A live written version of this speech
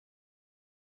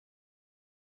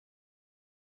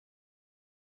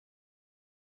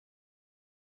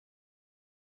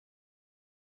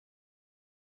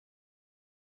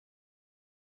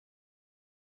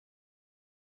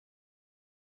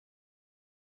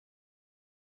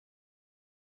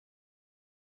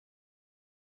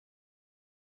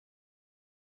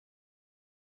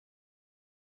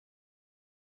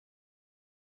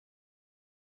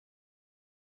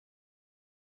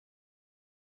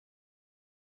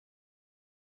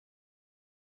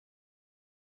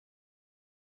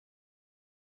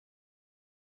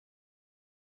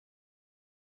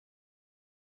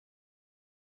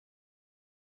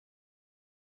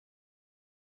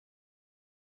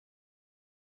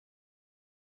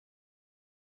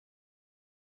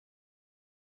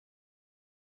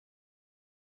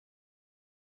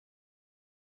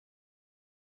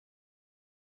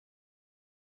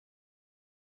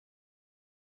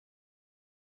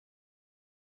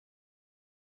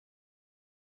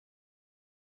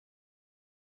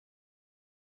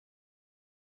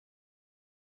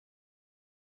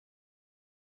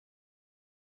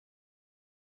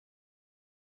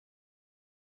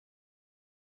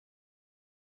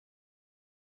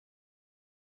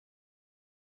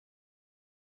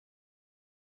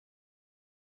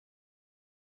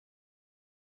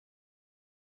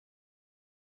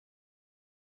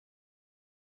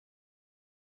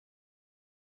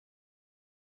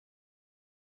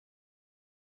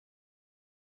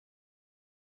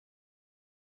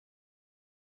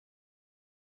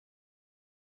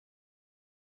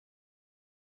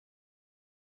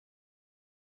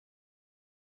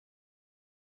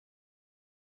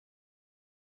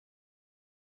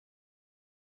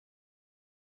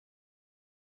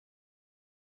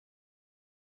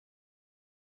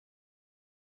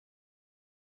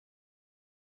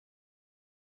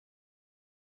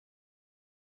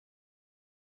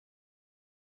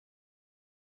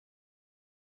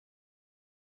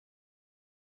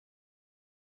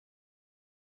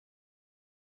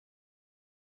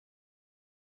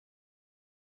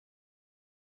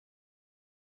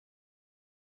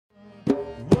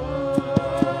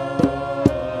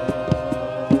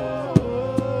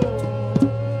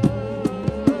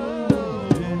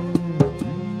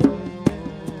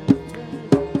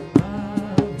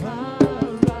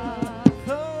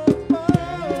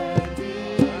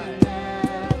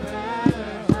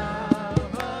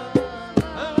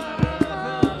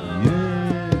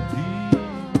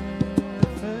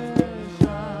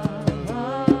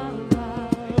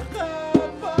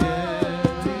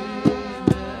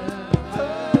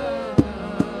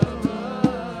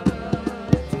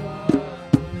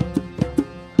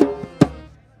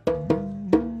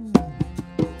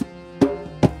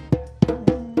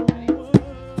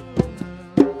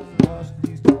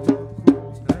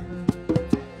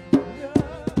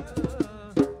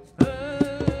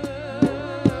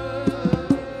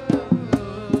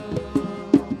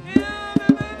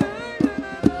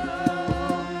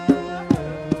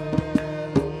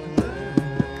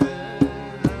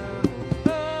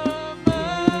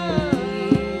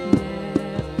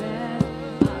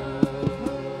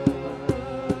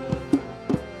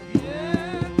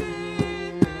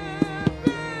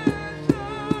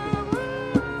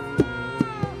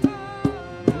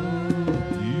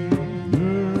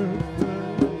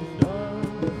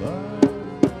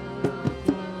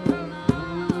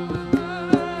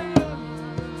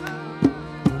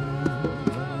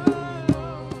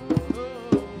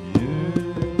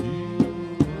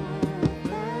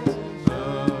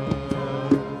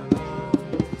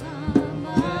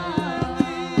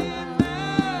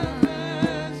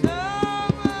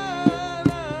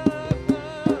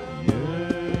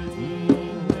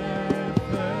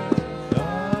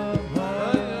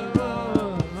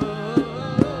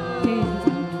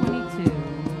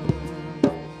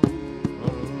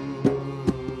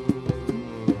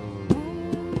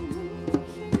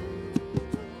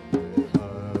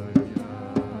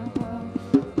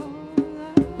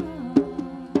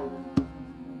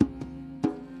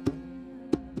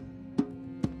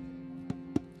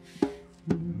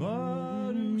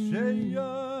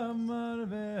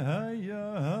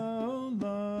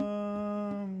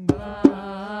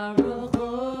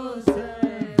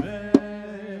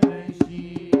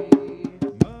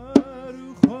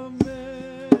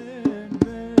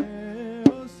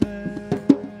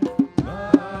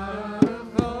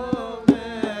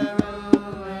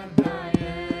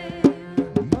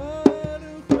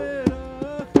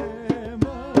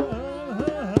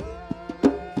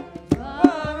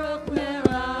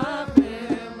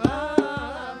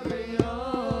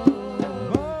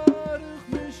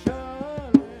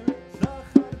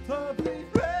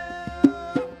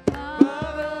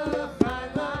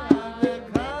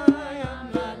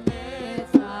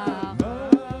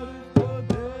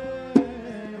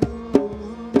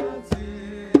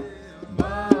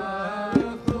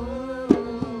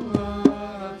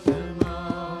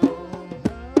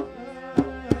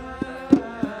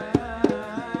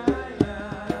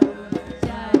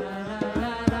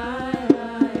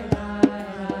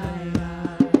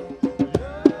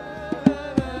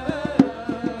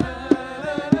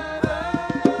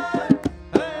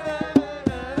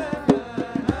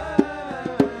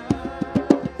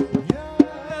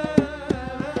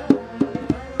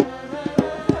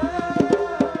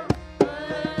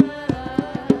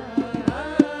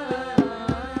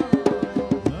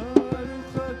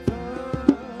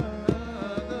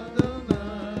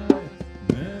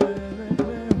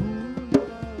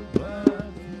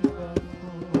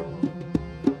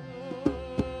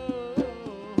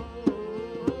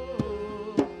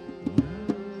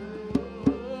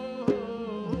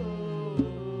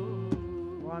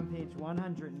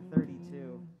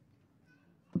132.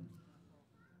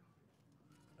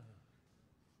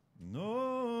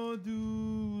 נודו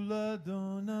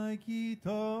לאדוני כי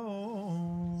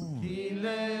טוב, כי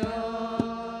לעולם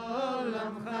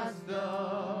חסדו.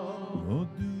 נודו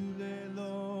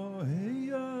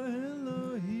לאלוהי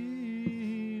האלוהים,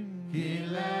 כי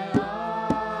לעולם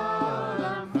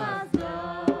חסדו.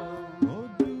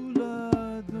 נודו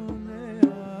לאדוני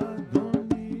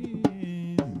האדונים,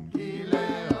 כי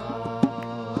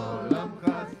לעולם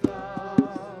חסדו.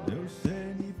 לעושה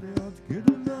נפלאות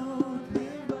גדולות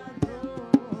לבדו,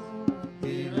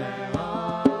 כי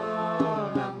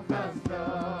לעולם חסדו.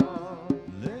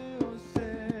 לעושה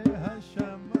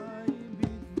השמיים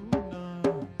בדברו.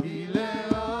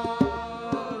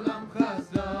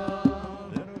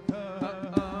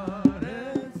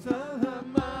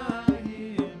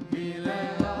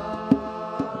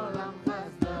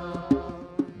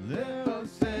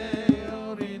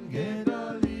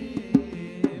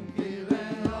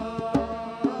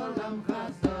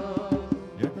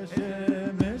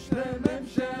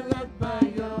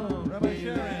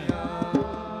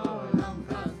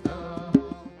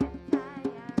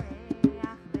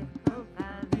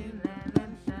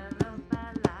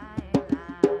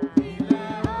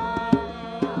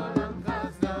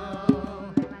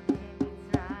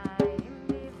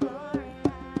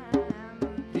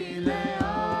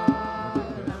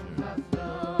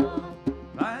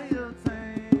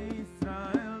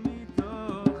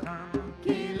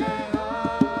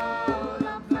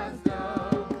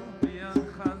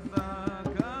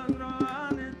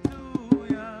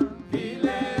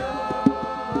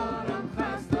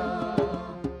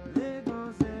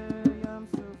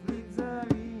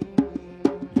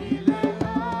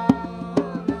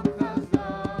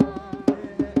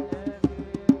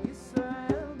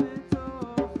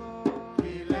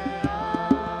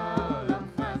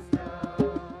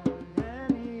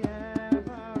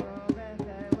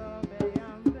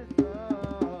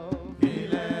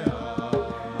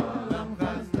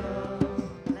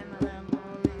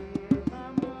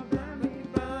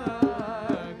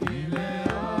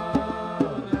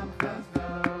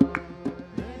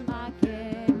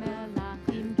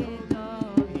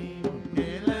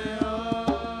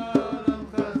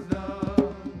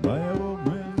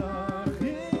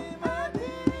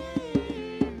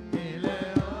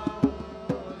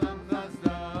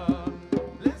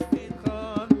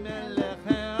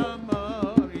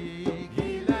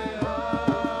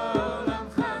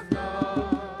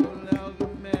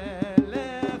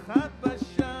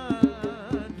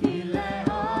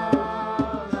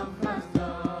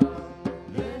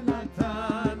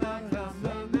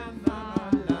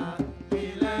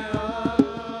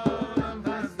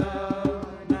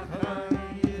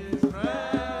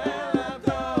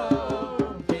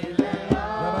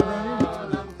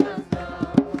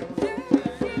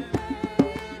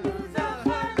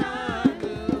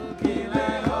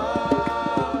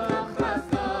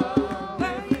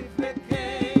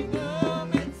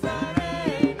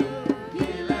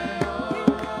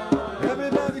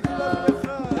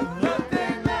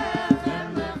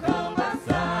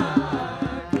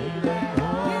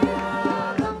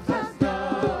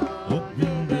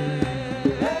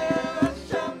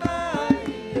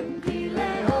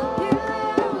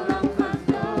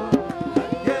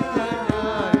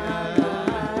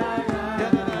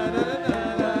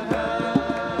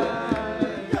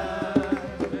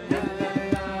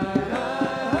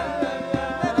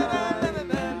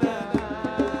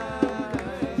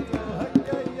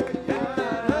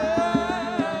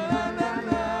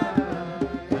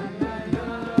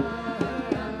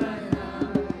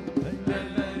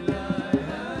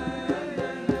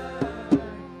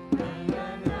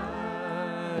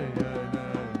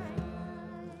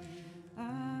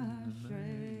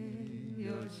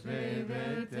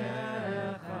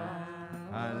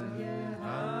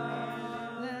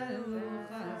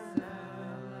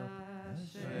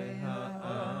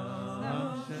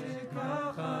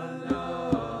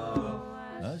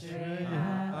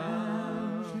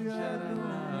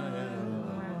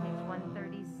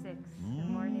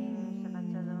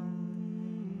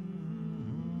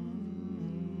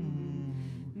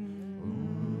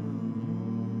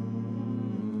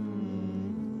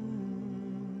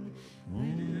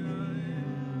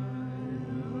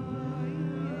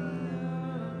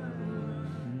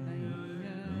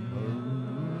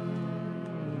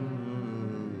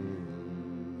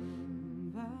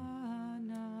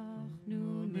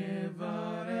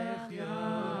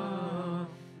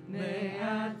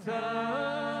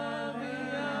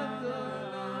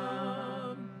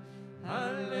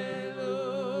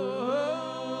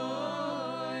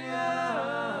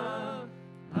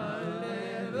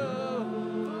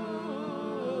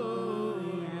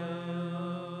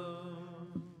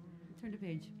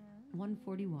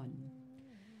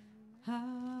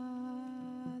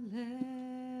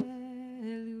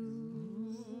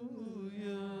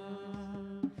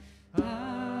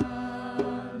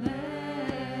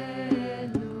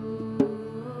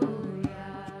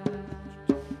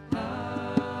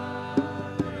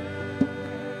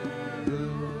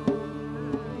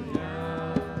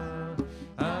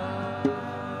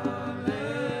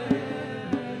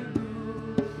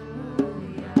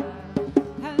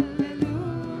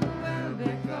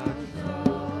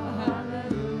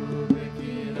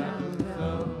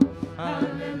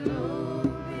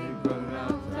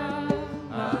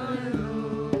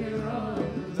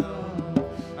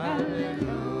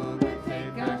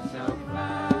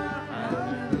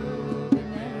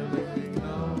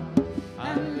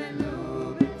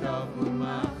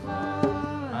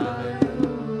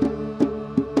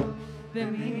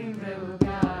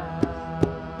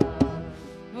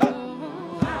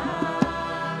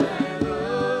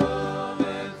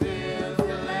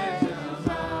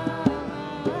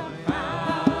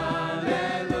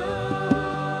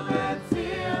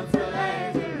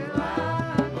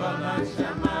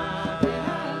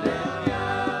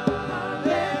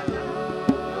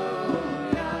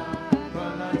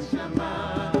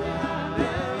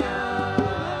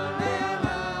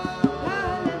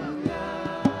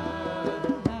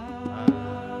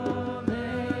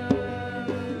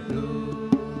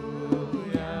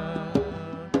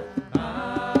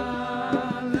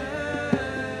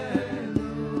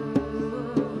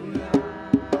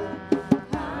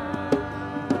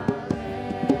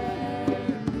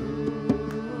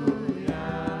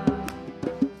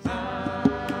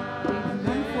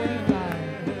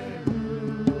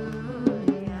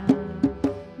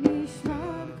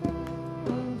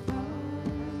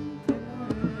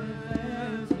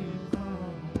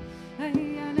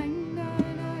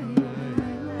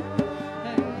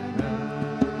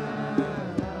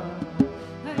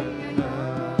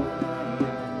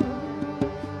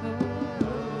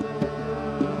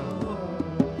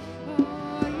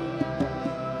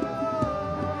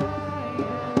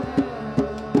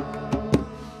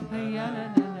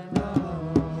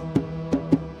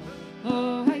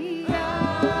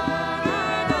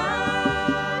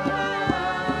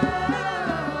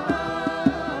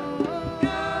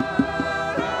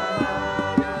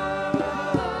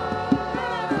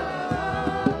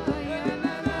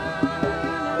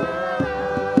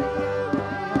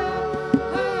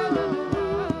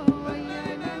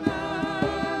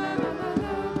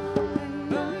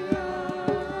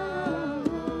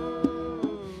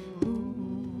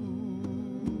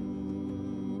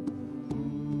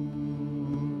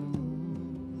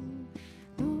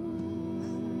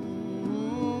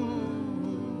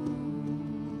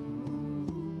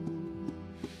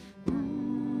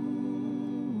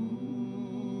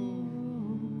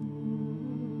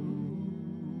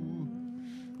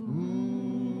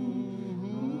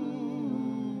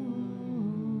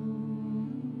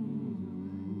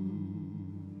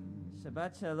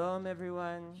 Shabbat Shalom,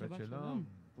 everyone. Shabbat Shalom.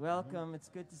 Welcome. It's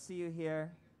good to see you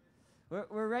here.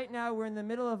 We're right now, we're in the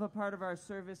middle of a part of our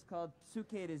service called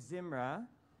Psuke de Zimra,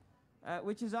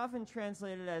 which is often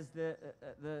translated as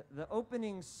the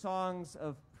opening songs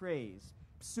of praise.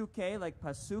 Psuke, like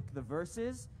pasuk, the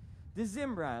verses. De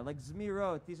Zimra, like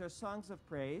Zmirot. These are songs of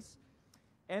praise.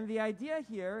 And the idea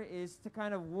here is to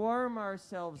kind of warm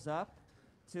ourselves up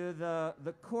to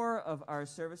the core of our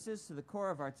services, to the core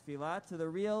of our tefillah, to the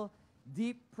real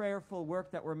deep prayerful work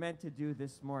that we're meant to do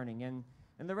this morning. And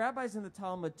the rabbis in the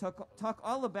Talmud talk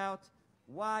all about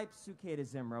why Psuke de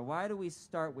Zimra, why do we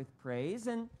start with praise?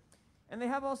 And they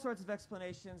have all sorts of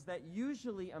explanations that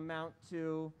usually amount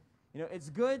to,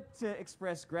 it's good to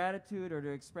express gratitude or to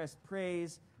express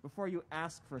praise before you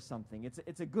ask for something.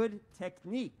 It's a good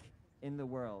technique in the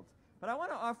world. But I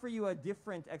want to offer you a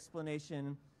different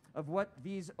explanation of what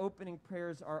these opening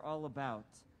prayers are all about.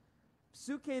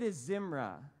 Psuke de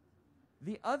Zimra.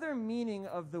 The other meaning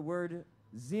of the word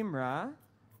Zimra,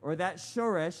 or that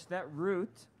shoresh, that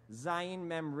root, Zayin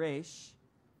Mem Resh,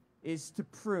 is to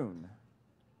prune.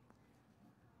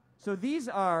 So these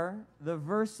are the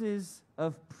verses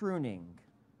of pruning.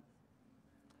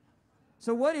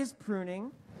 So what is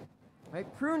pruning?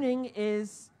 Right? Pruning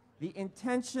is the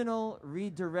intentional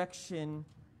redirection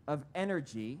of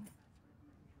energy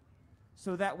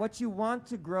so that what you want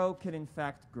to grow can in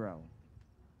fact grow.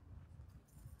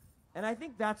 And I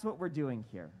think that's what we're doing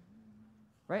here.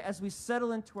 Right? As we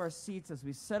settle into our seats, as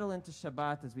we settle into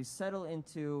Shabbat, as we settle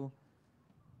into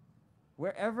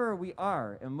wherever we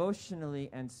are emotionally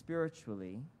and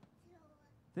spiritually,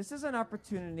 this is an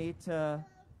opportunity to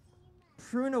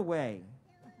prune away,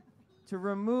 to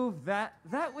remove that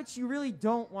which you really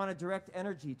don't want to direct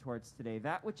energy towards today,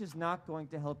 that which is not going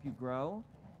to help you grow,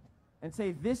 and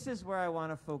say, this is where I want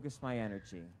to focus my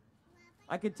energy.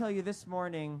 I could tell you this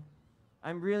morning,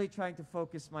 I'm really trying to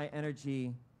focus my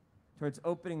energy towards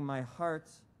opening my heart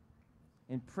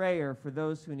in prayer for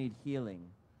those who need healing,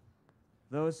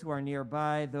 those who are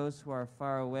nearby, those who are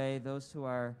far away, those who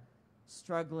are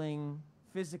struggling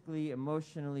physically,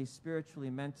 emotionally, spiritually,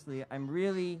 mentally.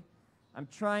 I'm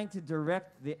trying to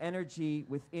direct the energy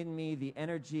within me, the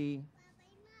energy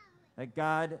that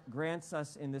God grants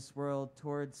us in this world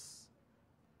towards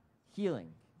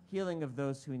healing of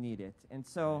those who need it. And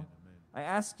so I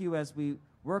ask you, as we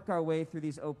work our way through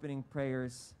these opening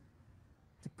prayers,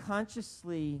 to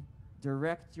consciously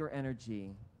direct your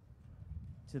energy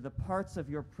to the parts of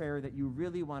your prayer that you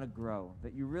really want to grow,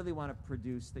 that you really want to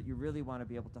produce, that you really want to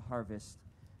be able to harvest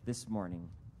this morning.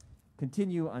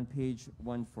 Continue on page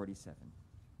 147.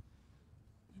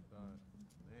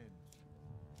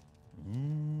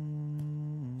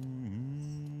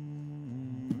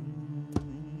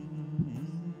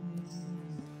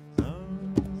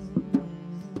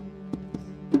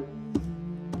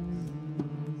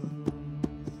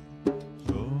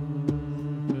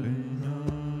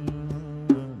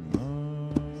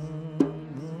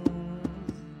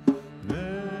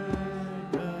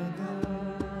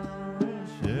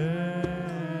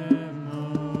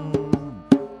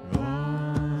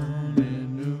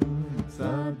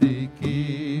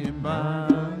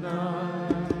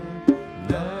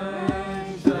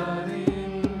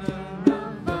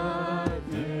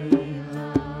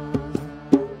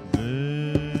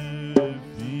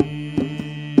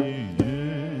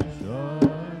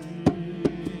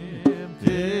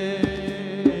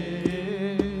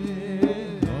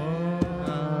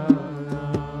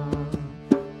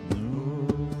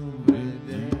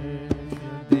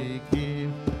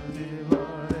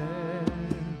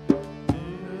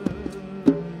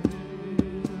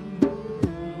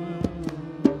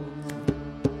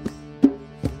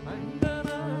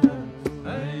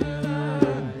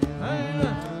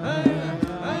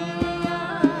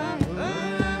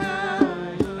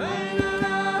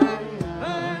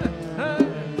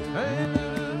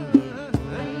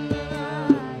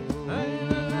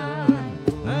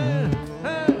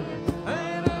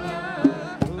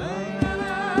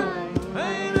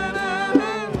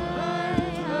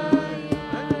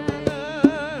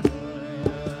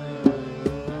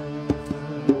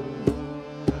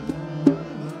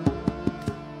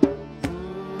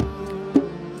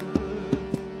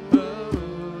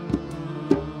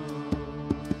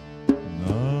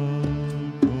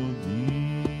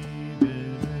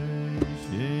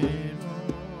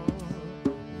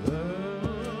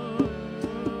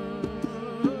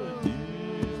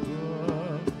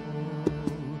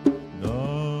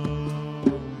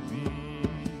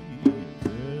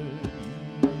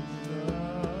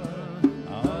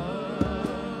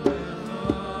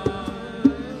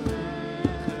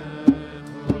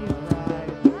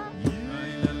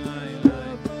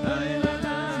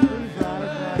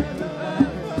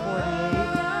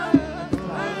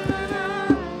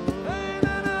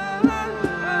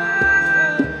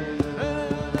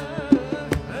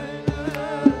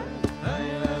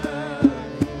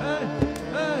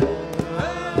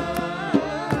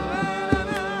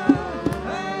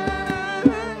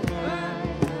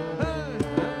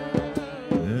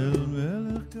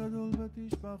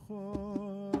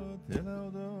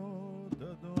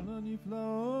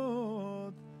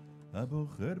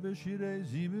 הבוחר בשירי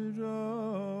זמרו,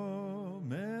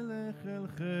 מלך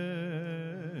מלכי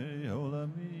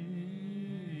העולמים,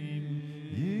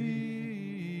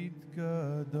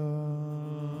 יתקדש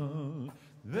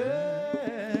ויתקדש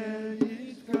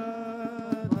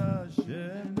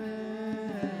שמי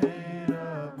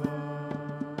רבה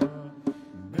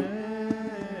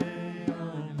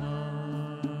ביומה,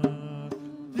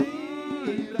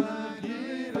 תירא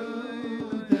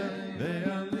גירותי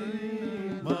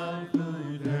ויעלים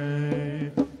מלכותי,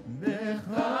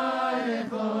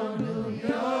 בחייכנו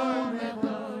יום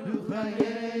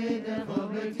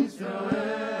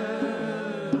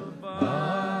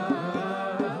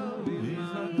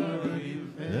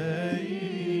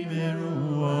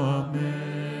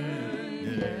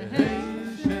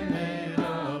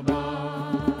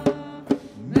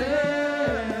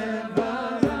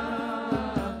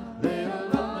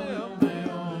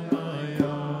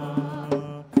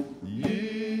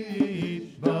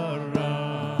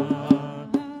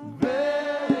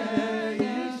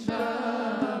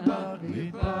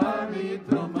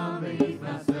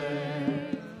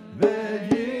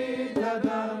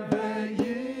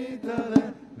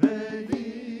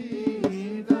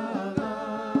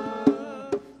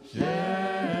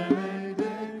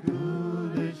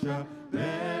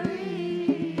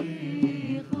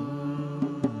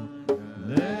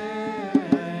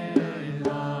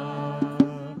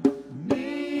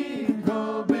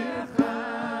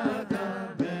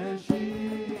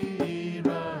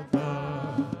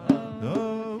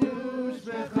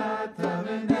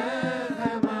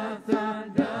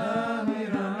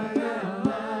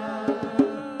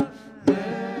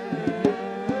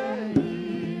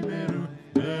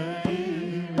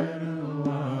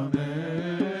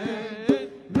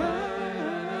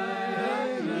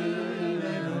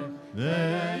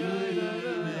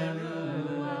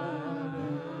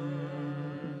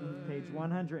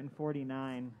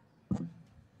 49.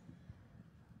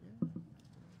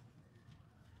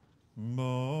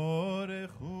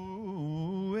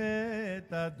 ברכו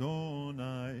את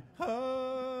אדוני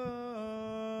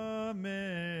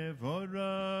המבורך.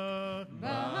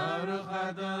 ברוך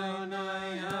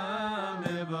אדוני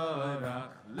המבורך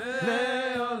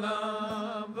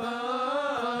לעולם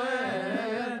ועד.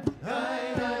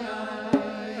 היי היי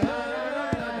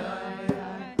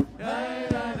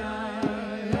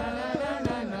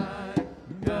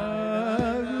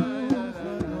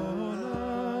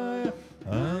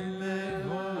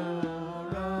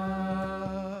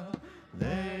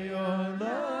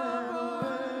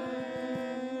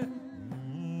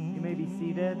You may be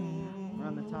seated. We're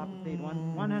on the top of page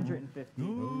 150.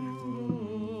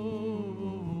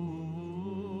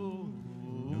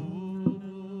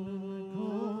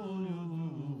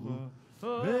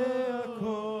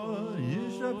 והכל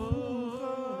ישבחוך.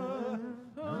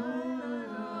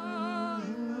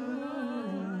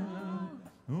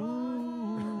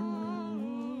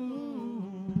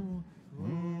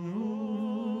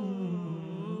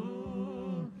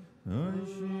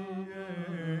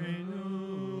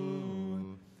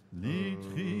 הושיענו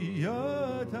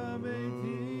לתחיית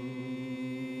המתים.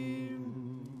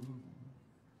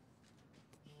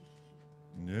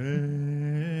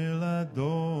 אל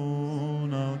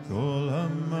אדון על כל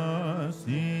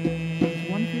המעשים.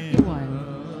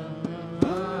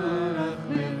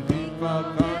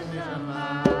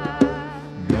 151.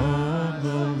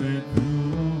 יבוא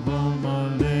וטובו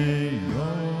מלא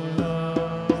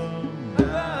עולם.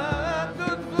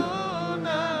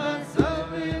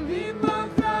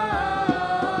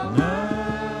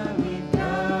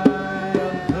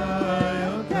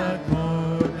 חיות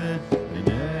הקודש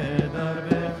ונדר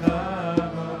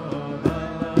בכבוד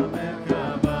על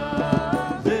המרכבה.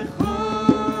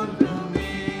 זכור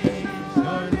תומי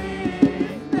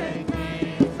שולים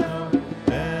בקיצו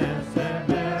חסד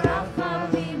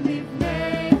ברחמים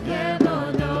לפני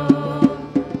כבודו.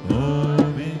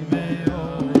 טובים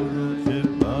מאורות של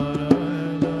ברא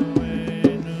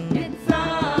אלוהינו.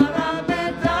 בצרה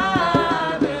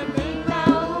בצר בבינה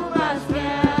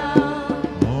ובשכל.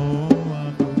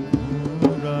 רוח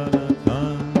וגבורה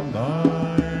נתן בהם.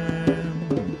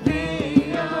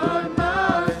 להיות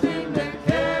מושלים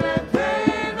בקרב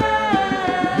תבל.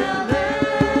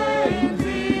 אין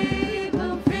זיו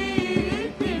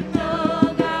ופילים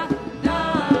נוגה.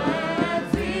 נעת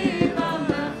זיוון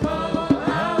בכל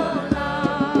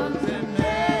העולם.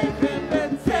 שמחם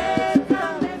בצדקה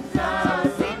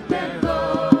ששים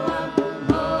בכוח.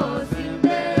 עושים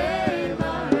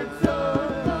באימה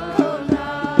רצון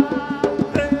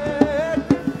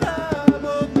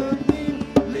בכבוד נותנים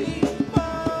לשמוע.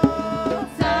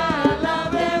 צלה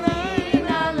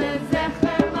ורינה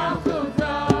לזכר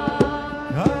מלכותו.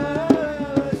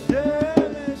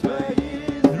 השמש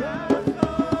ויזרחו.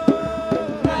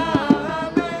 רעה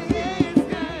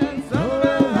ביזכר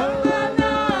סובל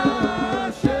הבנה.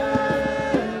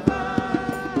 שבע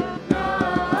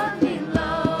נותנים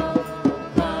לו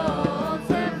כל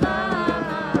צבא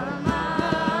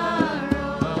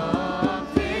המרום.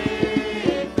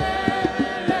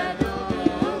 תפארת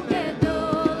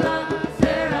וגדולה.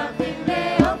 שרפים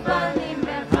באופנים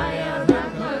וחיות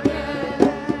הקודש.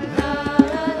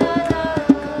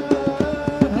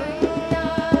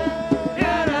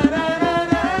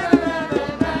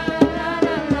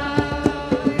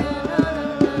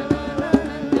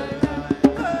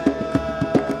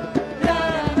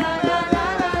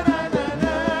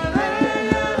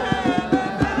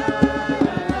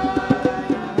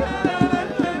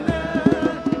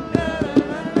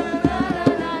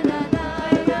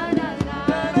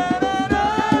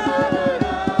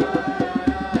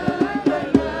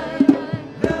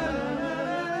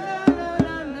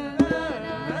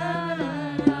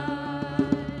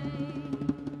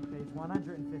 Page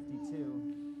 152.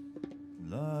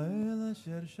 לאל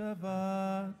אשר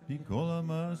שבת מכל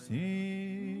המעשים.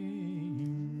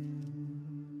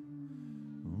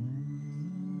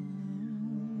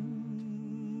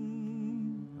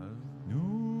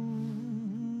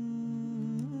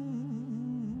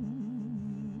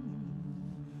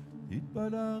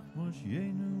 יתברך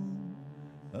מושיענו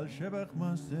על שבח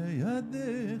מעשה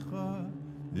ידיך.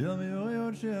 אל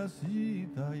מאור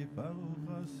שעשית יפרוך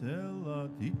הסלע.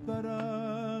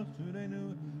 תתברך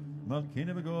שורנו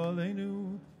מלכנו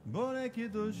וגואלנו. בורא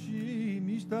קדושים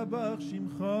ישתבח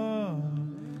שמך.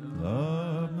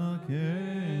 רב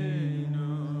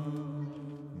מלכנו.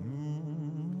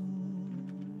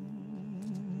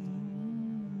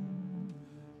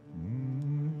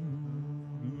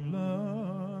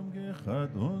 כולם כחד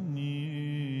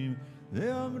עונים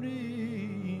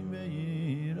ואומרים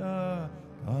ביראה.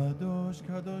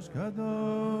 קדוש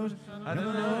קדוש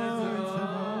אדוני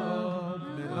צבאות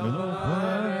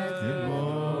מלוכת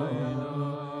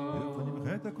כבודו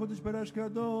ובחטא הקודש ברש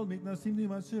גדול מתנסים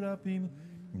דמעת שרפים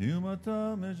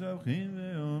דמעתה משבחים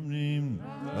ואומרים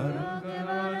ברוך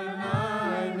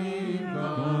אדוני מכל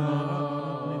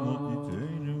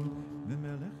ממותיתנו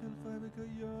ומלך אל חי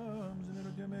וקיים זה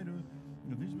נרות ימינו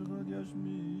נפיש בכבוד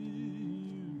ישמיע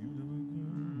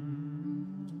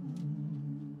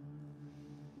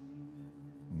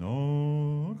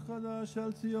נור חדש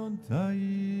על ציון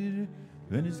תאיר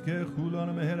ונזכה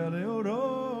כולנו מהרה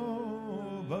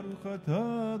לאורו ברוך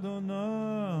אתה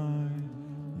אדוני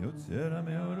יוצר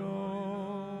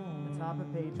המאורות. Top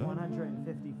of page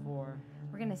 154.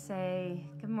 We're going to say,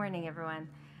 good morning, everyone.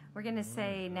 We're going to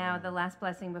say now the last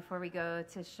blessing before we go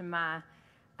to Shema.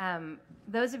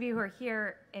 Those of you who are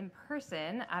here in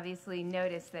person obviously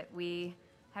notice that we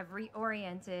have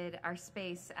reoriented our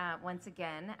space once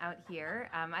again out here.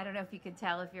 I don't know if you can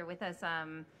tell if you're with us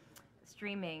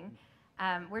streaming.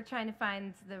 We're trying to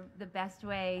find the best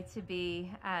way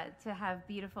to have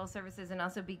beautiful services and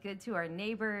also be good to our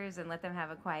neighbors and let them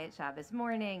have a quiet Shabbos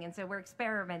morning. And so we're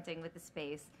experimenting with the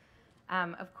space,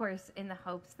 of course, in the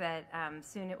hopes that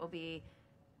soon it will be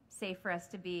safe for us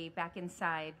to be back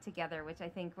inside together, which I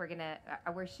think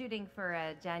we're shooting for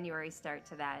a January start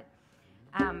to that.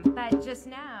 But just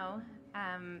now,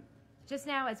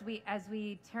 as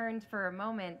we turned for a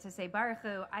moment to say Baruch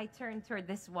Hu, I turned toward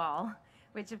this wall,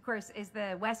 which of course is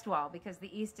the west wall because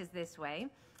the east is this way,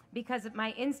 because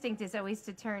my instinct is always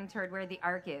to turn toward where the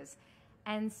ark is.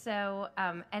 And so,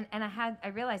 I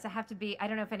realized I have to be, I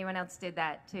don't know if anyone else did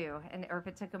that too, or if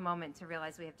it took a moment to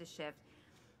realize we have to shift.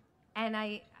 And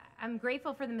I'm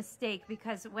grateful for the mistake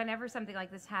because whenever something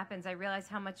like this happens, I realize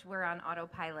how much we're on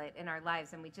autopilot in our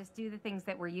lives and we just do the things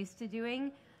that we're used to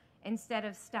doing instead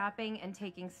of stopping and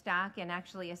taking stock and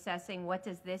actually assessing what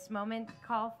does this moment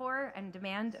call for and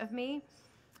demand of me.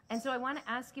 And so I want to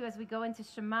ask you as we go into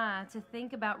Shema to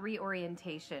think about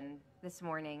reorientation this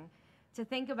morning, to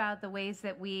think about the ways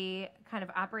that we kind of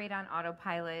operate on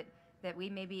autopilot, that we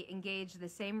maybe engage the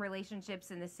same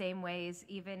relationships in the same ways,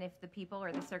 even if the people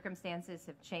or the circumstances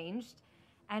have changed,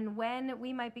 and when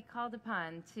we might be called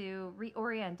upon to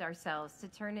reorient ourselves, to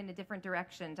turn in a different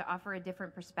direction, to offer a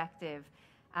different perspective,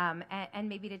 and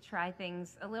maybe to try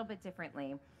things a little bit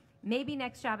differently. Maybe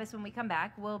next Shabbos when we come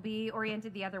back, we'll be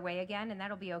oriented the other way again, and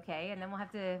that'll be okay, and then we'll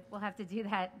have to do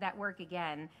that work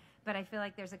again. But I feel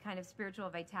like there's a kind of spiritual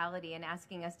vitality in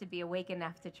asking us to be awake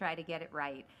enough to try to get it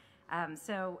right.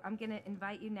 So I'm going to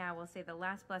invite you now. We'll say the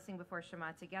last blessing before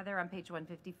Shema together on page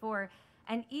 154.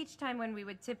 And each time when we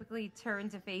would typically turn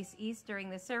to face east during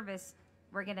the service,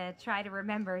 we're going to try to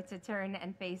remember to turn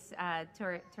and face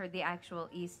toward the actual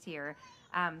east here,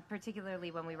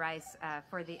 particularly when we rise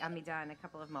for the Amidah in a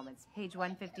couple of moments. Page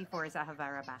 154 is Ahava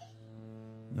Rabbah.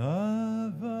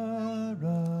 Ahava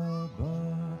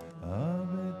Rabbah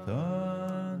Avetanu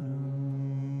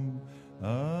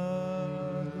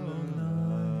Adonai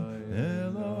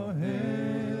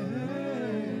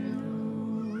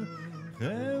Eloheinu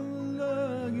Chemla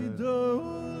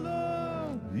Gidola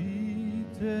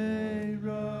V'Teira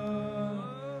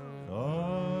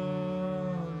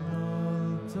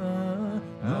Chamalta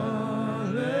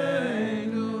Aleinu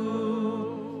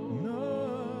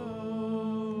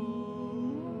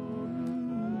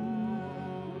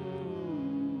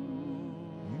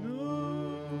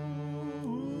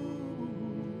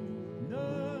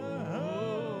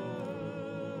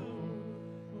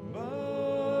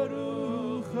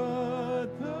Baruch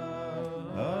ata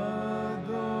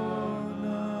Adonai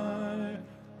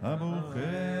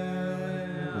Hamocher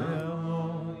Elo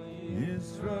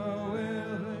Yisrael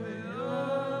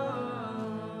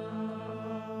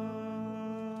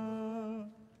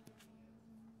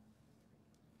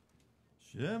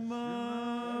Shema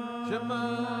Shema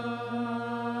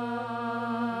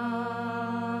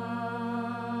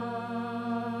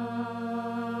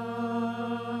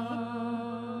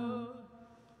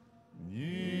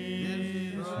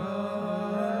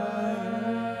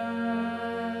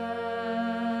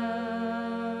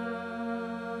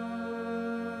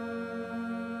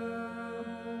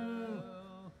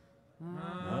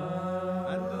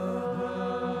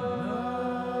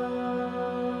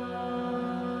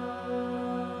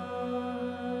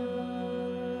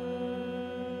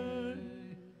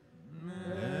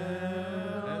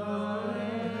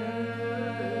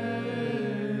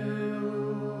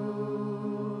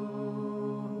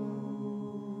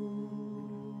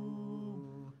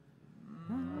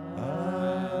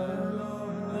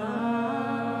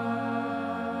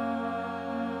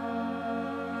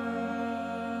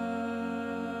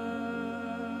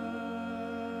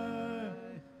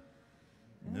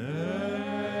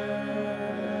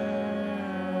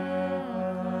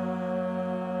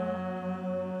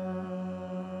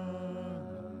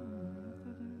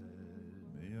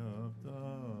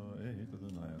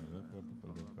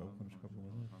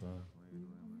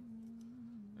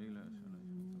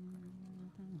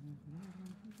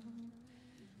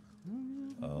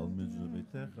מצוות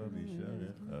ביתך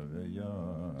וישעריך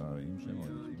ויעים שמו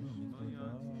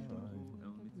ישמעו מצוותיי.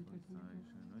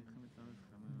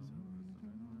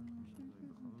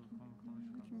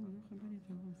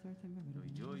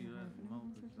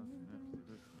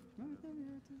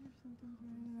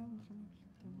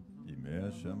 ימי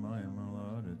השמיים על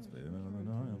הארץ וימי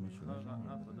המנהל משלם.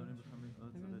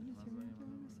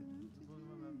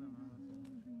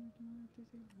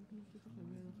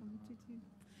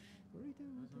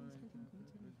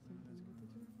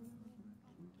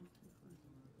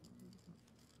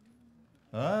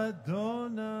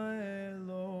 Adonai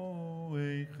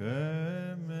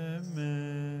Elohechem emet.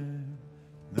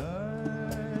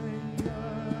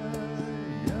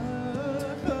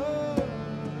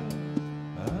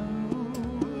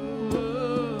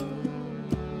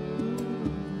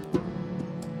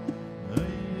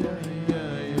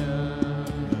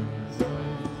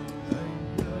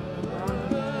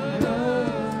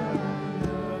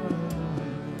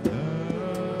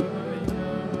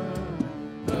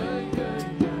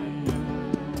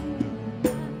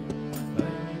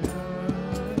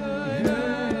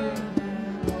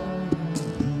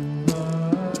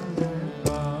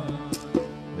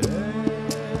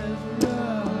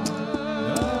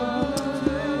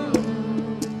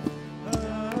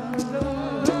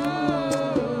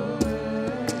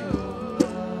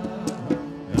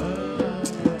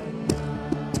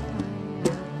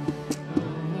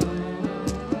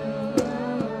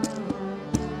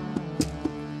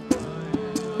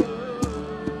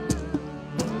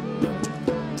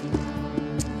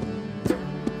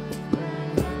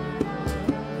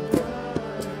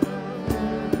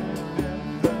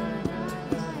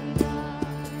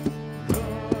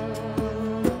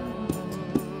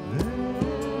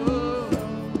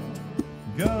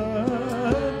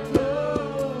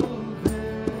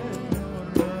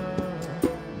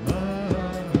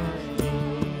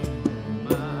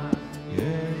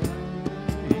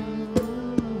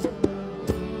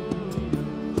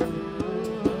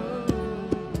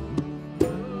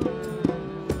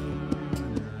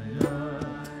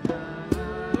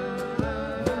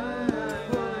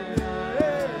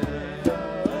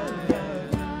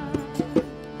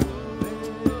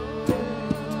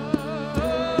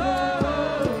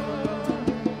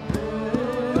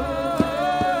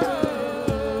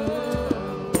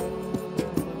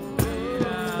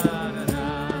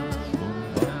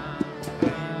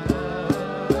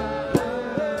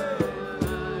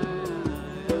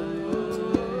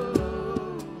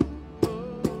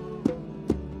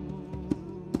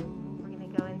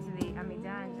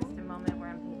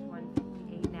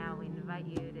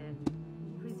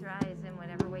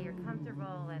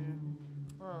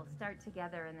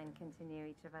 Together and then continue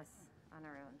each of us on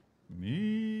our own.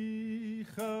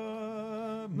 Micha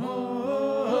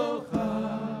mocha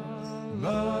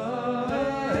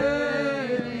va'elim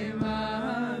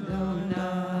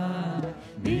Adonai.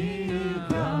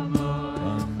 Micha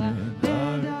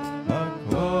mocha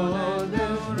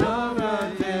v'kodesh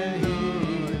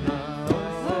ravatehina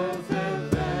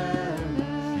osefem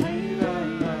shira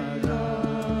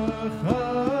chadasha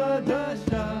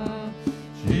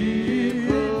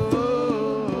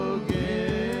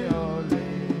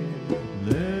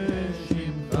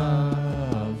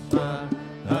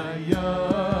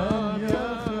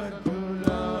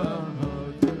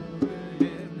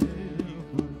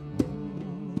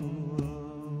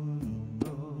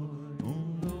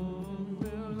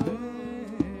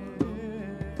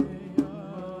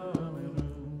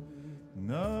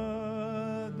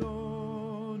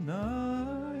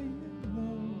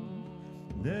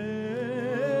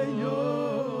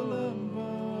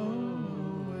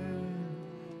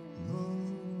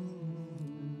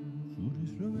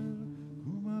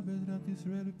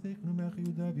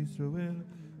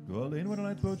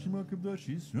Kadosh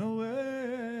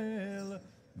Yisrael,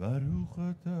 Baruch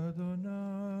Atah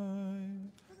Adonai,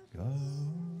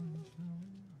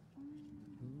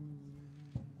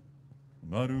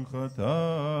 Baruch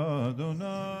Atah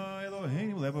Adonai,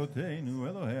 Eloheinu Levoteinu,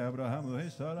 Elohei Abraham, Elohei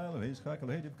Sarah, Elohei Yitzchak,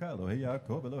 Elohei Rivka, Elohei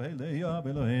Yaakov, Elohei Leah,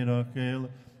 Elohei Rachel,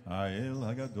 Ha'el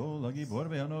Hagadol, Hagibor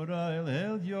ve'Hanora, El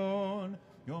Elyon,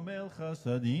 Yomel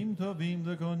Chasadim Tovim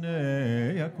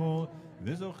Lekonei Hakol,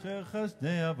 וזוכר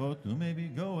חסדי אבות ומביא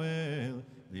גואל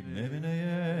לבני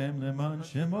בניהם למען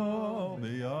שמו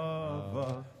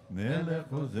ביהבה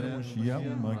מלך עוזר מושיע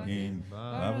ומגן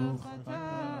ברוך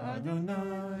אתה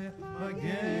אדוני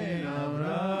מגן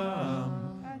אברהם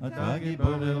אתה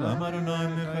גיבור לעולם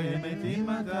אדוני מחיה מתים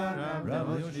אתה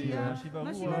רב יושיע שיבה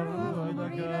רוח מוריד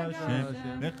הגשם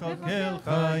מכלכל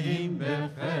חיים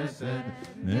בחסד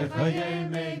מחיי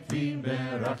מתים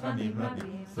ברחמים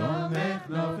רבים סומך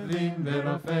נופלים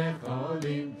ורופא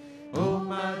חולים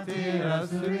ומתיר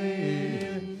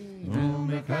אסורים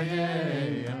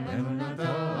ומקיים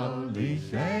אמונתו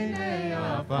לשני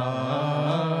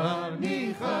עפר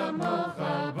מי כמוך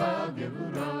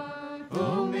בגבורה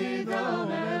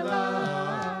ומדום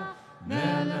אליו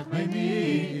מלך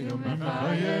מימין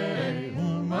ומחיה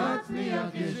ומצליח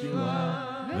ישועה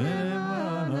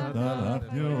ולמען אתה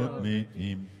לחיות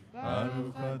מתים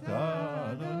ברוך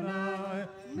אתה אדוני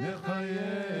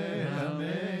מחיה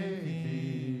המתים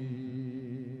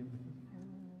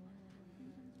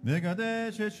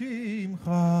מקדש את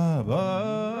שמך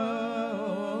בעולם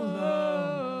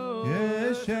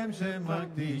כשם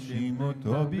שמקדישים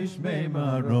אותו בשמי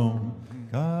מרום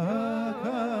כך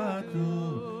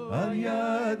כתוב על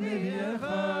יד נביאך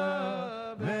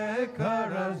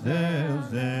וקרא זה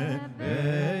וזה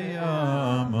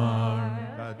ויאמר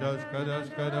קדוש קדוש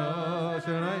קדוש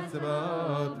אדוני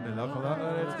צבאות מלך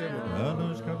הארץ כבודו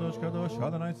קדוש קדוש קדוש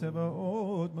אדוני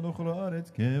צבאות מלך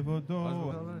הארץ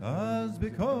כבודו אז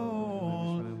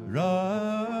בקול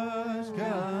רעש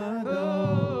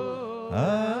גדול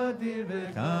אדיר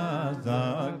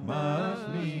וחזק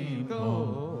משמיעים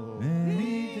קול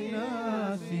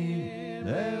ונתנסים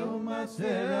לעומת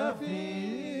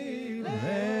סרפים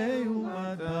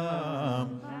לעומתם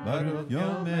ברוך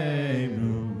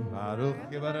יומנו ברוך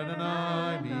כבוד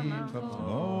אדוני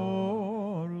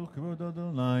ממקומו ברוך כבוד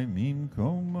אדוני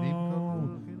ממקומו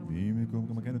ממקום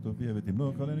כמכן תופיע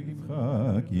ותמלוך עלינו גבך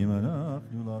כי אם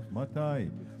אנחנו לך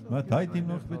מתי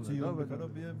תמלוך בציון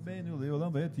בקרוב בימינו לעולם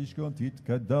ועת תשכון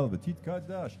תתקדל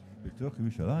ותתקדש בתוך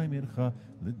ירושלים עירך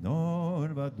לדור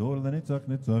ודור לנצח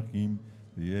נצחים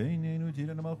ויעננו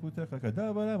תהילנו מלכותך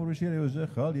כתב עליו וראשי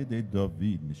ליוזך על ידי דוד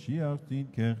משיח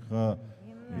צדקך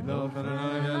מלוך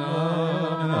אדוני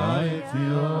אלוהים אלי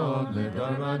ציון לדור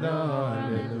ודור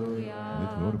הללויה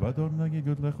לדור ודור נגיד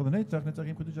גדולך לנצח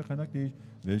נצחים קדושך נקדיש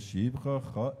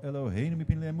ושבחך אלוהינו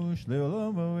מפין למוש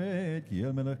לעולם ועד כי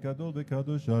אל מלך גדול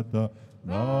וקדוש אתה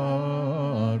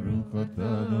ברוך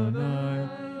אתה אדוני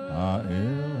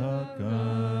האל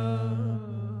הקדוש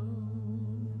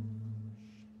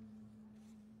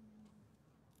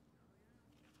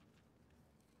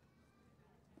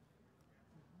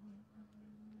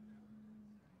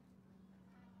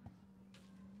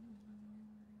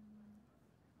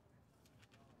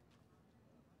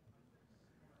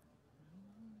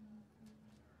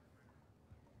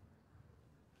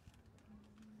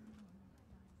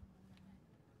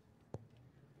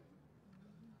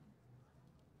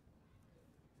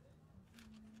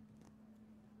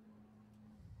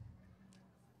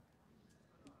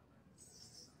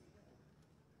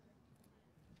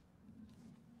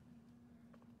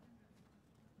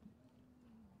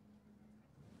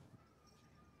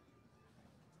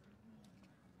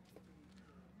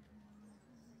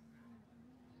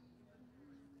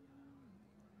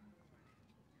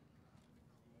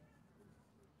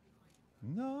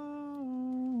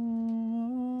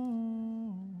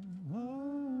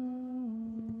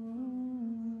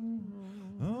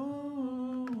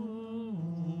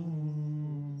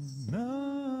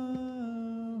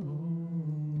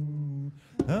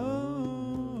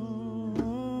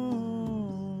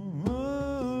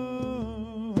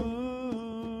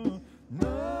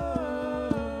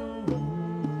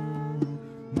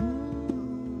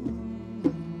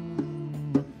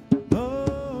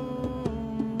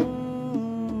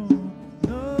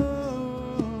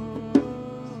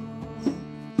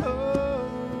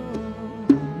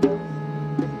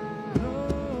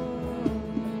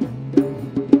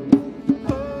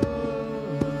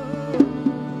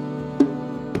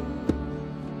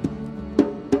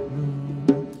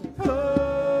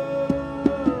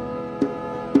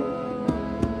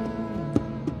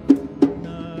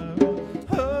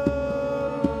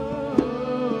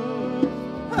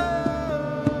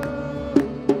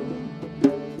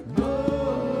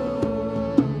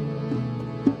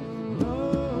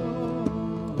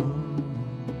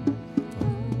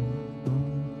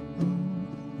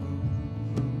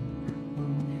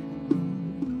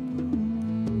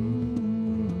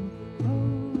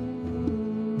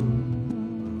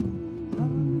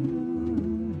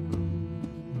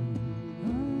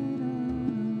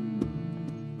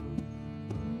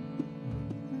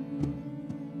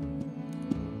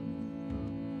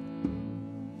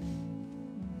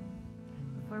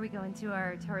Before we go into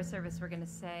our Torah service, we're going to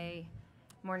say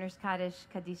Mourner's Kaddish,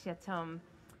 Kaddish Yatom.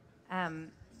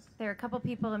 there are a couple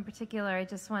people in particular I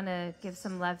just want to give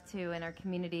some love to in our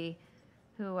community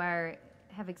who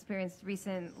have experienced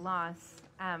recent loss.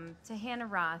 To Hannah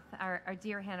Roth, our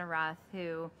dear Hannah Roth,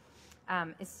 who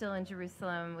is still in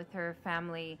Jerusalem with her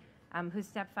family, whose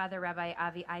stepfather, Rabbi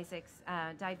Avi Isaacs,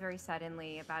 died very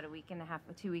suddenly about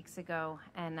 2 weeks ago.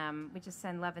 And we just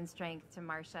send love and strength to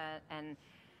Marcia and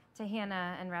to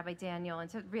Hannah and Rabbi Daniel and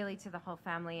to the whole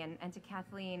family, and to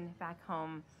Kathleen back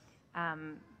home,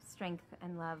 strength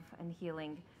and love and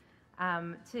healing.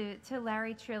 To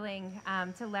Larry Trilling,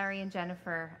 to Larry and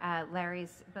Jennifer,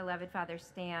 Larry's beloved father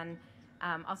Stan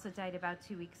also died about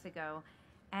 2 weeks ago.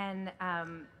 And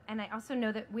I also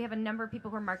know that we have a number of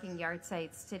people who are marking yard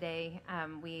sites today.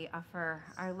 We offer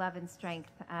our love and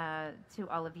strength to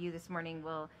all of you this morning.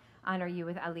 We'll honor you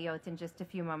with aliyot in just a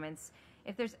few moments.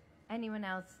 If there's anyone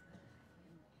else.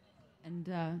 And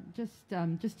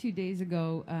just 2 days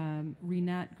ago,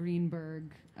 Renat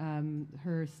Greenberg,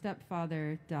 her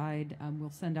stepfather died. We'll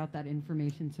send out that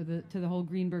information to the whole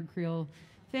Greenberg Creole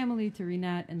family, to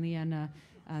Renat and Leanna,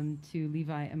 to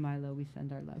Levi and Milo. We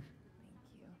send our love.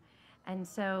 Thank you. And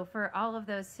so for all of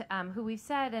those who we've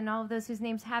said and all of those whose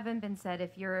names haven't been said,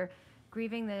 if you're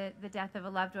grieving the death of a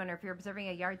loved one, or if you're observing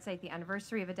a yard site, the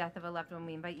anniversary of a death of a loved one,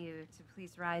 we invite you to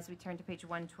please rise. We turn to page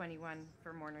 121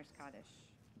 for Mourner's Kaddish.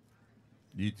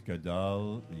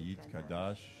 Yitkadal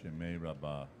v'yitkadash shemei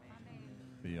Rabbah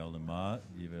v'yalema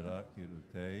yivera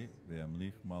kirutei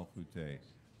v'yamlich malchutei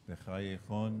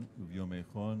v'chayechon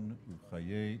uvyomechon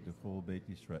uv'chayei d'chol Beit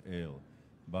Yisrael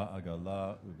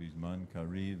ba'agala uvizman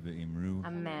kariv v'imru.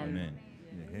 Amen. Amen.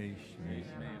 Yehei shmei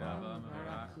Rabbah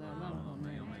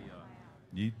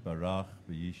Yitbarach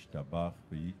v'yishtabach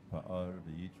v'yitpa'ar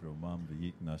v'yitromam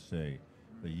v'yitnaseh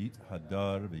V'yit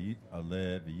hadar, v'yit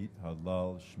aleh, v'yit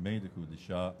halal, shmei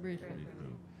dekudisha,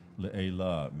 richu.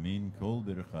 Le'ela, min kol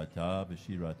birchata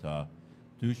v'shirata,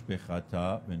 tush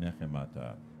bechata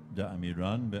v'nechemata.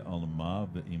 Da'amiran be'alma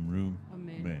v'imru.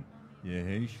 Amen.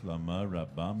 Yehei shlama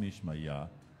rabba mishmaya,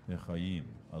 v'chayim.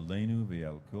 Aleinu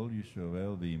v'yal kol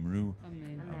Yisrael v'imru.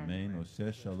 Amen. Amen.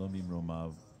 Oseh shalom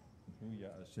imromav. Hu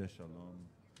ya'aseh shalom.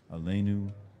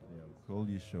 Aleinu v'yal kol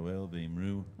Yisrael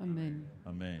v'imru. Amen.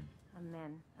 Amen.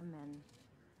 Amen. Amen.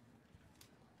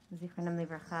 Zichronam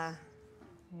livracha.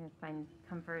 Find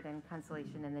comfort and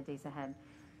consolation in the days ahead.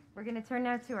 We're going to turn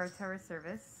now to our Torah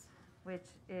service, which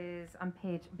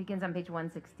begins on page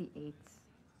 168.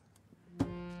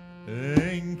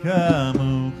 Ein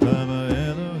kamucha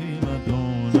ba'Elohim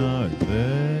Adonai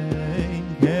ve'ein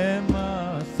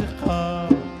kemasecha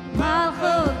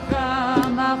Malchutcha,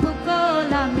 malchut kol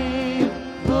hamim,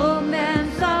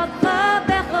 u'memshatcha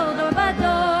bechol dor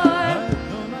vador.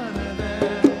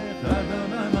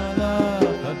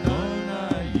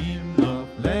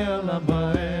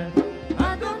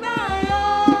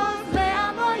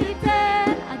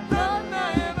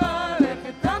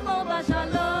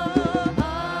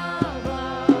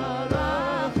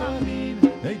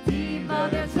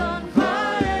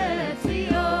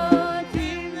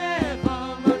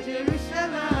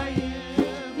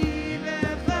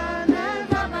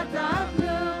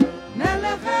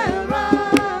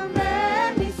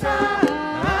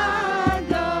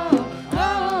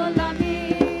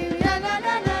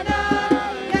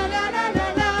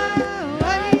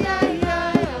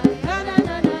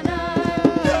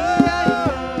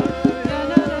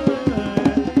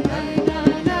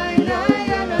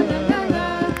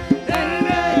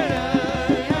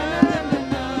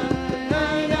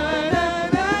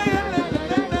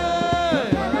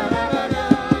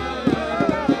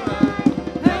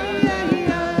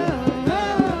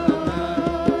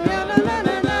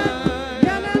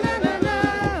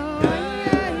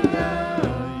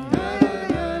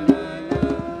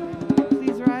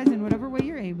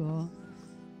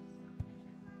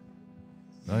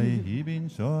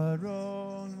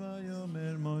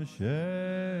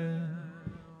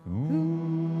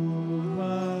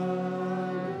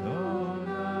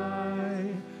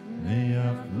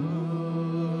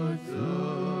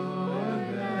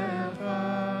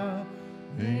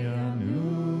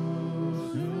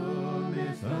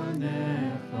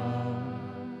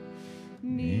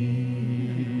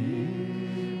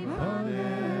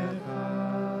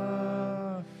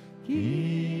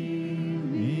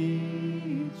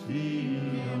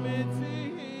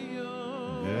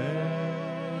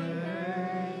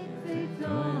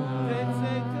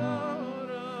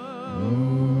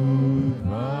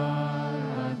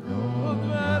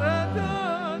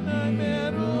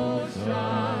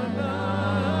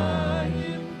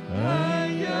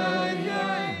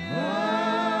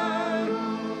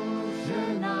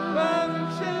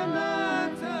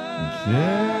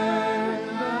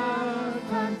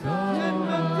 Canta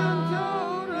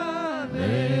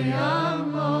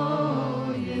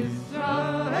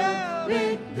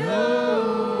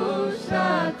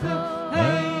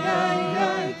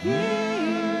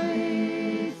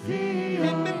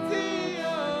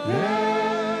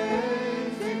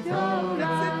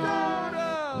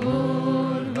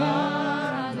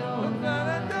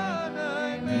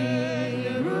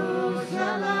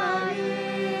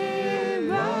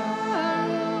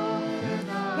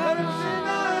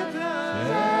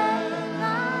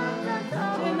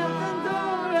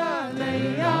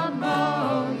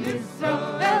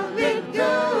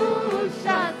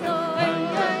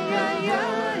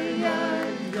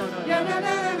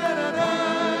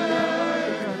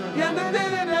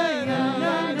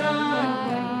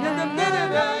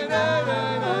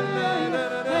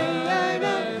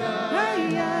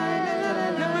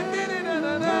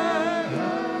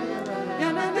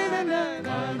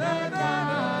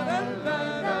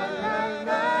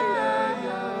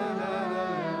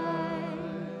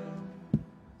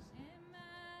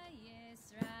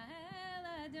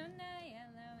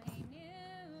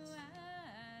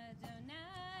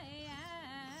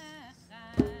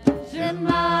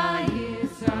Shema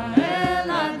Yisrael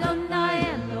Adonai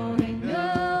Eloheinu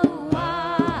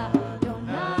Adonai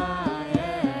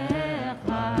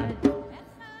Echad.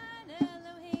 Echad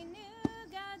Eloheinu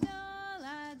Gadol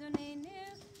Adonai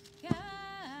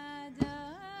Kadosh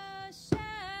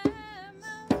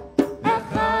Shemo.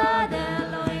 Echad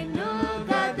Eloheinu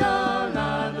Gadol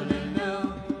Adonai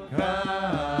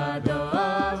Kadosh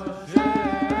Shemo.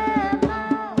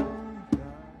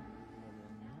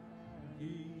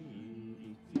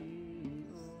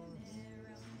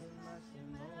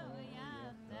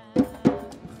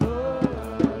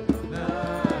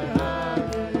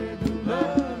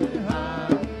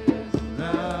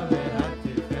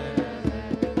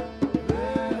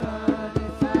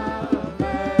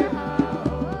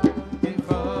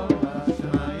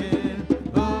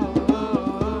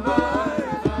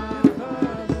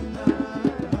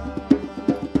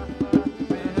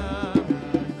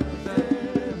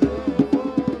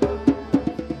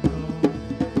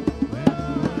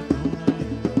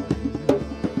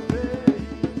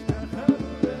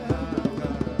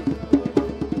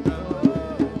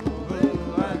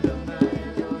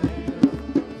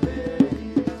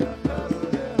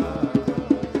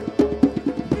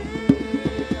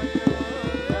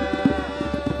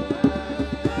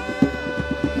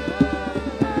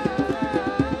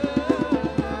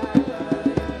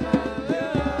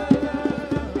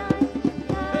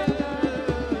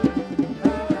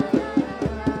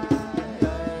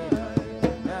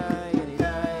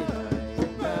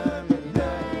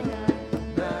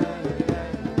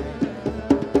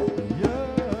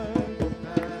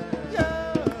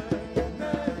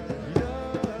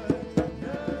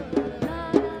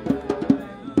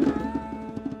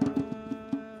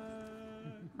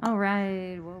 All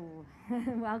right. Whoa.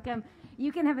 Welcome.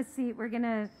 You can have a seat. We're going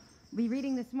to be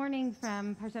reading this morning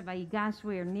from Parshat Vayigash.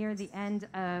 We are near the end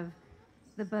of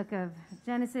the book of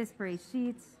Genesis,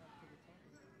 Bereshit.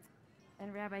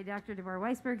 And Rabbi Dr. Deborah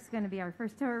Weisberg is going to be our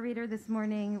first Torah reader this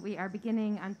morning. We are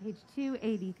beginning on page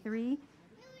 283,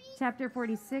 chapter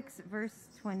 46, verse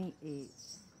 28.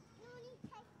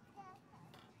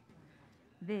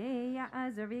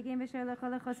 ויעזור ויגן בשל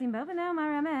לכל החוסים בו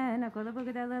ונאמר אמן הכל אבו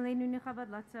גדל עלינו נכבד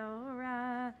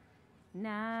לתורה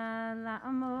נא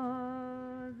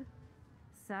לעמוד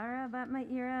שרה בת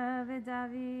מאירה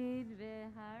ודוד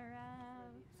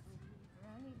והרב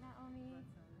רונית נעמי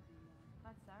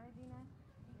בת שרה דינה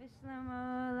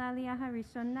ושלמה לעלייה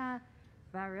הראשונה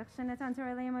ברוך שנתן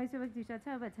תורה לימויסו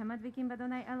בקדושתו ואתם מדבקים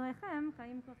באדוני אלוהיכם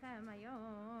חיים כולכם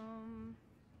היום.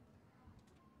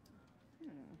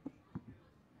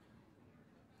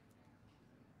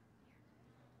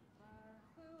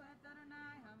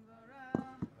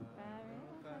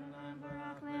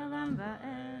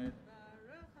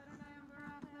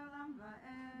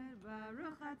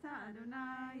 Baruch atah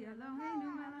Adonai Eloheinu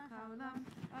melech haolam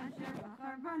asher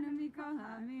bachar banu mikol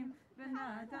ha'amim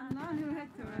v'natan lanu et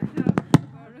torato.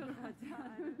 Baruch atah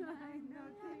Adonai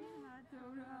noten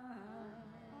haTorah.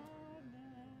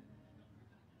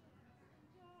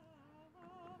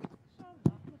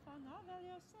 שלח לפניו אל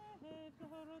יוסף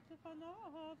להורות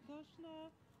לפניו גושנה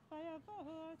ויבוא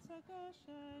ארצה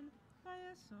גושן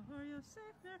ויסור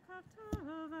יוסף מרכבתו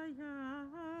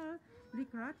ויעל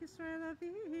לקראת ישראל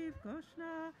אביו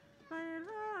גושנה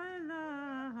וירא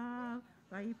אליו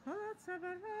ויפול על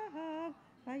צוואריו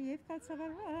ויבכה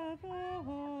צוואריו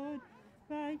עוד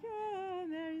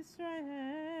ויאמר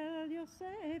ישראל אל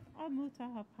יוסף עמוד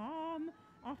הפעם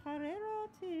אחרי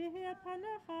ראותי את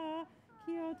פניך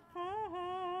כי אותך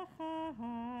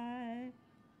חי.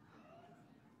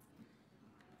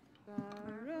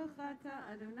 Baruch atah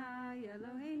Adonai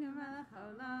Eloheinu melech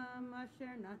haolam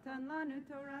asher natan lanu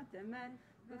torat emet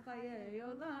v'chayei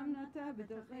olam nata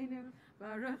b'tochenu.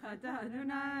 Baruch atah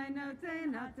Adonai noten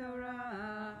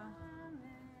haTorah.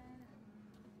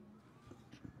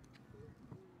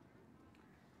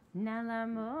 נא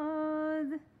לעמוד.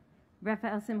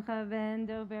 רפאל שמחה ben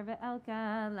Dover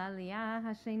ve'Elka לעלייה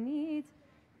השנית.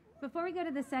 Before we go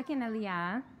to the second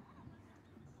aliyah,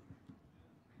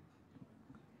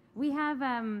 we have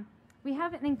an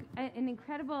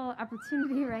incredible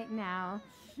opportunity right now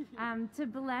to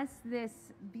bless this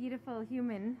beautiful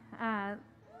human,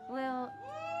 little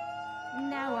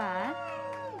Noah,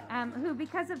 who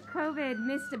because of COVID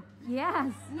missed a,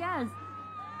 yes,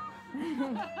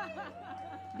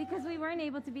 because we weren't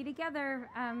able to be together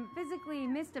physically,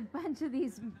 missed a bunch of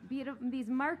these these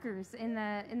markers in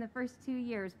the first 2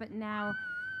 years, but now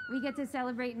we get to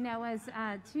celebrate Noah's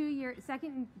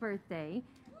second birthday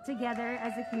together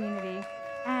as a community,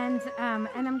 and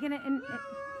I'm gonna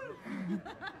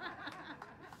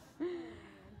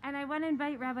and I want to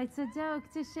invite Rabbi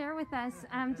Tzadok to share with us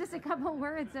just a couple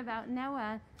words about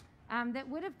Noah that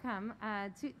would have come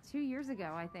 2 years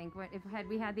ago, I think, had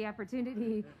we had the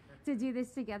opportunity to do this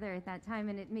together at that time,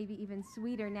 and it may be even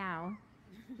sweeter now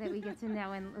that we get to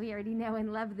know and we already know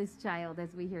and love this child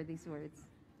as we hear these words.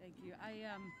 Thank you.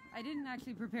 I didn't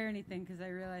actually prepare anything because I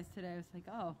realized today I was like,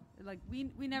 oh, like we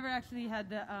never actually had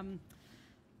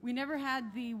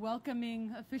the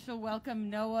welcoming official welcome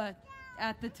Noah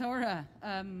at the Torah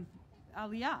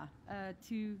Aliyah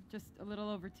just a little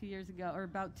over 2 years ago, or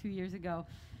about 2 years ago.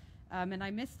 And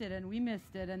I missed it, and we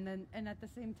missed it, and at the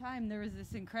same time, there was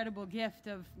this incredible gift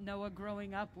of Noah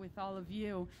growing up with all of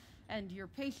you, and your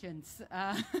patience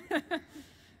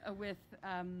with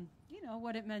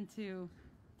what it meant to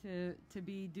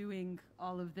be doing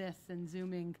all of this and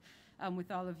Zooming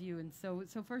with all of you, and so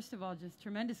first of all, just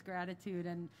tremendous gratitude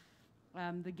and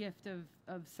the gift of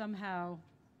somehow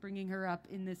bringing her up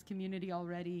in this community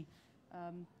already.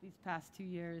 These past 2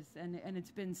 years, and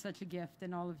it's been such a gift,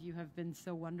 and all of you have been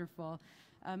so wonderful.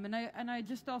 And I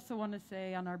just also want to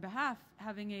say on our behalf,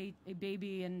 having a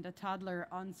baby and a toddler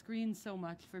on screen so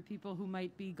much for people who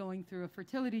might be going through a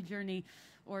fertility journey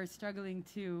or struggling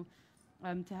to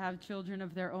have children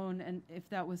of their own, and if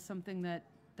that was something that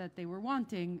they were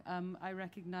wanting, I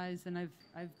recognize, and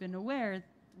I've been aware,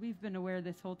 we've been aware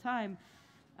this whole time,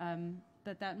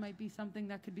 that might be something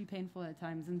that could be painful at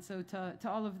times. And so to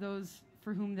all of those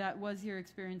for whom that was your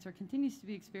experience or continues to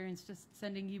be experienced, just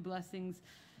sending you blessings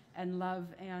and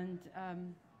love and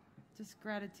just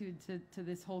gratitude to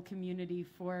this whole community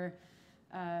for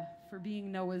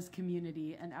being Noah's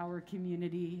community and our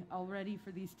community already for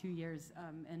these 2 years,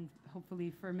 and hopefully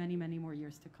for many, many more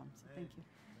years to come. So thank you.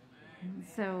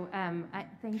 So I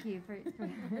thank you for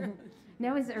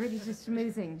Noah's already just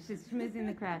schmoozing. She's schmoozing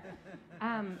the crowd.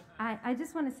 I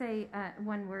just want to say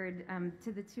one word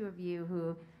to the two of you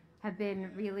who have been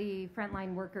really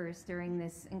frontline workers during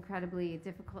this incredibly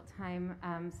difficult time.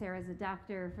 Sarah's a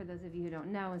doctor, for those of you who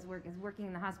don't know, is working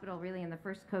in the hospital really in the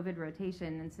first COVID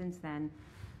rotation and since then.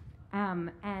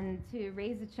 And to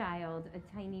raise a child, a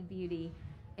tiny beauty,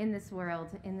 in this world,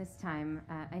 in this time,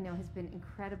 I know has been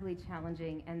incredibly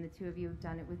challenging, and the two of you have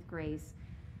done it with grace.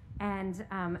 And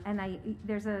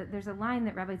there's a line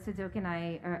that Rabbi Tzadok and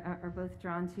I are both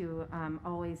drawn to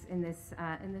always in this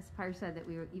parsha that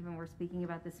we were speaking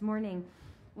about this morning,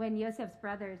 when Yosef's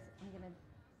brothers. I'm gonna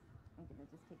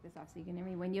just take this off so you can hear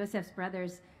me. When Yosef's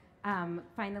brothers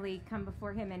finally come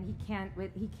before him, and he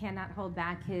cannot hold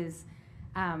back his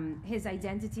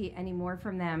identity anymore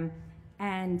from them.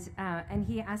 And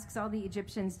he asks all the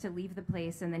Egyptians to leave the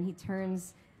place, and then he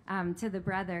turns to the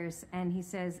brothers and he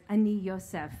says, Ani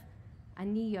Yosef,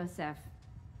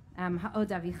 Ha'od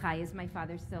Avichai, is my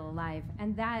father still alive?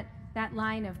 And that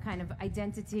line of kind of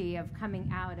identity, of coming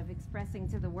out, of expressing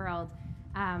to the world,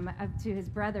 to his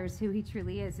brothers who he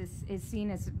truly is seen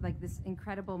as like this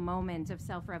incredible moment of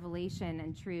self-revelation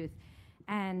and truth.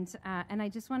 And I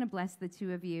just want to bless the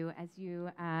two of you as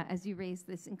you raise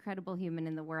this incredible human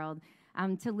in the world,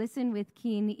 to listen with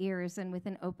keen ears and with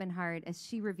an open heart as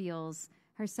she reveals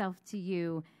herself to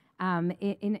you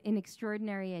in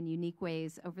extraordinary and unique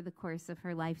ways over the course of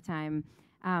her lifetime.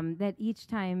 That each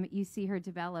time you see her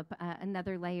develop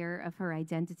another layer of her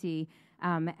identity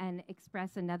and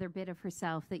express another bit of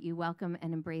herself, that you welcome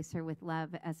and embrace her with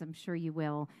love, as I'm sure you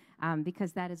will,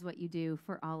 because that is what you do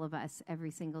for all of us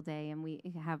every single day. And we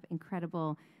have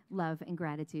incredible love and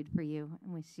gratitude for you,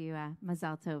 and wish you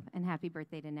Mazal Tov and happy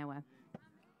birthday to Noah.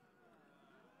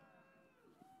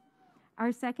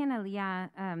 Our second aliyah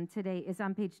today is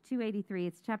on page 283.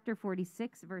 It's chapter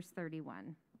 46, verse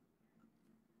 31.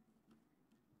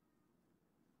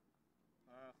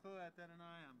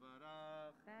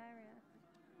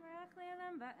 Baruch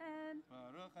Le'olam Va'ed.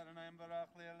 Baruch Adonai Baruch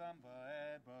Le'olam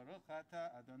Va'ed. Baruch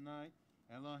Ata Adonai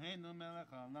Eloheinu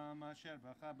Melech Haolam Asher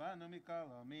Bacha Banu Mikol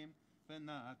Hamim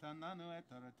V'natan Lanu Et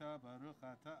Torata. Baruch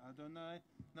Ata Adonai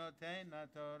Noten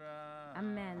HaTorah.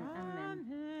 Amen. Amen.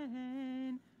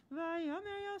 Amen.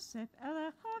 Vayomer Yosef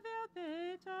Elecha ve'al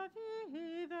Beit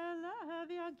Aviv Elav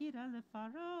Yagira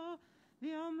leFaro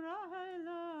v'Yomra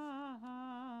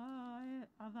Elai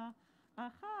Ava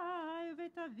Achai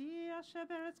Beit אבי אשר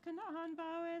בארץ כנען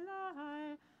באו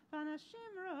אלי, ואנשים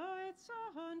ראו את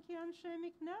צאן כי אנשי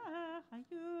מקנה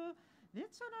היו,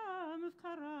 וצאנם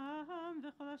ובקרם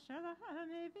וכל אשר להם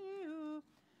הביאו,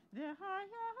 והיה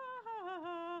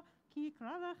כי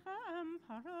יקרא לכם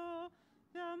פרעה,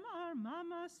 ואמר מה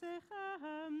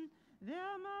מעשיכם,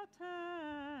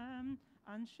 ואמרתם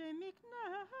אנשי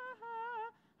מקנה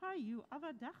היו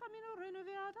עבדיך מנורנו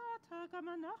וידעת גם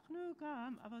אנחנו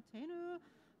גם אבותינו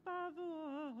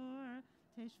בעבור.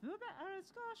 תשבו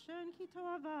בארץ גושן כי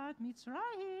תאבד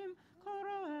מצרים כל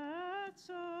רועה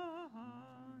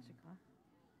צאן.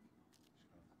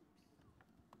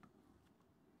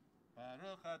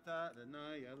 ברוך אתה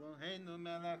אדוני אלוהינו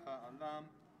מלך העולם,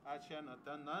 אשר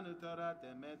נתן לנו תורת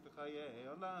אמת וחיי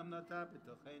עולם נטע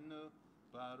בתוכנו.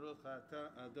 ברוך אתה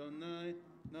אדוני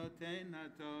נותן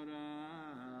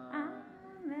התורה.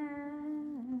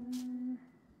 Amen.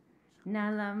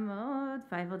 Nalamod,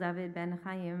 Feivel David ben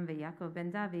Chaim Yaakov ben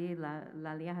David,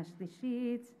 l'Aliyah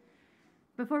HaShlishit.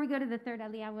 Before we go to the third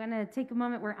Aliyah, we're going to take a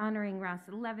moment. We're honoring Ross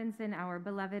Levinson, our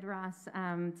beloved Ross,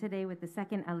 today with the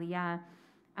second Aliyah.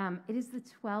 It is the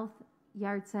 12th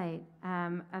yahrzeit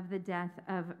of the death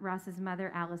of Ross's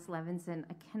mother, Alice Levinson.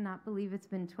 I cannot believe it's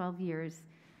been 12 years.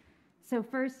 So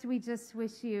first, we just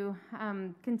wish you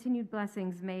continued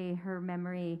blessings. May her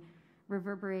memory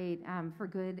reverberate for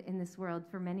good in this world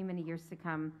for many, many years to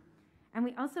come. And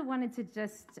we also wanted to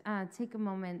just take a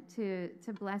moment to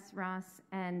bless Ross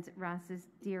and Ross's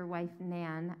dear wife,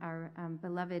 Nan, our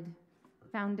beloved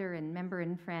founder and member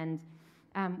and friend,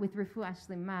 with Refuah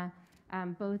Shlema,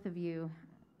 both of you,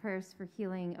 prayers for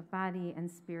healing of body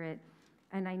and spirit.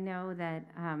 And I know that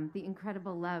the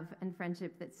incredible love and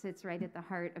friendship that sits right at the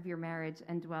heart of your marriage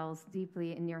and dwells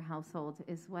deeply in your household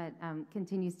is what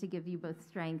continues to give you both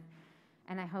strength.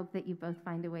 And I hope that you both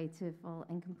find a way to full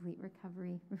and complete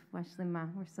recovery. Refuah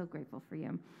Shlema, we're so grateful for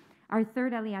you. Our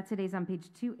third Aliyah today is on page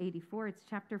 284. It's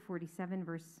chapter 47,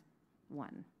 verse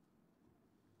 1.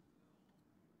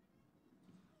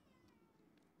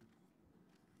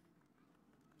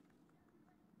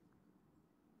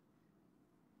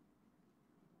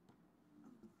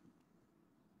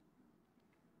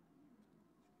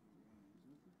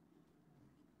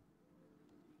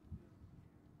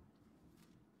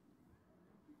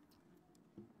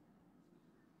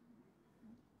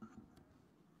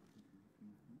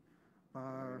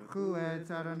 Baruch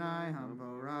et Adonai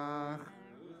Hamborach.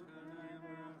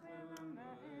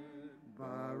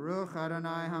 Baruch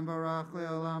Adonai Hamborach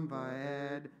le'olam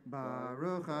va'ed.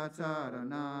 Baruch atah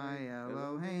Adonai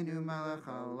Eloheinu melech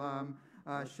haolam,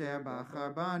 asher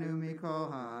bachar banu mikol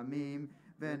ha'amim,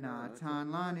 v'natan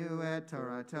lanu et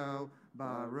Torato.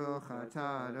 Baruch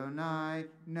atah Adonai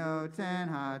noten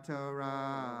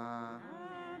haTorah.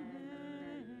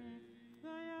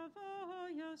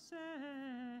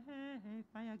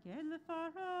 ויגד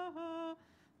לפרעה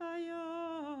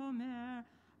ויאמר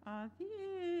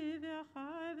אבי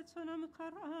ואחי וצאנם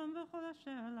וכרם וכל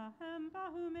אשר להם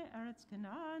באו מארץ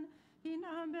כנען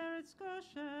הנם בארץ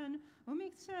גושן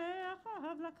ומקצה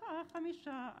אחיו לקח 5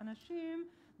 אנשים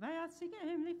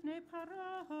ויציגם לפני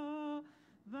פרעה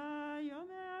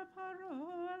ויאמר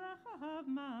פרעה אל אחיו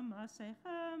מה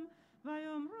מעשיכם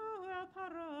ויאמרו אל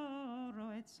פרעה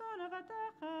רועה צאן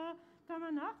עבדיך גם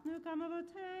אנחנו גם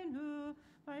אבותינו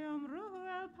ויאמרו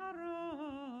אל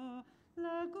פרעה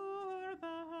לגור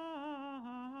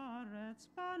בארץ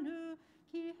בנו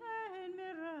כי אין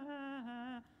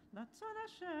מרעה לצאן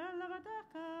אשר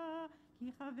לעבדיך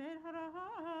כי חבר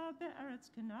הרעה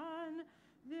בארץ כנען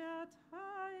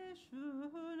ועתה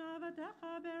ישבון עבדיך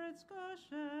בארץ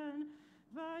גושן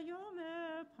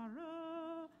ויאמר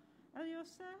פרעה אל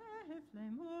יוסף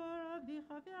לאמור אביך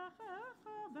ואחיך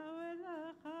באו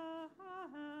אליך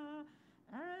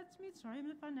ארץ מצרים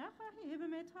לפניך היא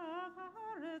במיטב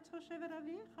הארץ הושבת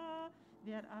אביך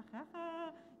ואת אחיך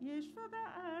ישבו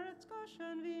בארץ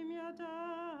גושן ואם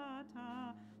ידעת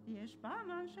ויש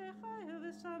בם אנשי חיל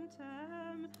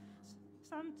ושמתם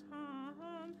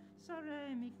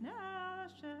שרי מקנה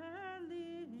אשר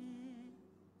לי.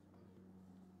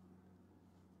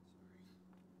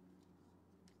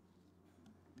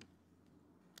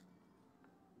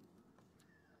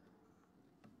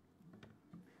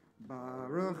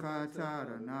 Baruch atah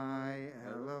Adonai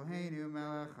Eloheinu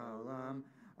melech haolam,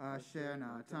 asher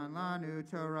natan lanu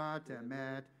Torat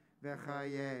emet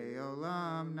v'chayei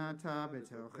olam nata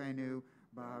b'tochenu.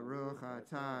 Baruch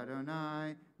atah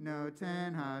Adonai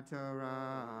noten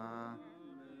haTorah.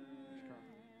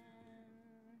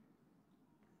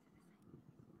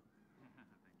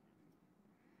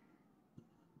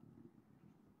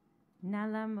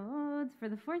 Nalamod. For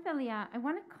the fourth Aliyah, I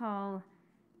want to call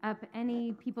up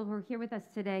any people who are here with us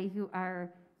today who are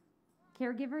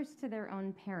caregivers to their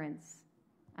own parents.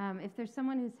 If there's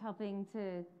someone who's helping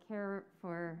to care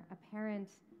for a parent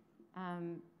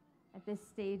at this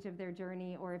stage of their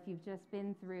journey, or if you've just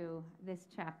been through this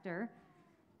chapter,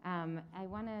 I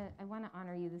want to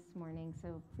honor you this morning.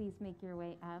 So please make your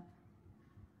way up.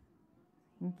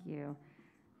 Thank you.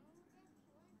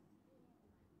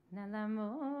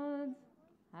 Nalamod,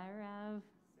 Harav,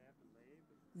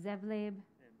 Zevleb,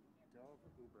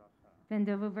 Ben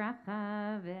Dov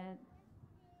Ubracha, Vet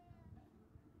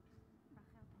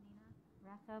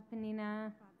Rachel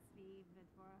Penina,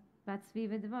 Bat Zvi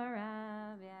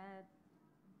V'Dvora, Vet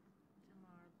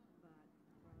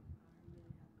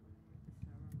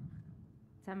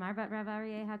Tamar Bat Rav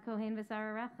Aryeh HaKohen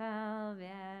V'Sara Rachel,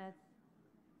 Vet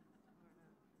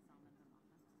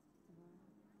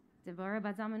Deborah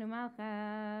Bat Zalman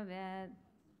Umalcha, Vet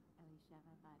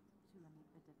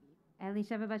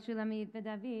Elisheva Bat Shulamit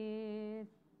V'David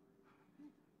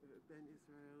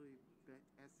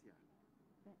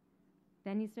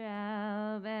Ben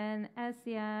Yisrael Ben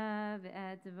Esya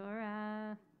V'et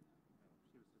Devorah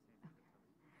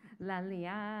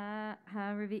L'Aliyah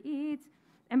HaRevi'it.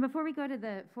 And before we go to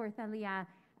the fourth Aliyah,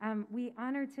 we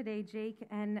honor today Jake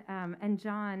and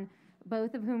John,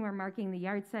 both of whom are marking the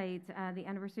yard site, the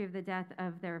anniversary of the death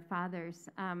of their fathers.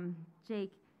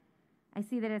 Jake, I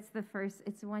see that it's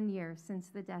 1 year since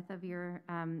the death of your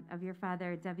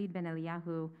father, David ben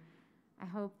Eliyahu. I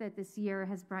hope that this year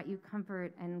has brought you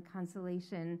comfort and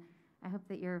consolation. I hope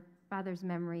that your father's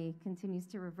memory continues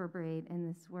to reverberate in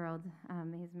this world.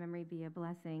 May his memory be a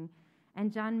blessing.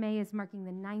 And John May is marking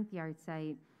the 9th yard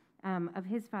site of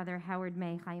his father, Howard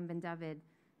May, Chaim ben David,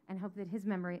 and hope that his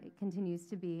memory continues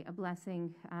to be a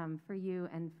blessing for you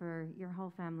and for your whole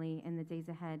family in the days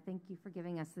ahead. Thank you for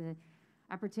giving us the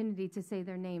opportunity to say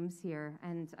their names here,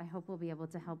 and I hope we'll be able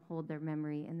to help hold their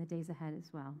memory in the days ahead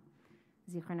as well.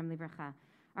 Zichronam livracha.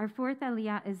 Our fourth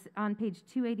aliyah is on page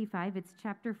 285. It's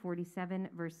chapter 47,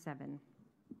 verse 7.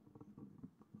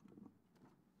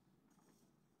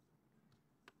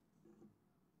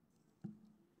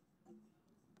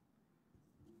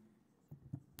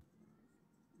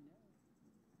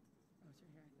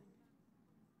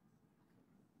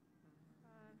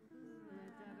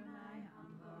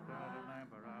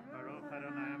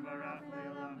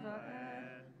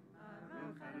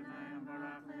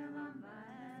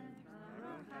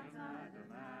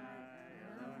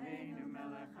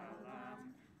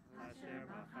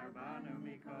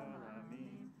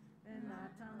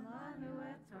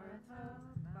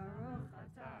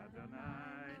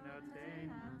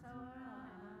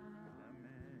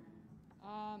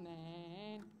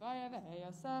 Amen. Vayaveh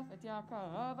Yosef et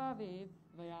Yaakov aviv,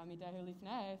 vayamidahu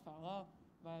lifnei Paro,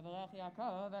 vayavarech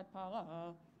Yaakov et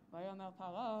Paro, vayomer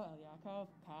Paro el Yaakov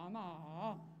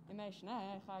kama, yemei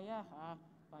shnei chayecha,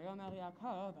 vayomer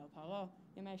Yaakov el Paro,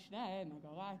 yemei shnei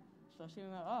megorai, 30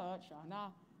 me'ot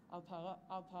shana, al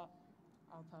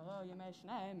Paro yemei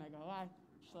shnei megorai,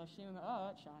 30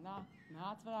 me'ot shana,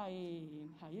 ma'at v'ra'im,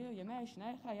 hayu yemei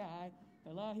shnei chayai,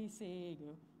 v'lo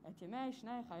hisigu, et yemei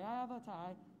shnei chayai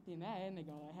avotai, b'mei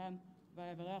megalehem,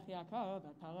 v'yavarech Yaakov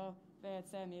et Paro,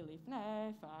 v'yetzeh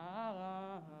milifnei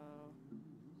Pharaoh.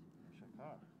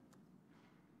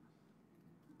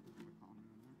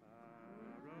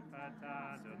 Baruch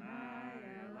atah Adonai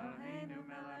Eloheinu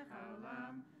melech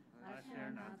haolam, asher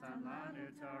natan lanu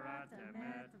Torat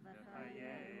emet,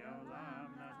 v'chayei olam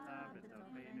nata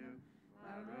b'tochenu.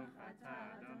 Baruch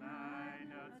atah Adonai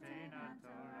noten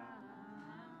haTorah.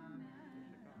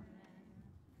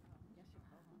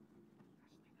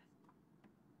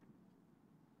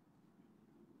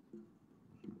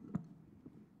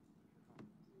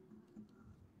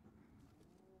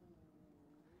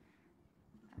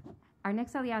 Our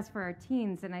next aliyah is for our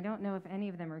teens, and I don't know if any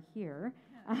of them are here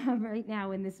right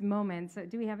now in this moment. So,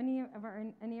 do we have any of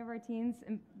our teens,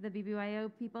 the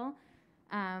BBYO people?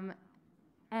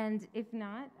 And if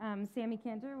not, Sammy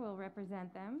Cantor will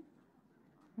represent them.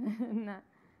 Not.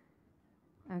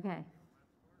 Okay.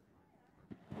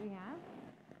 Do we have?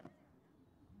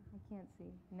 I can't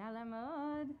see.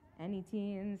 Nalamod. Any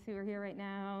teens who are here right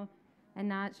now and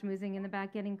not schmoozing in the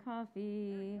back getting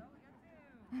coffee?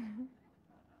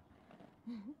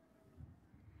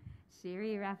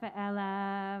 Shiri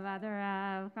Rafaela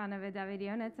Vadarav Chana David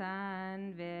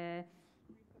Yonatan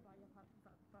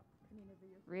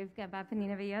Rivka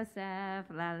Bapanina Yosef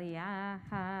Laliyah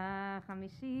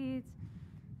Chamishit.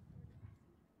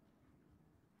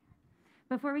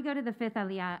 Before we go to the fifth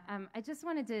aliyah, I just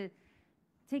wanted to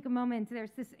take a moment.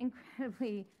 There's this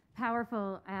incredibly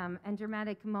powerful and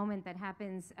dramatic moment that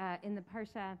happens in the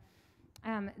parsha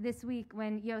this week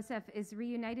when Yosef is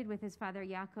reunited with his father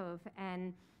Yaakov,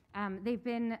 and they've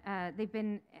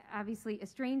been obviously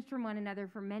estranged from one another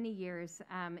for many years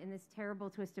in this terrible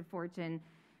twist of fortune,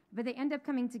 but they end up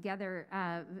coming together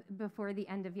before the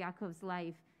end of Yaakov's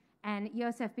life, and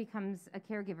Yosef becomes a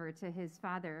caregiver to his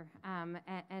father,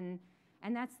 and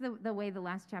that's the way the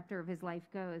last chapter of his life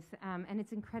goes, and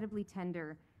it's incredibly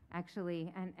tender,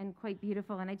 actually, and quite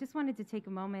beautiful. And I just wanted to take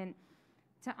a moment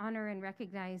to honor and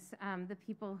recognize the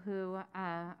people who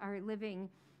are living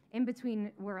in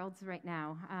between worlds right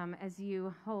now, as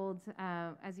you hold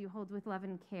with love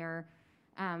and care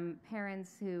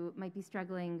parents who might be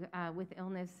struggling with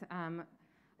illness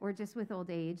or just with old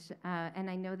age. And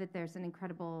I know that there's an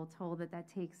incredible toll that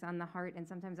takes on the heart and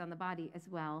sometimes on the body as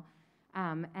well.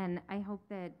 And I hope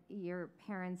that your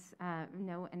parents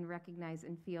know and recognize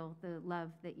and feel the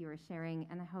love that you are sharing.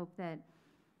 And I hope that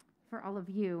for all of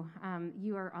you,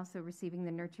 you are also receiving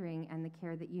the nurturing and the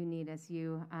care that you need as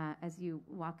you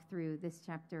walk through this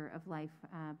chapter of life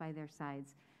by their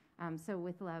sides. So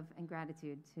with love and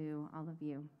gratitude to all of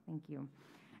you, thank you.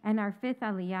 And our fifth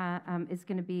aliyah is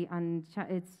going to be on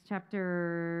it's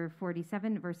chapter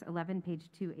 47, verse 11, page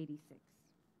 286.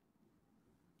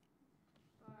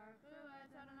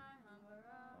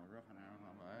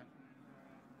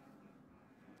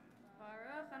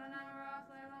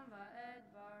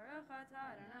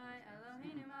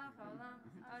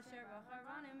 Asher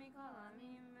b'charvanu mikol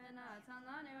amim v'natan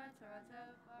lanu et torato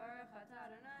baruch atah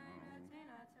Adonai noten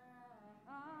haTorah.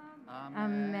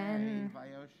 Amen.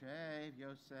 ויושב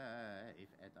יוסף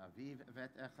את אביו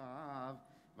ואת אחיו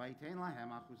ויתן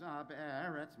להם אחוזה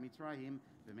בארץ מצרים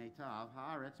ומיטב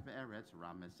הארץ בארץ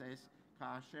רמסס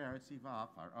כאשר ציווה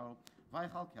פרעה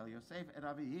ויכלכל יוסף את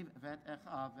אביו ואת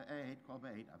אחיו ואת כל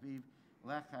בית אביו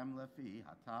לחם לפי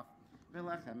הטף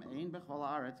ולחם אין בכל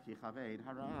הארץ כי כבד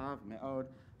הרעב מאוד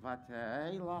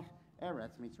ותלך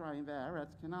ארץ מצרים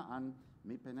וארץ כנען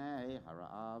מפני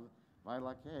הרעב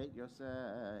וילקט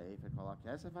יוסף את כל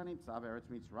הכסף הנמצא בארץ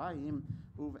מצרים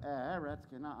ובארץ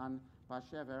כנען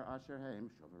בשבר אשר הם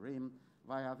שוברים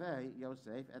ויבא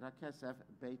יוסף את הכסף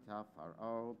בית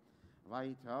פרעה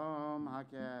ויתום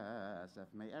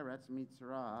הכסף מארץ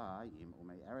מצרים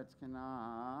ומארץ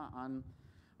כנען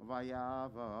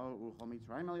ויבואו כל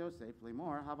מצרים אל יוסף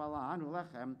לאמור הבה לנו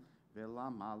לחם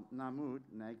ולמה נמות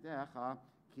נגדך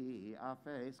כי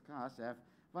אפס כסף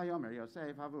ויאמר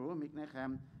יוסף הבאו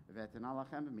מקניכם ותנה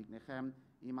לכם במקניכם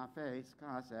עם אפס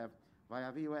כסף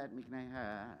ויביאו את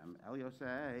מקניהם אל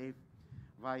יוסף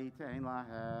ויתן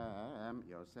להם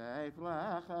יוסף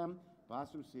לחם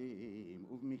בסוסים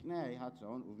ובמקנה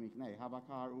הצאן ובמקנה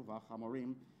הבקר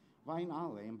ובחמורים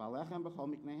וינעלם בלחם בכל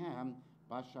מקניהם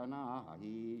בשנה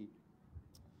ההיא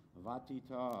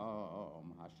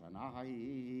ותיתום השנה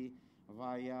ההיא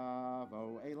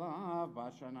ויבואו אליו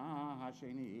בשנה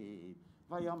השנית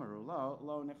ויאמרו לו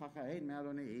לא נכחד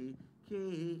מאדוני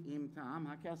כי אם תם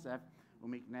הכסף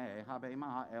ומקנה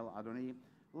הבהמה אל אדוני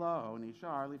לא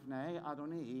נשאר לפני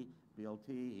אדוני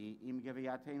בלתי עם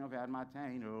גבייתנו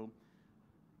ואדמתנו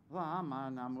למה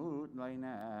נמות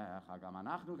לעיניך גם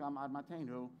אנחנו גם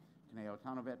אדמתנו קנה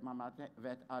אותנו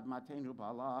ואת אדמתנו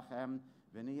בלחם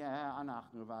ונהיה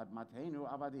אנחנו ואדמתנו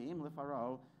עבדים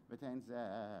לפרעה ותן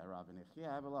זרע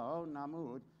ונחיה ולא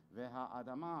נמות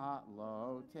והאדמה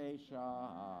לא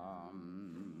תשם.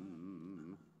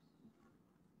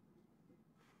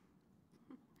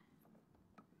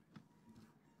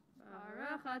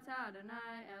 Baruch atah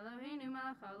Adonai Eloheinu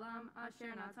melech haolam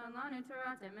asher natan lanu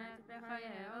Torah emet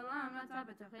b'chayei olam atah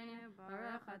b'tochenu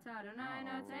Baruch atah Adonai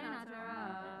noten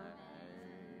haTorah.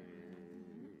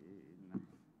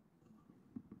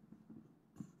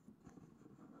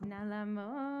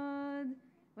 Nalamod.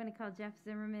 I want to call Jeff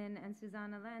Zimmerman and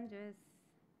Susanna Landris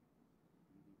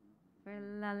for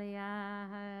Laliyah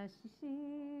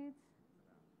HaShishit.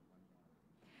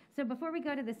 So before we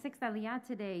go to the sixth Aliyah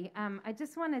today, I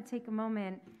just want to take a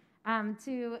moment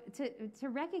to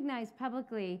recognize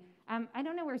publicly. I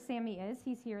don't know where Sammy is.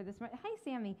 He's here this morning. Hi,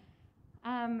 Sammy.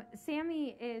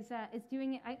 Sammy is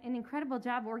doing an incredible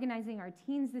job organizing our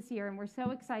teens this year, and we're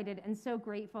so excited and so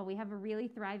grateful. We have a really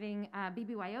thriving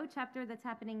BBYO chapter that's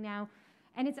happening now,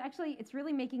 and it's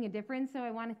really making a difference, so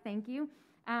I want to thank you.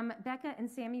 Becca and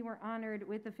Sammy were honored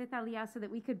with the fifth Aliyah so that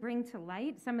we could bring to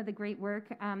light some of the great work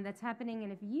that's happening,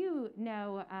 and if you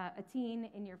know a teen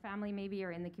in your family maybe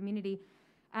or in the community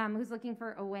who's looking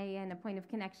for a way in, a point of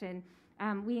connection,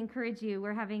 we encourage you.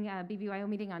 We're having a BBYO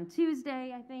meeting on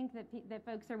Tuesday, I think, that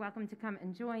folks are welcome to come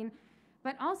and join.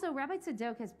 But also, Rabbi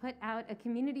Tzadok has put out a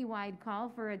community-wide call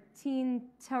for a Teen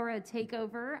Torah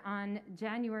takeover on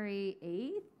January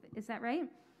 8th. Is that right?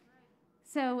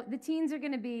 So the teens are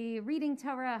going to be reading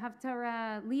Torah,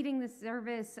 Haftorah, leading the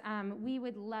service. We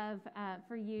would love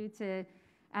for you to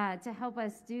help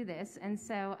us do this. And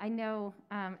so I know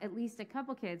at least a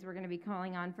couple kids we're going to be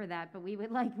calling on for that, but we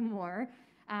would like more.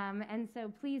 And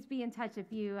so please be in touch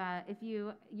if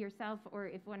you yourself or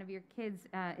if one of your kids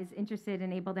is interested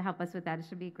and able to help us with that. It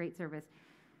should be a great service.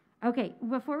 Okay,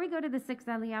 before we go to the sixth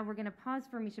Aliyah, we're going to pause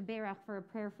for Misha Berach for a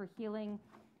prayer for healing.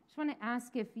 Just want to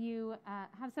ask if you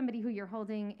have somebody who you're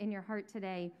holding in your heart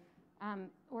today,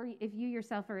 or if you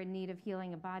yourself are in need of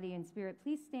healing of body and spirit,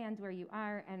 please stand where you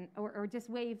are or just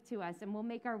wave to us, and we'll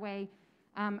make our way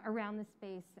around the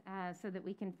space so that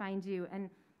we can find you. And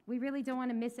we really don't want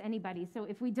to miss anybody. So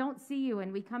if we don't see you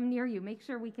and we come near you, make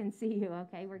sure we can see you,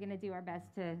 okay? We're going to do our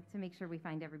best to make sure we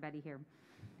find everybody here.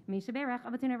 Misha Berach,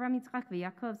 Avatun Avraham Yitzchak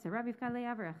v'Yaakov, Sarah Rivka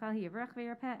Leah v'Rachel Yivrach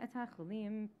v'Yarpeh et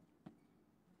ha'chulim.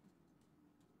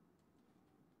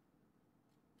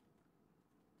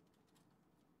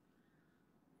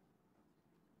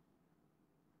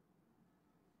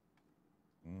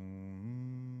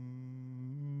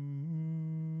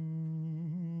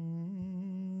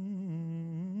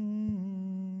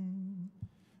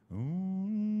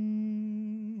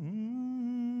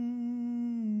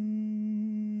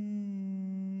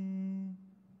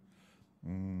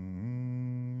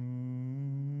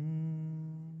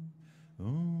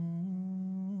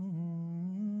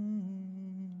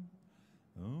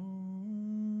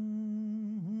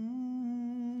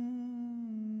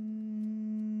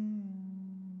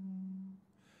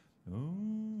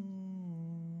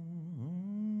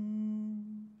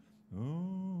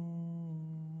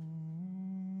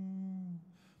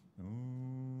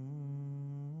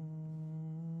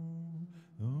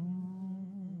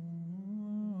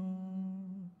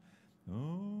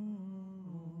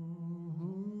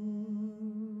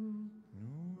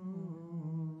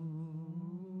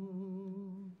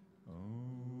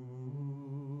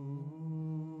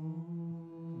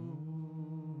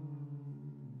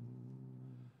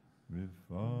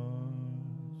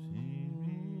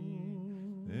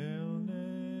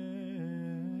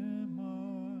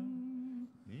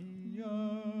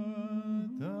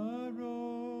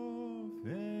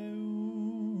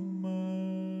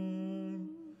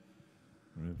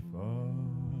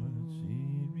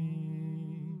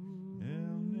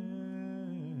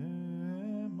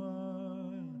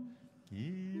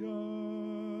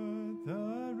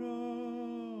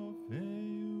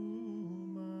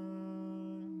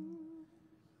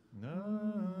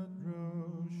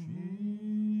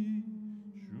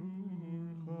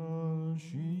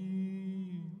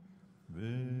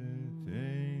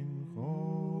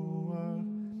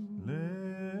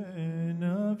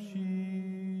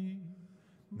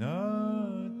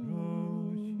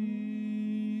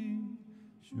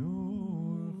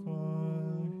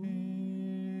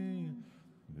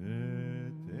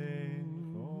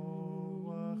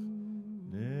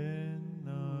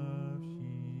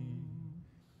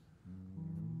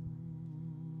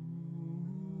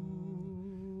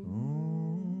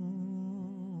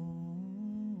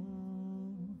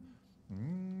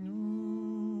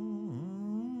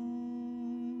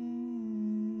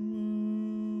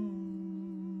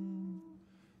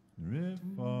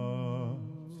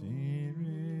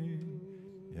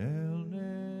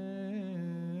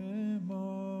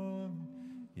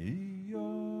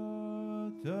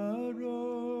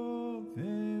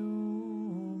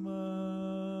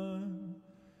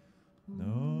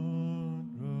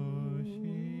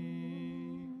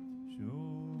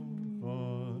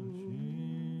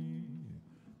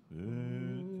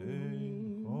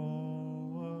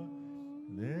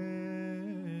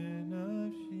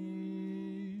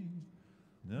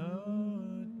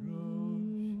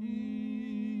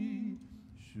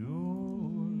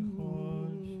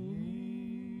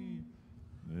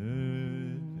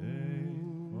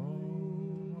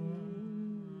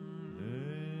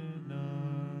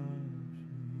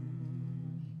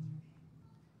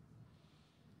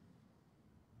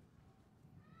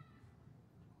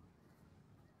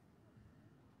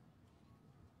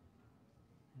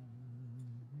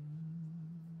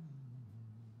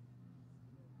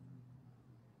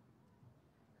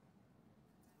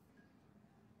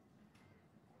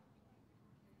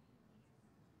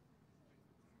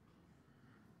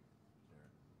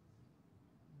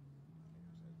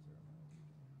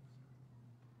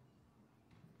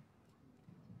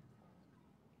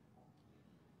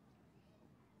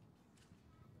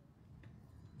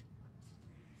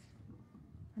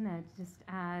 I'm going to just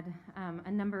add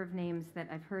a number of names that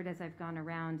I've heard as I've gone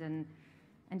around, and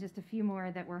just a few more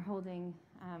that we're holding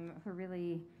for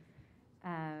really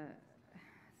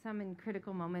some in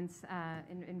critical moments,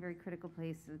 in very critical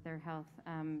places with their health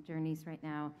journeys right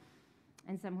now,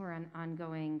 and some who are on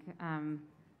ongoing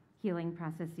healing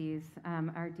processes.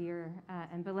 Our dear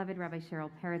and beloved Rabbi Cheryl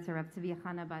Peretz, Rav Tzvi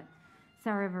Chana bat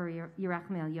Sarah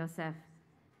Yerachmiel Yosef,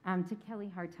 to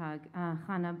Kelly Hartog,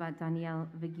 Chana bat Daniel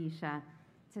Vigisha,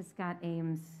 to Scott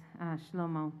Ames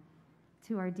Shlomo,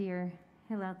 to our dear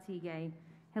Hillel Tigay,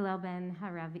 Hillel ben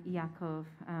Harav Yaakov,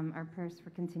 our prayers for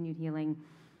continued healing,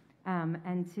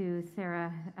 and to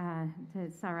Sarah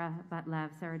Batlev,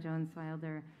 Sarah Jones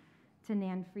Wilder, to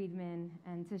Nan Friedman,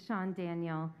 and to Sean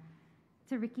Daniel,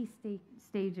 to Ricky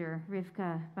Stager,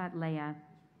 Rivka Batlea,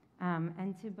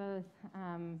 and to both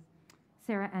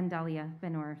Sarah and Dalia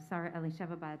Benor, Sarah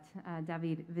Elisheva bat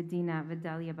David Vidina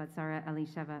Vidalia bat Sarah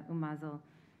Elisheva Umazel.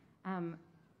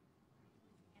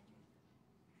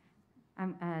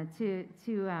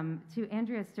 To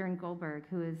Andrea Stern Goldberg,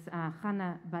 who is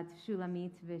Chana bat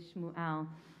Shulamit Vishmuel,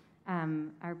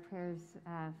 our prayers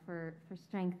for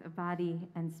strength of body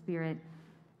and spirit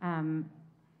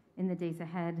in the days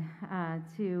ahead.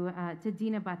 To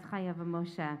Dina bat Chaya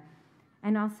Moshe,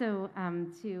 and also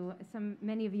to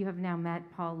many of you have now met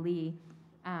Paul Lee,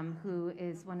 who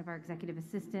is one of our executive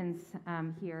assistants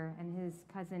here, and his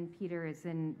cousin Peter is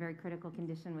in very critical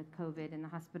condition with COVID in the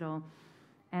hospital.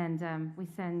 And we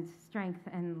send strength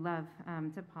and love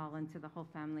to Paul and to the whole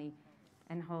family,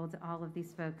 and hold all of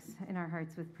these folks in our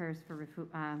hearts with prayers for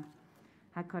refuah.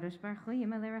 HaKadosh Baruch Hu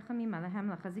yimalei rachamim alehem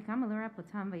lachazikam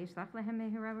alerapotam vayishlach lehem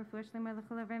mehira refuah shlema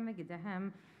lecholavim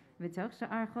v'gidehem v'toch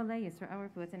sha'ar cholei yisra'ah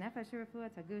refuah tenefesh refuah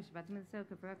tagush bat milso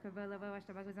k'pra k'vo lavo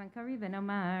ashtabaguzan kari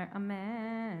v'nomar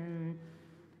amen.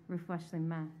 Refuah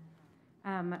shlema.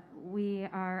 We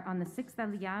are on the 6th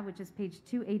Aliyah, which is page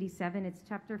 287. It's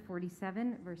chapter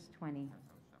 47, verse 20.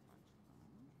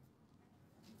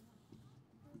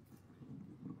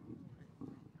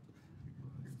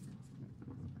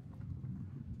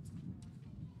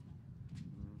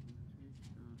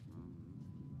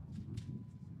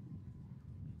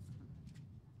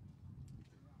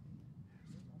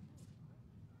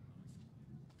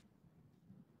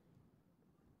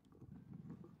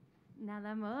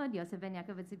 Nalamod, Yosef ben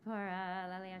Yaakov Tzipora,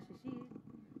 Lalei Shishit.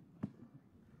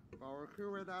 Baruch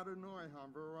Hu et Adonai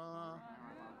Hambarah.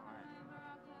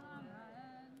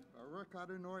 Baruch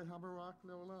Adonai Hambarach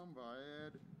leolam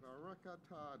va'ed. Baruch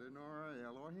atah Adonai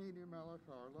Eloheinu melech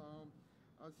haolam.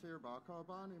 Asher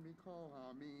ba'kabani mikol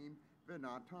hamim.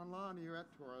 V'natan lanu et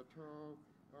Torato.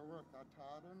 Baruch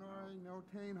atah Adonai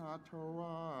noten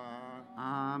haTorah.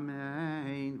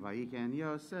 Amen. Vayiken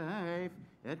Yosef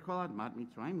et kol admat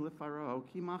Mitzrayim lefaro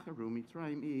ki macheru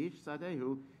Mitzrayim ish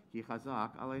sadehu ki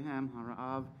chazak alehem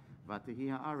harav v'tehi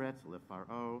haaretz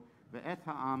lefaro ve'et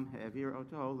ha'am ha'evir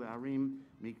oto le'arim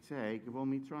miktzei gvul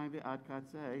Mitzrayim ve'ad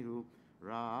katzehu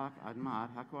rak admat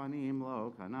hakohanim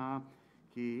lo kana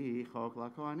ki chok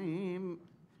lakohanim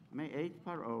me'et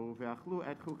paro ve'achlu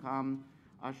et chukam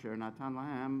asher natan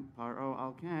lahem paro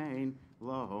al kain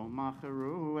lo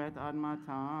macheru et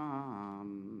admatam.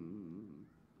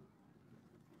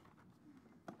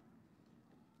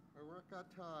 Baruch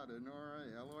atah Adonai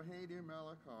Eloheinu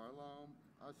melech haolam.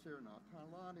 Asher natan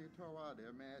lanu Torah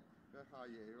emet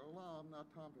v'chayei olam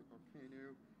natan v'kolkenu.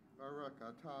 Baruch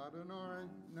atah Adonai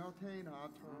noten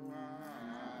haTorah.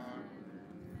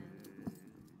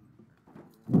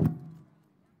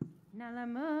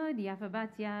 Nalamud, Yafa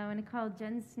Batya, I want to call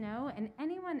Jen Snow and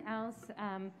anyone else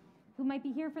who might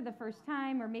be here for the first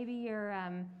time, or maybe you're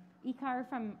IKAR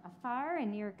from afar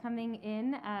and you're coming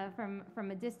in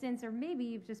from a distance, or maybe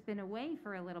you've just been away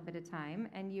for a little bit of time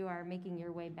and you are making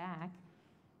your way back.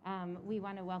 We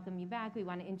want to welcome you back. We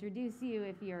want to introduce you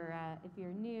if you're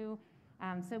new.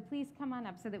 So please come on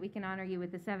up so that we can honor you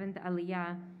with the 7th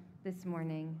Aliyah this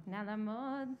morning.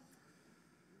 Nalamud.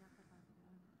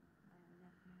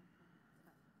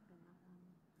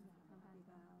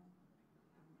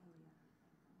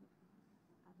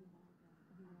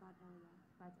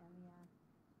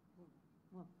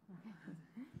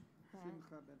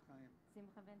 Simcha ben Chaim.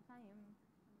 Simcha ben Chaim.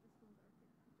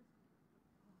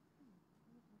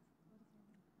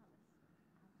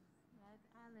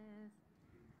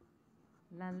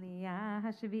 L'Aliyah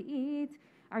HaShavi'it.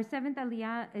 Our 7th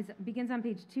Aliyah begins on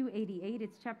page 288.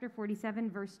 It's chapter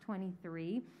 47, verse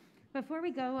 23. Before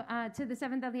we go to the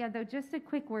 7th Aliyah, though, just a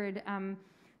quick word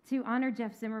to honor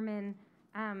Jeff Zimmerman.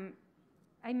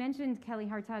 I mentioned Kelly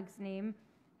Hartog's name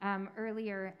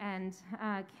earlier, and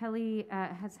Kelly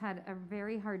has had a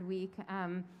very hard week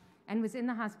and was in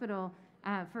the hospital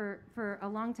for a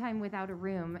long time without a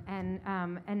room. And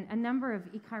a number of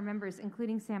IKAR members,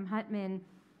 including Sam Hutman,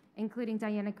 including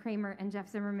Diana Kramer and Jeff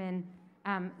Zimmerman,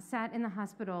 sat in the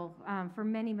hospital for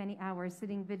many, many hours,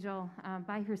 sitting vigil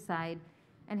by her side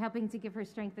and helping to give her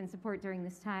strength and support during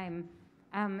this time.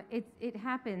 It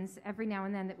happens every now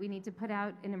and then that we need to put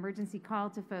out an emergency call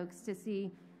to folks to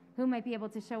see who might be able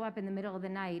to show up in the middle of the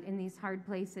night in these hard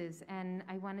places. And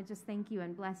I want to just thank you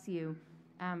and bless you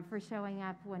for showing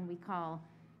up when we call.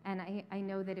 And I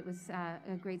know that it was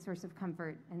a great source of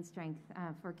comfort and strength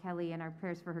for Kelly, and our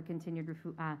prayers for her continued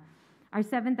refuah. Our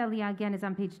seventh aliyah again is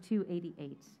on page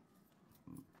 288.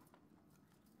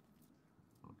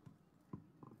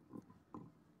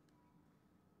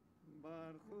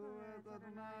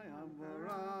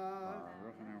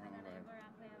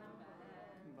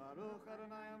 Baruch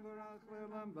Adonai Amvarach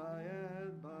Le'olam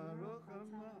Vayed Baruch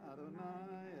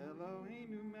Adonai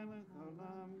Eloheinu Melech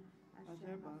Haolam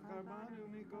Asher Bachar Banu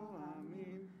Mikol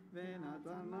Ha'amim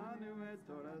Ve'natan Lanu Et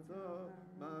Torato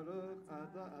Baruch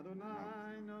Ata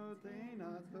Adonai Noten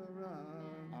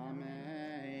HaTorah.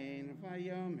 Amen.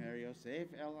 Vayomer Yosef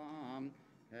Elam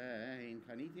Hein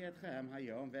Chaniti Etchem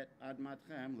Hayom Vet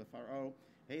Admatchem Lefar'o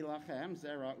Heilachem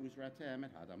Zera Uzratem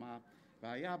Et Hadama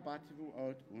והיה בת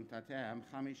תבואות ונתתם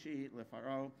חמישית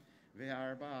לפרעה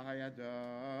וארבע הידות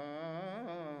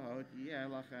יהיה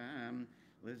לכם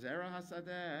לזרע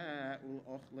השדה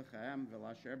ולאוכלכם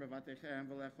ולאשר בבתיכם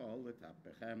ולאכול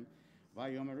לטפכם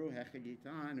ויאמרו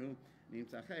החייתנו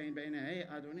נמצא חן בעיני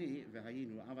אדוני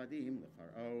והיינו עבדים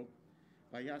לפרעה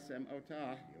וישם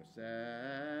אותה יוסף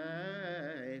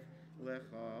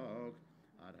לחוק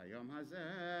עד היום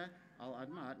הזה על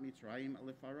אדמת מצרים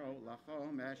לפרעה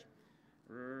לחומש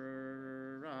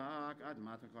רק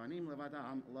אדמת הכהנים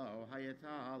לבדם לא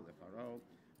הייתה לפרעה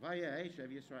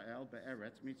וישב ישראל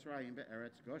בארץ מצרים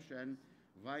בארץ גושן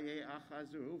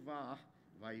ויאחזו בה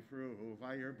ויפרו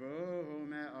וירבו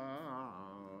מאוד.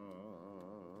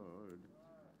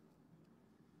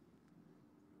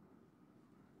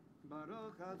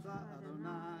 ברוך אתה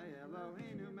אדוני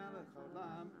אלוהינו מלך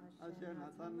העולם אשר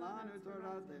נתן לנו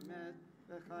תורת אמת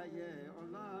וחיי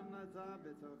עולם נטע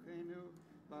בתוכנו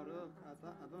Baruch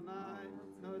Ata Adonai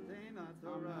Noten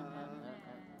HaTorah.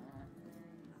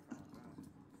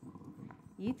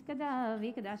 יתקדש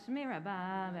ויקדש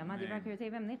מרבה ועמד דבר קראתי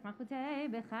ומניח מלכותי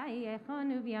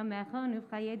בחייכון ובימיכון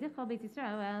ובחיי דכל בית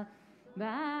ישראל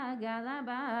בעגלה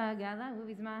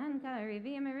ובזמן קריב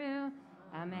יאמרו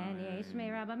אמן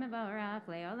ישמי רבה מבורך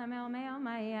לעולם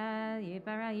עולמי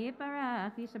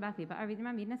יפרח ישבח ויפאר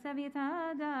וידמם ויתנשא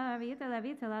ויתהדר ויתעלה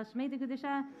ויתהלל שמי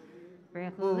דקדושה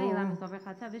ברכו לעילם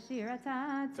וברכתה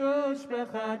ושירתה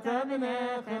תושבחתה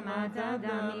ונחמתה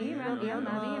דמי רבי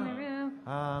אלמה ויאמרו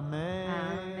Amen.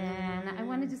 Amen. I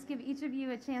want to just give each of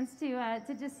you a chance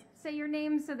to just say your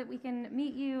name so that we can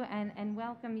meet you and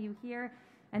welcome you here.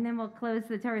 And then we'll close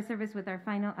the Torah service with our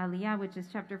final aliyah, which is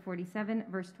chapter 47,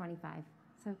 verse 25.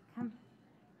 So come.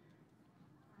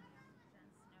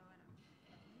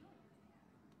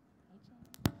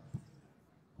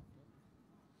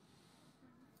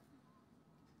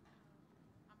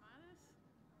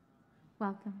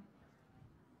 Welcome.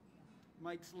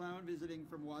 Mike Sloan, visiting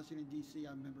from Washington, D.C.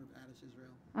 I'm a member of Addis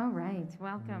Israel. All right,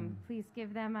 welcome. Please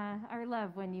give them our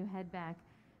love when you head back.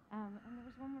 And there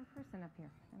was one more person up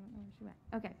here. I don't know where she went.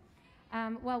 Okay.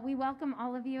 Well, we welcome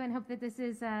all of you and hope that this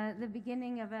is the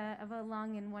beginning of a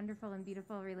long and wonderful and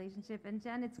beautiful relationship. And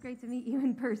Jen, it's great to meet you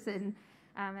in person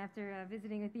after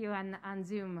visiting with you on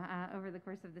Zoom over the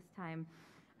course of this time.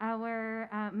 Our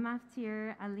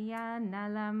maftir aliyah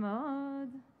nalamod.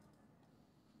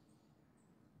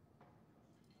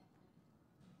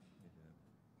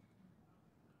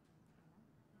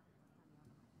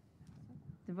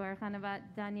 Deborah Chanavat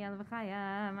Daniel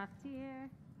V'chaya maftir.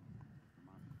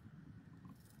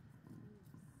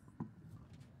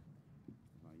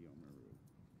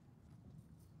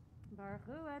 Baruch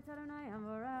Hu et Adonai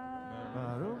Hamorah.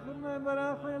 Baruch Adonai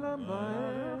Barach Le'olam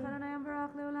Va'ed. Baruch Adonai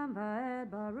Barach Le'olam Va'ed.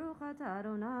 Baruch Ata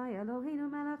Adonai Eloheinu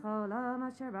melech haolam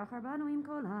asher bachar banu im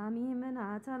kol ha'amim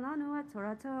v'natan lanu et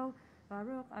Torato.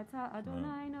 Baruch Ata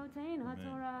Adonai Noten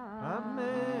HaTorah.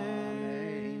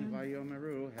 Amen.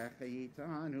 ויאמרו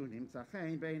החייתנו נמצא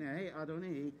חן בעיני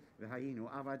אדוני והיינו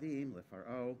עבדים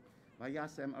לפרעה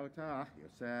וישם אותה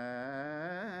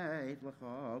יוסף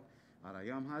לחוק עד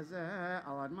היום הזה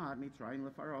על אדמת מצרים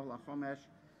לפרעה לחומש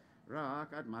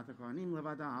רק אדמת הכהנים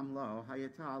לבדם לא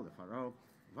הייתה לפרעה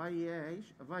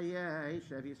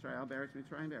וישב ישראל בארץ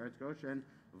מצרים בארץ גושן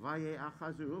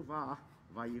ויאחזו בה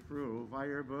ויפרו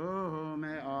וירבו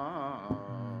מאוד.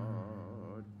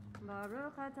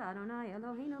 ברוך אתה אדוני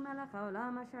אלוהינו מלך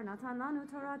העולם אשר נתן לנו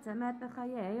תורת אמת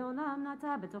בחיי עולם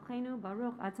נטע בתוכנו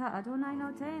ברוך אתה אדוני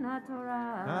נותן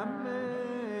התורה. Amen.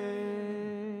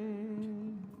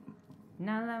 We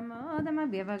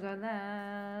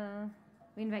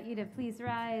invite you to please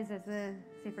rise as the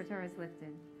Sefer Torah is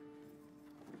lifted.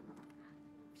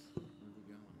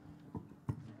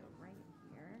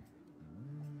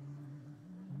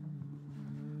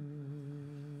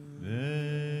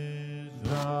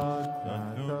 בעזרת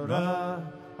התורה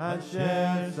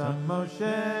אשר שם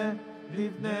משה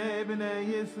לפני בני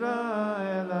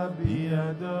ישראל אבי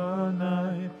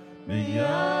אדוני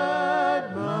ביד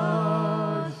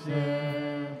משה.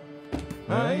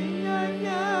 איי איי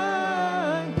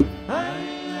איי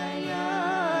איי איי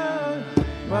איי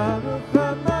ברוך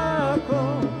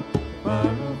המקום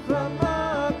ברוך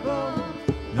המקום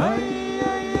איי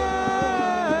איי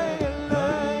איי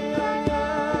איי איי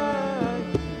איי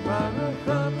ברוך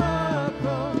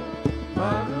המקום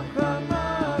ברוך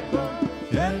המקום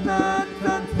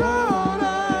שנתן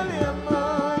תורה לעמו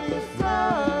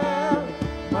ישראל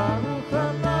ברוך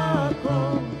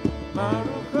המקום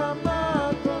ברוך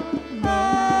המקום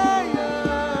איי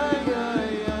איי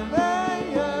איי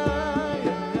איי איי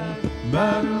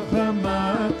ברוך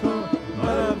המקום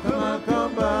ברוך המקום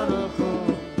ברוך הוא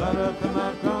ברוך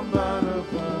המקום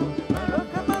ברוך הוא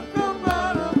ברוך המקום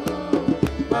ברוך הוא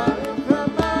ברוך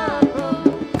המקום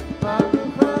ברוך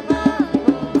המקום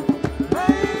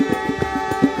איי איי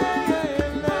איי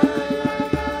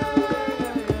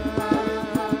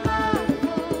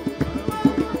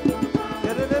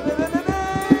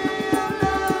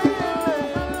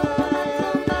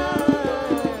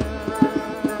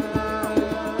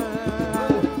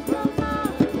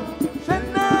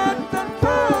שנתן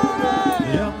תורה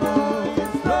לעמו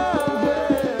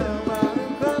ישראל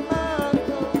ברוך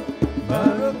המקום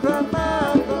ברוך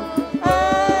המקום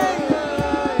איי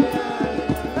איי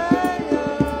איי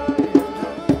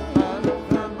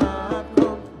ברוך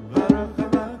המקום ברוך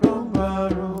המקום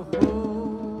ברוך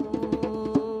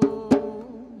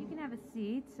You can have a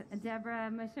seat. Deborah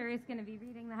Mosher is going to be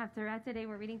reading the Haftarah today.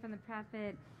 We're reading from the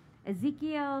prophet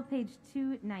Ezekiel, page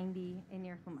 290 in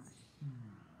your Chumash.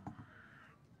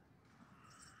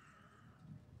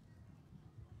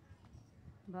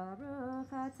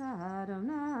 Baruch atah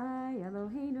Adonai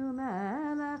Eloheinu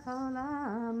melech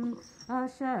haolam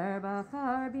asher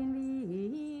bachar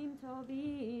b'nviim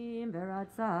tovim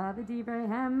v'ratza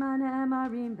v'divreihem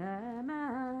hane'emarim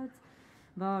be'emet.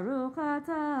 Baruch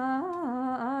atah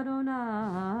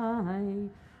Adonai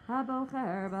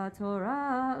habocher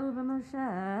b'Torah u'b'Moshe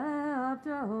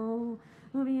avdo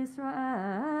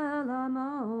u'b'Yisrael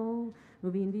amo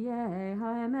u'b'nbiei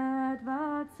ha'emet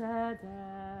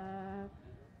v'tzedek.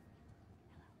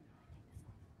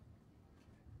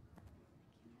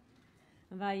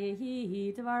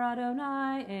 Vayehi dvar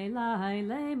Adonai elai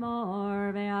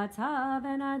lemor ve'ata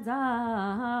ben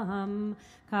adam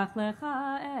kach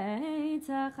lecha eitz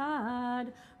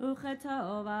echad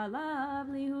uchetov alav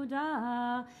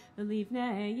lihuda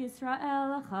v'lifnei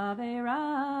Yisrael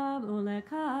chaveirav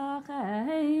ulekach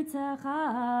eitz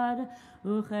echad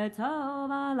uchetov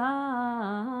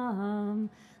alav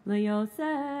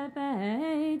liyosef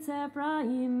eitz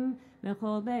Ephraim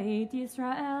Bechol Beit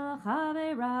Yisrael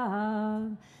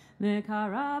Chaveirav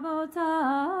Mekarav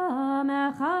otam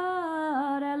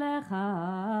echad el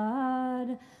echad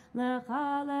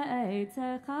Lecha le'etz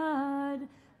echad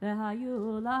V'hayu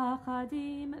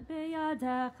lachadim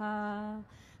beyadecha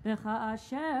V'cha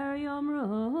asher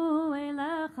yomru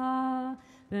elecha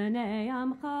B'nei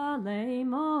amcha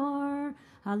le'mor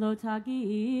Halo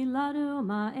tagi lanu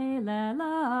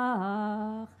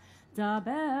ma'elelach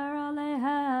Daber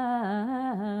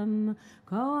alehem,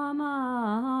 ko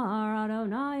amar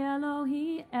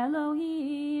Adonai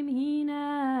Elohim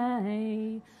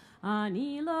hinei,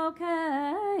 ani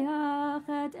lokeach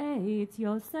et eitz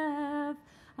Yosef,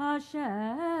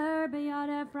 asher beyad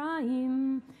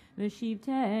Ephraim,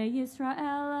 v'shivtei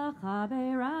Yisrael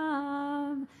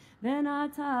chaveirav,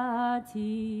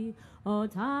 v'natati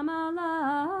otam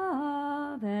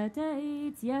alav et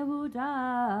eitz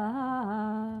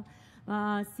Yehuda.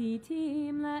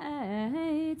 V'asitim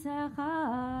le'etz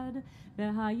echad,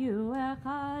 v'hayu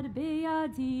echad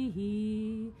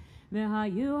biyadi,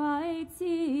 v'hayu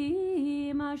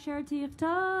ha'etzim asher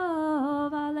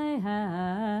tichtov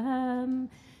aleihem,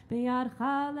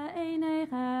 biyadcha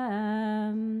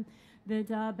le'einechem,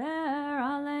 v'daber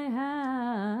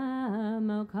aleihem,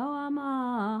 ko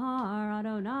amar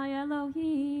Adonai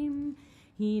Elohim,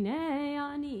 Hine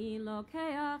ani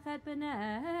lokeach et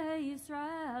b'nei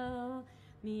Yisrael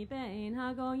mi bein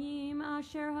hagoyim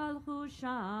asher halchu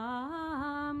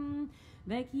sham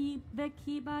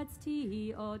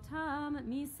v'kibatzti otam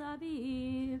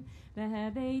misaviv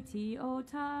v'heveiti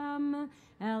otam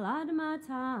el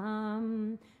admatam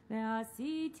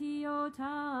ועשיתי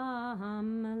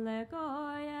אותם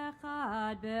לגוי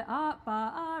אחד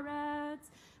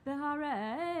בארץ,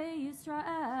 בהרי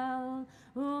ישראל,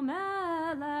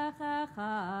 ומלך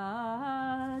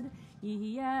אחד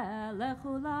יהיה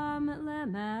לכולם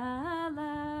למלך,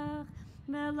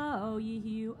 ולא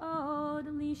יהיו עוד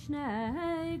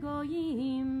לשני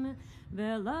גויים,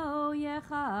 ולא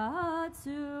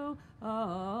יחצו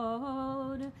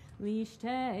עוד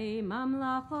לשתי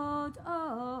ממלכות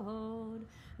עוד,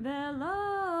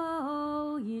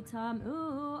 ולא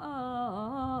יטמאו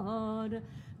עוד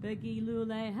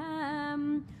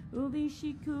בגילוליהם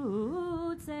ובשיקוציהם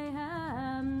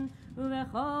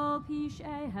ובכל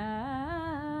פשעיהם,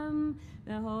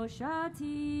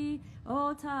 והושעתי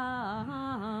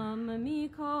אותם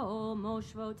מכל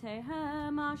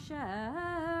מושבותיהם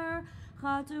אשר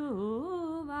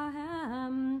חטאו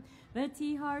בהם,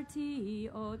 וטיהרתי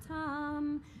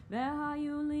אותם,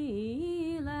 והיו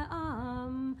לי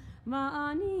לעם,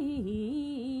 ואני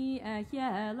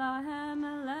אהיה להם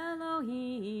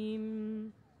לאלוהים.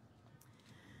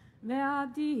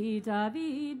 ועבדי דוד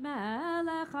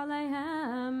מלך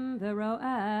עליהם,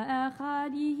 ורועה אחד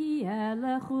יהיה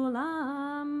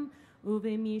לכולם,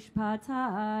 ובמשפטי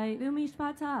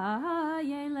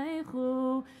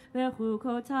ילכו,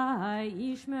 וחוקותי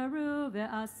ישמרו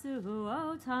ועשו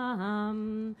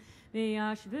אותם,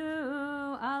 וישבו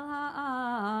על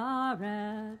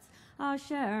הארץ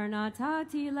אשר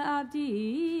נתתי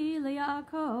לעבדי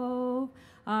ליעקב,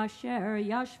 אשר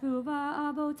ישבו בה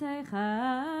אבותיכם,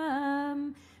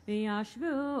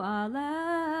 וישבו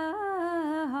עליה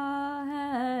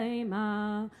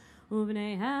המה,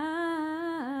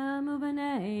 ובניהם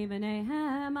ובני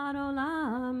בניהם עד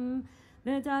עולם,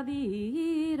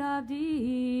 ודוד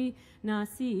עבדי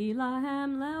נשיא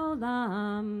להם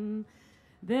לעולם.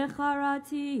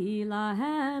 וחרתי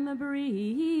להם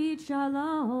ברית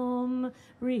שלום,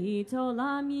 ברית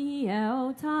עולם יהיה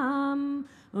אותם,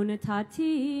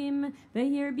 ונתתים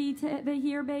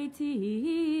בהיר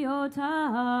ביתי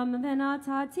אותם,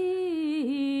 ונתתי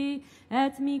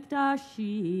את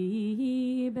מקדשי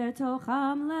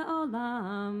בתוכם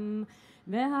לעולם,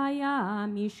 והיה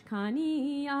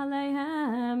משכני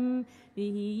עליהם,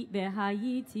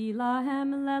 והייתי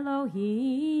להם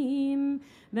לאלוהים,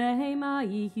 והמה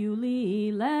יהיו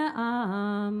לי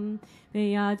לעם,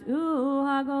 וידעו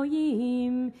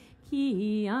הגויים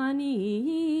כי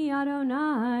אני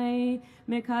אדוני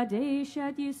מקדש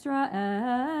את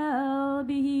ישראל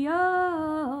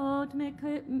בהיות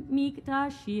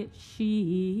מקדשי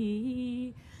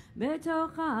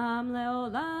בתוכם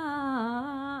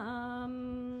לעולם.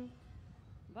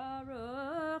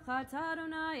 ברוך אתה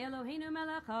אדוני אלוהינו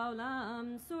מלך העולם,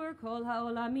 צור כל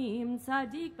העולמים,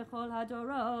 צדיק בכל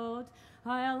הדורות,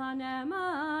 האל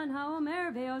הנאמן, האומר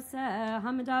ועושה,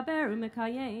 המדבר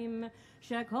ומקיים,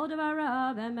 שכל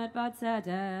דבריו אמת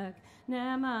וצדק.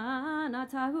 נאמן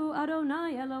אתה הוא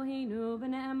אדוני אלוהינו,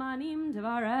 ונאמנים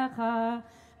דבריך,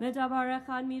 ודבר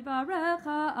אחד מדבריך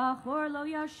אחור לא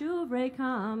ישוב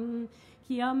ריקם.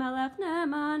 כי המלך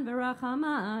נאמן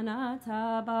ורחמן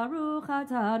אתה, ברוך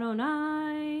אתה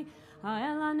אדוני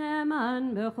האל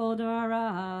הנאמן בכל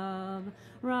דבריו.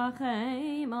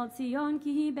 רחם על ציון כי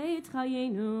היא בית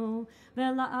חיינו,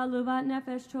 ולעלובת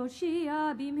נפש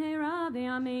תושיע במהרה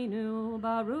בימינו.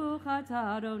 ברוך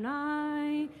אתה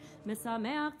אדוני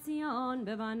משמח ציון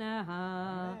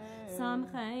בבניה.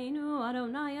 שמחנו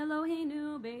אדוני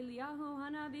אלוהינו באליהו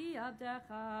הנביא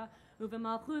עבדך,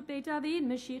 ובמלכות בית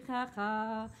דוד משיחך.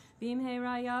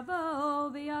 במהרה יבוא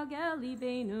ויגל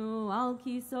ליבנו, על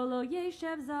כיסו לא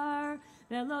ישב זר,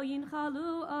 ולא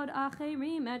ינחלו עוד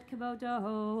אחרים את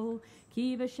כבודו.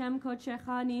 כי בשם קודשך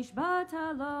נשבעת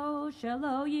לו,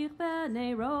 שלא יכבה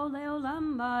נרו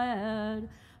לעולם ועד.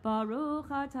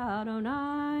 ברוך אתה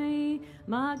אדוני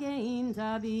מגן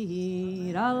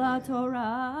דוד, על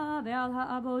התורה ועל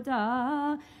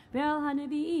העבודה ועל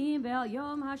הנביאים ועל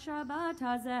יום השבת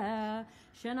הזה,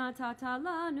 שנתת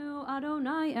לנו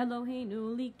אדוני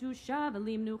אלוהינו לקדושה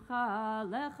ולמנוחה,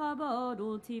 לכבוד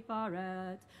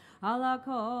ולתפארת. על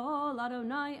הכל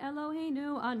אדוני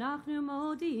אלוהינו אנחנו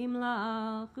מודים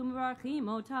לך ומברכים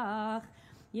אותך.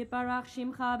 יתברך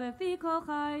שמך בפי כל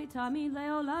חי תמיד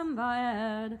לעולם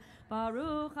ועד.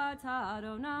 ברוך אתה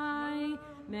אדוני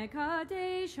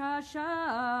מקדש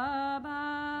השבת.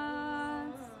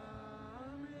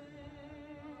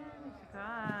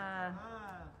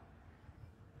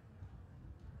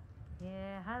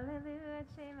 Yeah, hallelujah,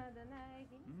 Shem Adonai.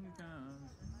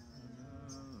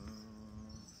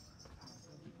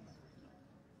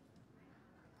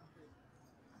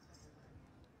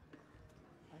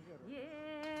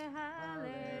 Yeah,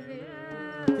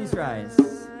 hallelujah. Please rise.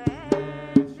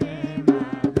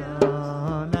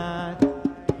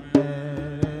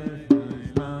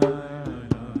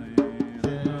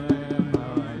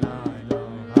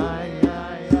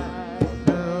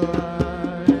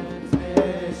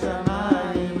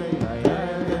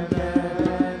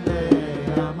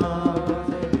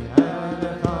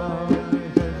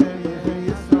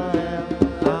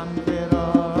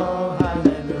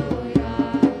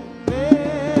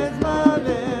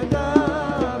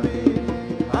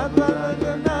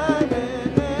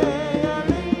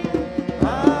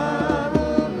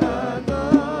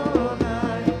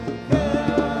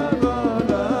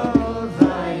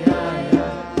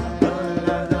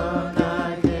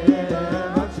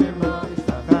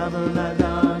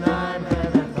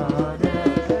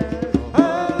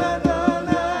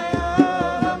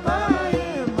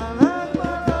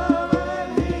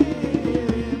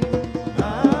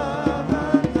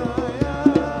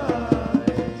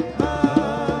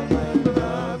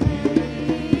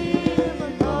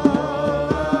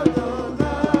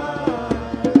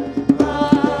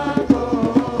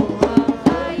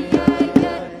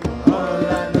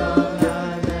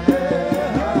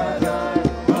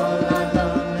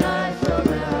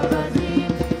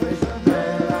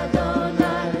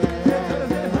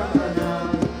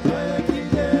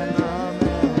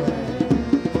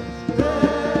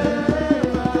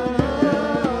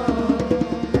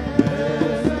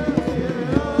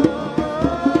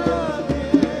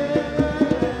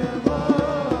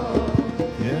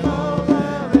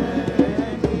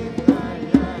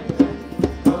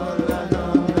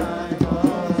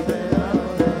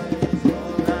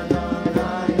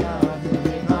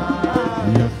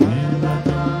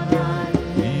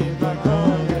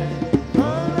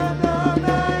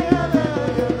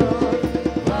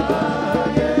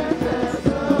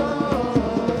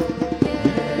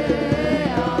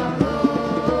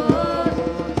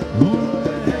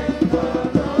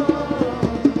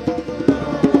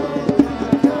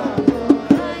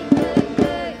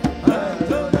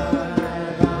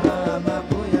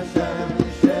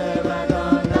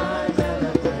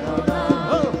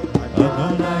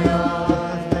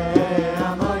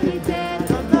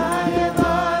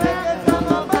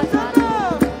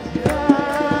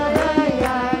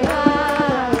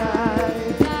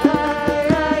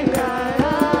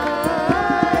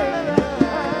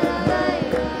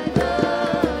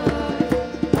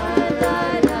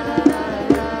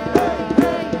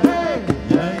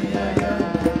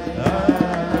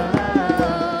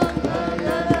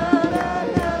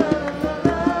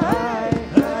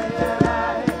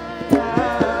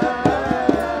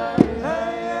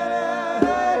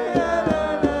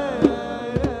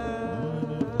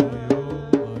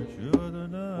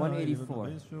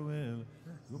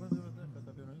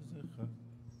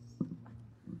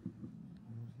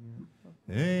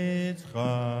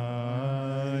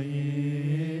 Chaim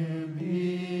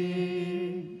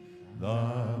hi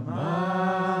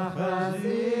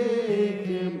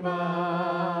l'machazikim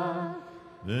ba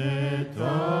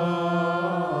v'tocheha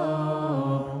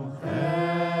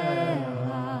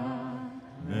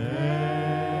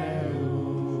me'ushar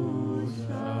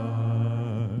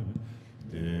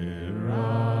tiracheha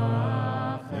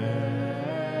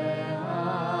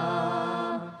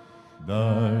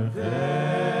darchena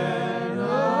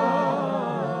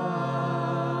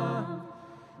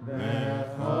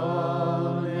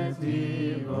v'chol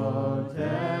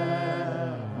netivoteha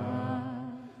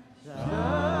shalom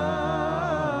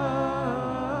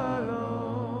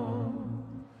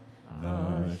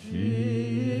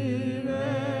nashivenu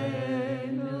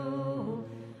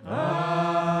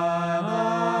Adonai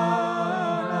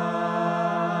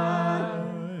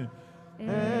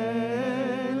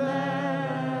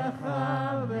elecha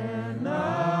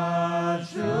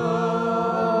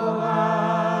v'nashuva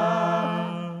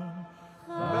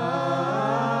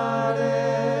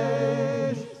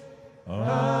Kadesh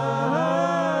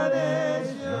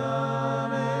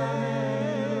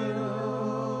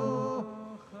Kadesh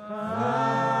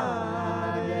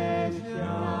Yameinu Kadesh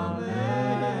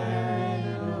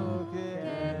Yameinu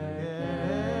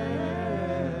Kedem.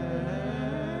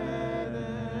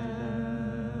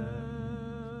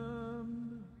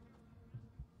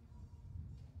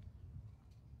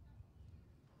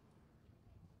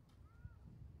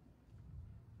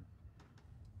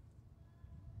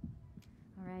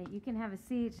 All right, you can have a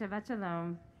seat. Shabbat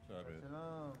Shalom.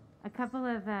 Shalom. A couple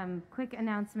of quick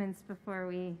announcements before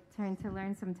we turn to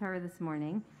learn some Torah this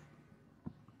morning.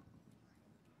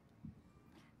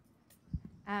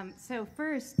 So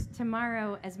first,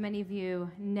 tomorrow, as many of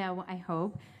you know, I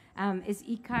hope, is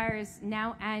IKAR's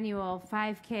now annual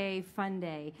 5K Fun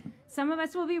Day. Some of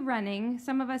us will be running,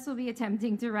 some of us will be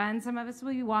attempting to run, some of us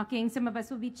will be walking, some of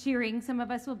us will be cheering, some of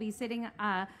us will be sitting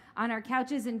on our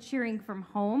couches and cheering from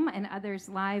home, and others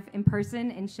live in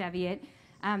person in Cheviot.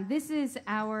 This is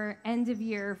our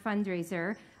end-of-year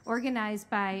fundraiser organized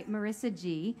by Marissa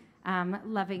G.,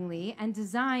 lovingly, and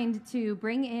designed to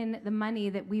bring in the money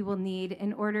that we will need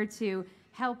in order to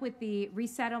help with the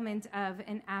resettlement of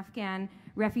an Afghan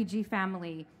refugee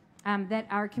family that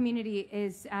our community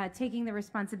is taking the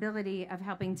responsibility of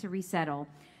helping to resettle.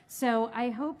 So I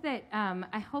hope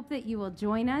that you will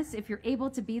join us. If you're able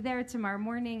to be there tomorrow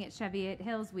morning at Cheviot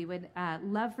Hills, we would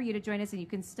love for you to join us, and you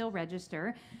can still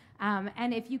register.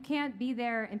 And if you can't be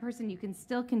there in person, you can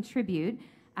still contribute.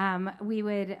 We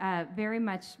would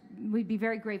we'd be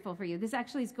very grateful for you. This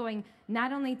actually is going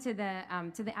not only to the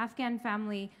Afghan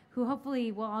family, who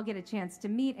hopefully we'll all get a chance to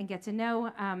meet and get to know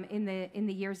in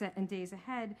the years and days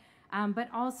ahead, but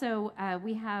also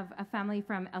we have a family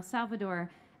from El Salvador,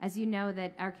 as you know,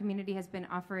 that our community has been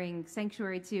offering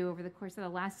sanctuary to over the course of the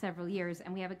last several years,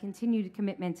 and we have a continued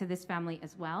commitment to this family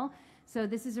as well. So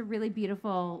this is a really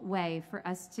beautiful way for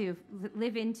us to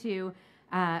live into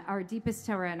our deepest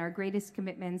Torah and our greatest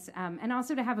commitments, and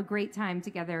also to have a great time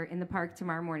together in the park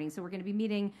tomorrow morning. So we're going to be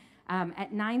meeting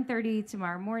at 9:30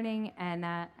 tomorrow morning, and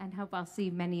hope I'll see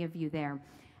many of you there.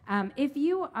 If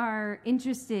you are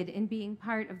interested in being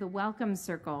part of the Welcome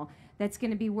Circle that's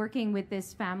going to be working with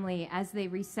this family as they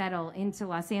resettle into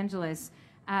Los Angeles,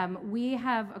 we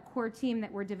have a core team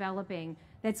that we're developing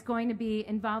that's going to be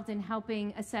involved in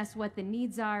helping assess what the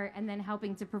needs are and then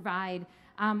helping to provide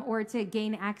or to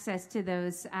gain access to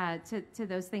those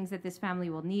things that this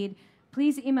family will need.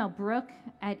 Please email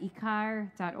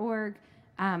brooke@ikar.org.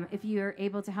 If you're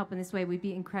able to help in this way, we'd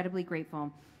be incredibly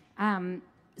grateful.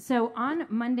 So on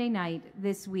Monday night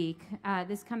this week,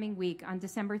 this coming week, on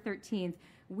December 13th,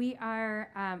 we're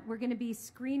going to be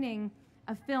screening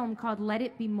a film called Let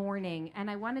It Be Morning. And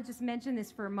I want to just mention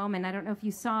this for a moment. I don't know if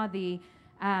you saw the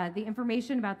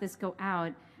information about this go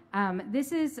out.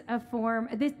 This is a form.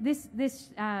 This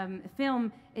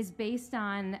film is based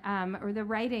on or the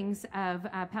writings of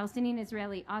a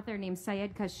Palestinian-Israeli author named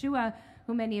Syed Kashua,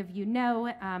 who many of you know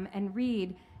and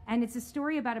read. And it's a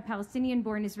story about a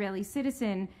Palestinian-born Israeli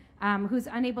citizen who's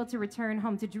unable to return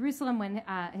home to Jerusalem when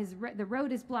the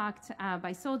road is blocked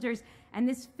by soldiers. And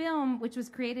this film, which was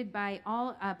created by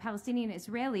all Palestinian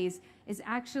Israelis, is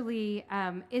actually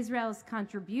Israel's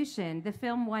contribution. The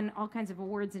film won all kinds of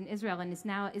awards in Israel and is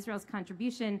now Israel's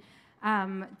contribution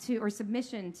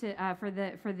submission for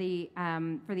the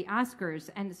Oscars.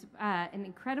 And it's an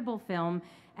incredible film.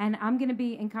 And I'm going to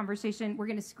be in conversation. We're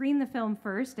going to screen the film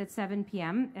first at 7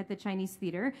 p.m. at the Chinese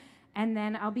Theater. And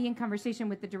then I'll be in conversation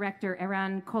with the director,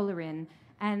 Eran Kolarin.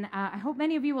 And I hope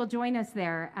many of you will join us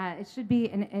there. It should be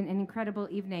an incredible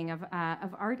evening of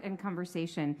art and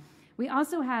conversation. We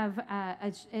also have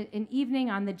an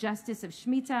evening on the justice of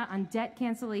Shemitah, on debt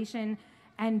cancellation,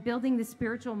 and building the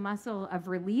spiritual muscle of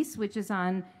release, which is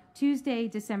on Tuesday,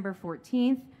 December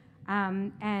 14th.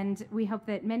 And we hope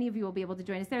that many of you will be able to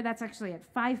join us there. That's actually at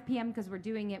 5 p.m. because we're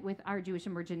doing it with our Jewish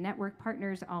Emergent Network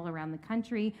partners all around the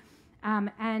country.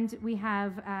 And we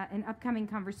have an upcoming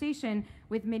conversation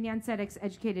with Minyan Tzedek's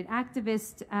Educated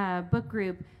Activist book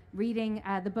group reading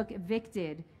the book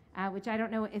Evicted, which I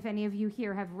don't know if any of you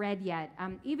here have read yet.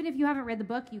 Even if you haven't read the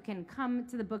book, you can come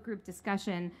to the book group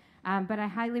discussion. But I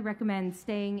highly recommend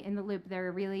staying in the loop.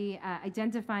 They're really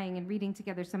identifying and reading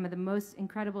together some of the most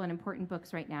incredible and important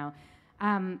books right now.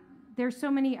 There's so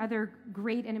many other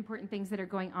great and important things that are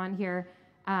going on here.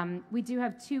 We do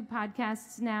have 2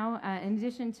 podcasts now. In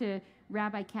addition to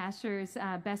Rabbi Kasher's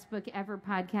Best Book Ever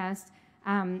podcast,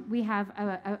 we have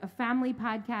a family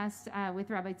podcast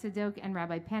with Rabbi Tzadok and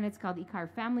Rabbi Panitz called IKAR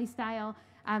Family Style.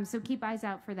 So keep eyes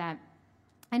out for that.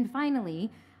 And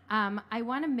finally, I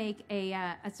want to make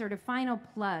a sort of final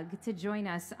plug to join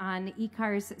us on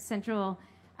IKAR's Central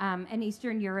and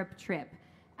Eastern Europe trip.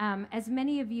 As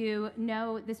many of you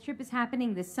know, this trip is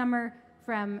happening this summer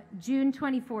from June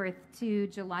 24th to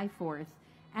July 4th.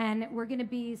 And we're going to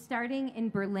be starting in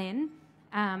Berlin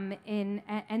and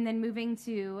then moving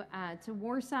to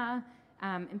Warsaw.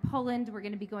 In Poland, we're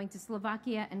going to be going to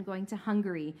Slovakia and going to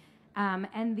Hungary.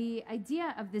 And the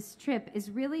idea of this trip is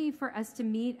really for us to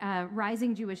meet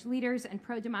rising Jewish leaders and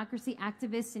pro-democracy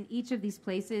activists in each of these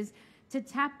places to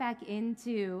tap back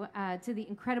into to the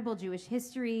incredible Jewish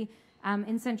history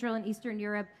in Central and Eastern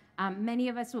Europe. Many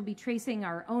of us will be tracing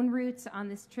our own roots on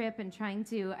this trip and trying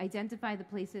to identify the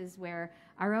places where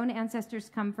our own ancestors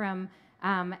come from.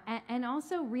 And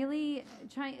also really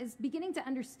beginning to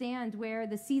understand where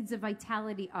the seeds of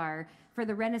vitality are for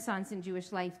the Renaissance in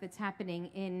Jewish life that's happening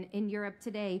in Europe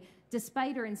today,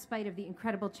 despite or in spite of the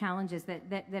incredible challenges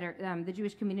that are, the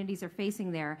Jewish communities are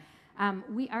facing there.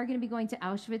 We are going to be going to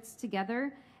Auschwitz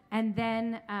together, and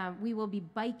then we will be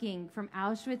biking from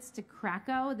Auschwitz to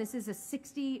Krakow. This is a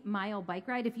 60-mile bike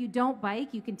ride. If you don't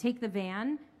bike, you can take the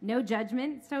van. No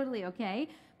judgment. It's totally okay.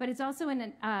 But it's also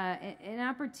an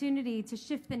opportunity to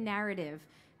shift the narrative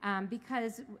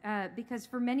because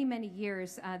for many, many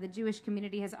years, the Jewish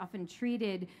community has often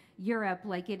treated Europe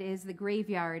like it is the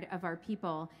graveyard of our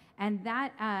people. And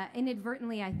that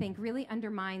inadvertently, I think, really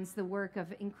undermines the work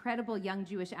of incredible young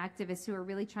Jewish activists who are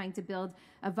really trying to build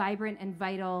a vibrant and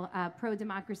vital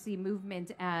pro-democracy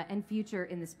movement and future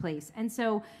in this place. And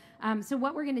so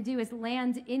what we're going to do is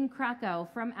land in Krakow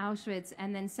from Auschwitz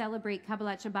and then celebrate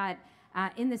Kabbalat Shabbat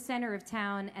in the center of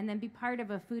town, and then be part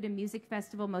of a food and music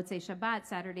festival, Motzei Shabbat,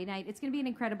 Saturday night. It's going to be an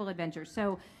incredible adventure.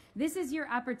 So this is your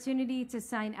opportunity to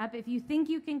sign up. If you think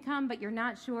you can come, but you're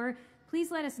not sure,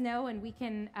 please let us know, and we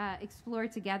can explore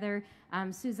together.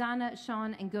 Susanna,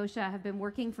 Sean, and Gosha have been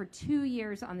working for 2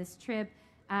 years on this trip.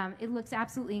 It looks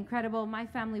absolutely incredible. My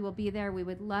family will be there. We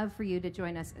would love for you to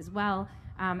join us as well.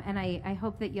 And I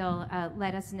hope that you'll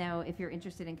let us know if you're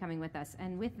interested in coming with us.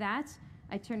 And with that,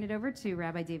 I turn it over to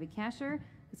Rabbi David Kasher,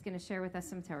 who's going to share with us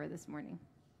some Torah this morning.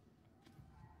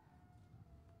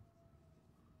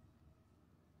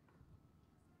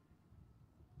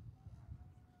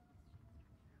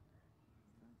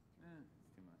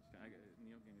 It's too much.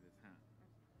 Neil gave me this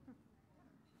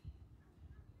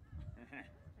hat.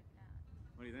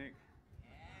 What do you think?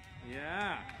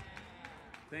 Yeah.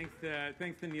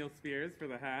 Thanks to Neil Spears for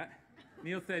the hat.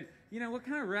 Neil said, "You know, what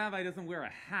kind of rabbi doesn't wear a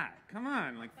hat? Come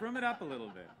on, like frum it up a little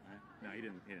bit." No, he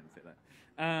didn't say that.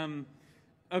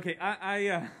 Okay,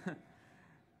 I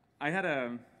had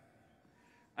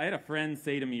a friend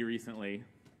say to me recently,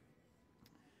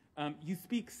 "You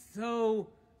speak so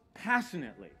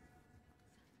passionately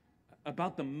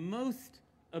about the most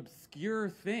obscure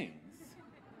things."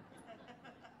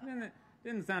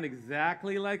 Didn't sound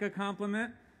exactly like a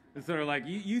compliment. It's sort of like,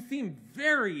 you seem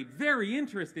very, very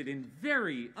interested in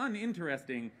very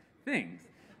uninteresting things.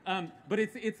 But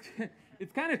it's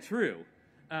kind of true.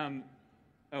 Should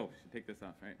take this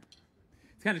off, right?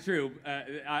 It's kind of true.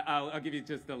 I'll give you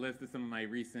just a list of some of my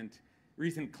recent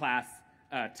class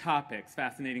topics,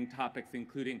 fascinating topics,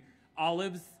 including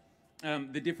olives,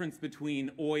 the difference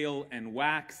between oil and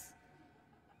wax,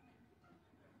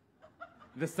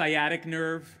 the sciatic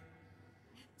nerve,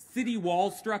 city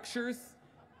wall structures,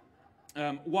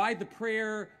 why the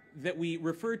prayer that we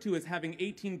refer to as having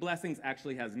 18 blessings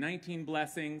actually has 19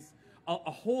 blessings, a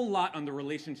whole lot on the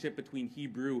relationship between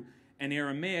Hebrew and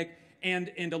Aramaic, and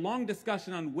a long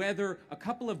discussion on whether a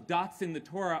couple of dots in the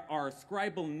Torah are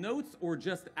scribal notes or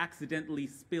just accidentally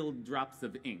spilled drops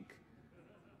of ink.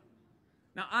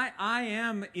 Now, I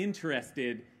am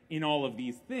interested in all of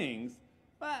these things,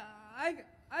 but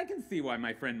I can see why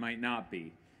my friend might not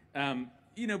be.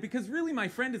 Because really my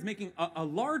friend is making a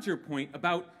larger point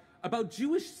about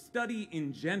Jewish study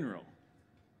in general,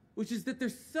 which is that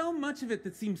there's so much of it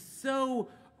that seems so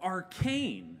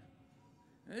arcane.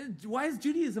 Why is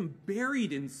Judaism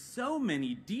buried in so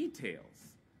many details?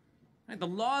 Right? The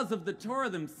laws of the Torah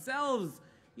themselves,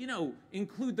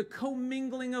 include the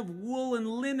commingling of wool and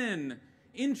linen,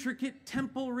 intricate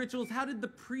temple rituals. How did the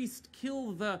priest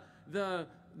kill the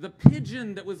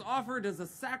pigeon that was offered as a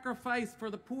sacrifice for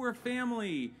the poor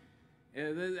family?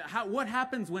 What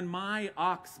happens when my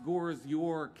ox gores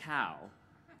your cow?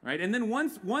 Right? And then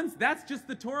once that's just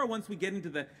the Torah, once we get into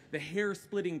the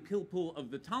hair-splitting pilpul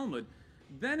of the Talmud,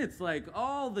 then it's like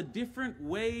all the different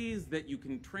ways that you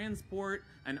can transport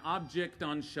an object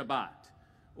on Shabbat,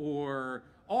 or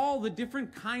all the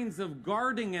different kinds of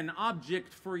guarding an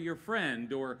object for your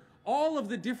friend, or all of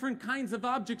the different kinds of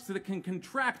objects that can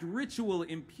contract ritual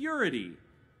impurity.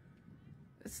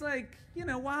 It's like,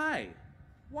 why?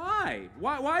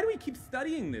 Why do we keep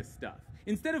studying this stuff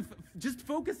instead of just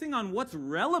focusing on what's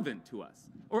relevant to us,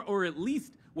 or at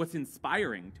least what's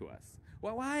inspiring to us?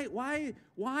 Well,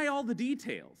 why all the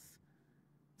details?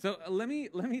 So let me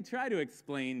try to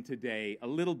explain today a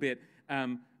little bit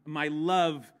my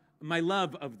love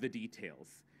of the details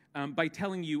by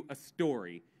telling you a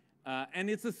story.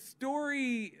 And it's a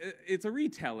story, it's a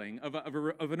retelling of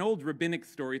an old rabbinic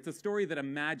story. It's a story that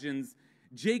imagines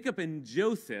Jacob and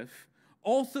Joseph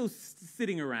also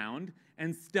sitting around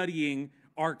and studying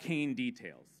arcane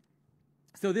details.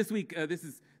 So this week, this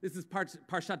is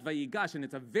Parshat Vayigash, and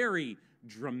it's a very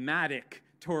dramatic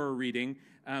Torah reading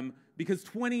because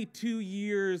 22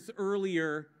 years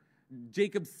earlier,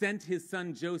 Jacob sent his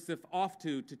son Joseph off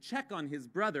to check on his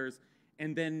brothers,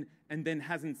 and then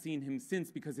hasn't seen him since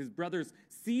because his brothers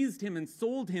seized him and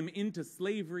sold him into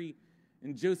slavery,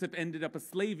 and Joseph ended up a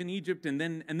slave in Egypt and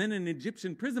then in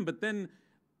Egyptian prison, but then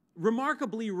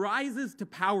remarkably rises to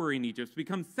power in Egypt,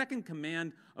 becomes second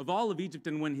command of all of Egypt.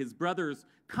 And when his brothers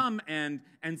come and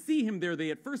see him there,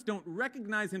 they at first don't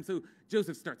recognize him, so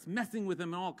Joseph starts messing with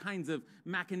them, all kinds of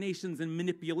machinations and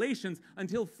manipulations,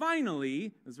 until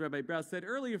finally, as Rabbi Brous said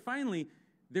earlier, finally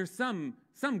there's some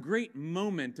great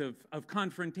moment of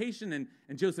confrontation,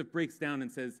 and Joseph breaks down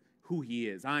and says who he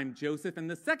is. I'm Joseph. And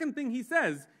the second thing he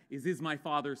says is my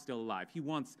father still alive? He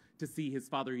wants to see his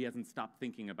father. He hasn't stopped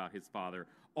thinking about his father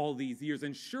all these years.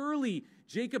 And surely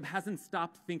Jacob hasn't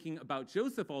stopped thinking about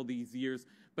Joseph all these years,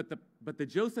 but the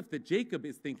Joseph that Jacob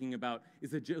is thinking about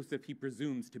is a Joseph he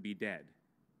presumes to be dead.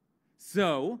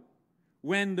 So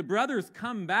when the brothers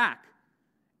come back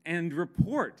and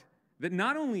report that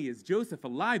not only is Joseph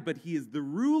alive, but he is the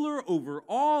ruler over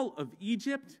all of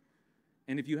Egypt,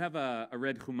 and if you have a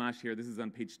red Chumash here, this is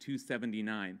on page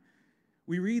 279,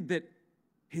 we read that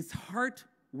his heart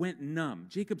went numb.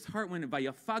 Jacob's heart went,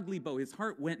 vayafag libo, his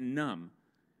heart went numb,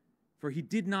 for he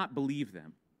did not believe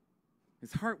them.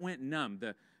 His heart went numb.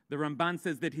 The Ramban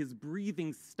says that his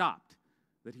breathing stopped,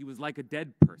 that he was like a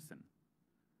dead person.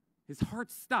 His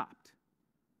heart stopped.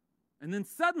 And then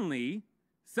suddenly,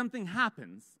 something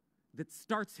happens that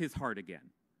starts his heart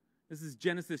again. This is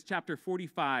Genesis chapter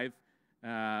 45,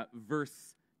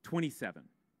 verse 27.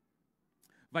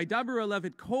 Vaidaber alev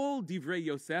et kol divrei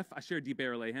Yosef asher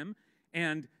diber alehem,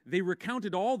 and they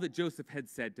recounted all that Joseph had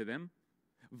said to them.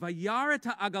 Vayaret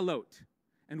ha'agalot,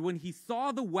 and when he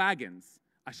saw the wagons,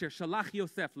 asher shalach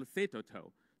Yosef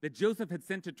lesetoto, that Joseph had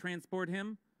sent to transport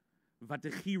him,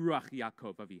 vatechi ruach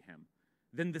Yaakov avihem,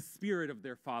 then the spirit of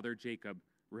their father Jacob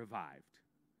revived.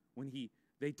 When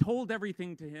they told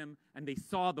everything to him, and they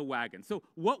saw the wagon. So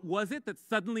what was it that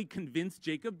suddenly convinced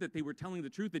Jacob that they were telling the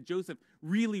truth, that Joseph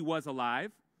really was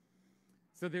alive?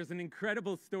 So there's an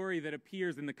incredible story that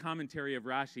appears in the commentary of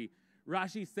Rashi.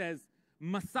 Rashi says,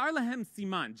 Masar lahem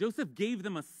siman. Joseph gave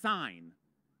them a sign.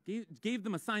 Gave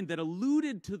them a sign that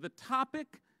alluded to the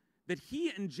topic that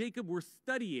he and Jacob were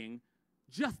studying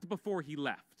just before he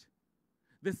left.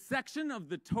 The section of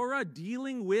the Torah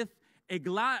dealing with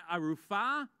Eglah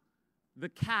Arufah, the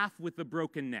calf with the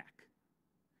broken neck.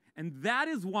 And that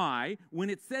is why, when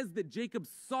it says that Jacob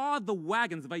saw the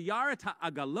wagons, Vayaret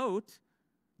ha'agalot,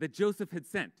 that Joseph had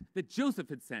sent,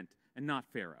 and not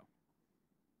Pharaoh.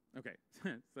 Okay,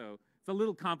 so it's a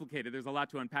little complicated. There's a lot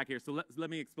to unpack here, so let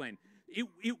me explain.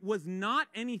 It was not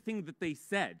anything that they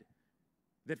said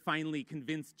that finally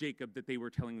convinced Jacob that they were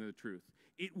telling the truth.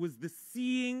 It was the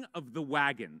seeing of the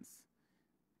wagons.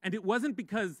 And it wasn't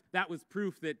because that was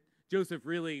proof that Joseph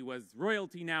really was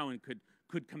royalty now and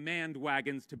could command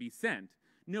wagons to be sent.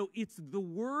 No, it's the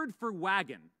word for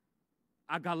wagon,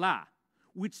 agalah,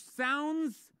 which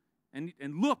sounds and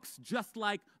looks just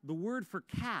like the word for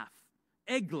calf,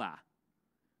 eglah,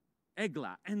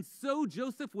 Eglah. And so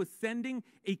Joseph was sending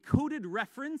a coded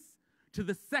reference to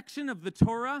the section of the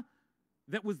Torah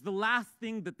that was the last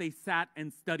thing that they sat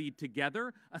and studied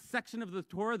together, a section of the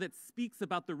Torah that speaks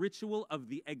about the ritual of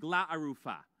the Eglah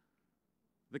Arufah,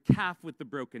 the calf with the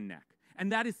broken neck.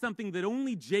 And that is something that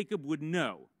only Jacob would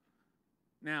know.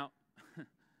 Now,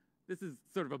 this is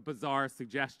sort of a bizarre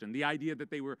suggestion, the idea that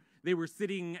they were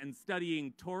sitting and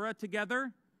studying Torah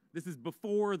together. This is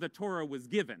before the Torah was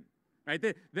given. Right?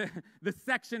 The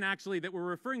section actually that we're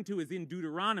referring to is in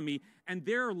Deuteronomy, and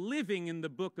they're living in the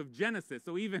book of Genesis.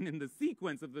 So even in the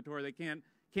sequence of the Torah, they can't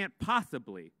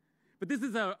possibly. But this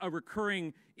is a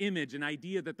recurring image, an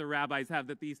idea that the rabbis have,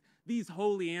 that these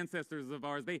holy ancestors of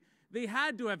ours, they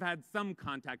had to have had some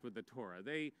contact with the Torah.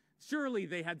 Surely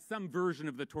they had some version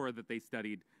of the Torah that they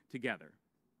studied together.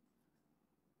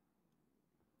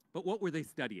 But what were they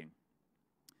studying?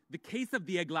 The case of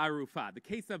the Eglah Arufah, the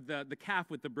case of the calf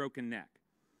with the broken neck.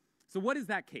 So what is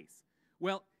that case?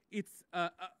 Well, it's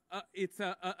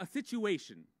a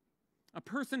situation. A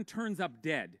person turns up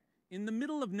dead in the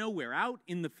middle of nowhere, out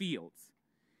in the fields.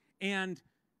 And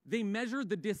they measure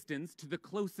the distance to the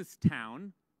closest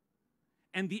town.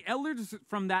 And the elders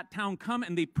from that town come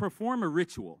and they perform a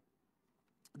ritual.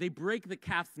 They break the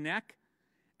calf's neck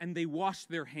and they wash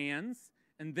their hands.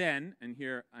 And then, and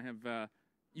here I have...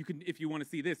 you can, if you want to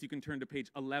see this, you can turn to page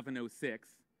 1106.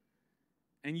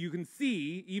 And you can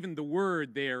see even the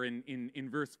word there in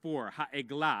verse 4,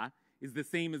 ha'eglah, is the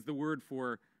same as the word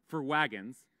for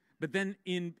wagons. But then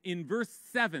in verse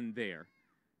 7 there,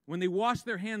 when they wash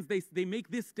their hands, they make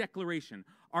this declaration.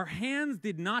 Our hands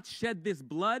did not shed this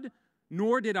blood,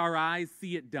 nor did our eyes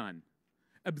see it done.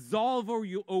 Absolve,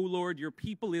 O Lord, your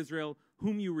people Israel,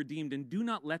 whom you redeemed, and do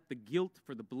not let the guilt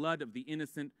for the blood of the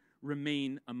innocent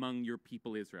remain among your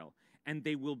people Israel, and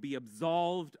they will be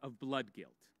absolved of blood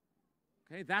guilt.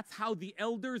 Okay, that's how the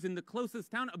elders in the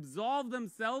closest town absolve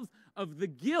themselves of the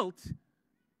guilt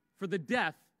for the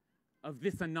death of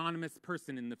this anonymous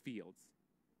person in the fields.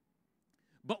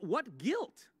 But what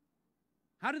guilt?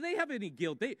 How do they have any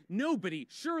guilt? Nobody,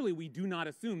 surely we do not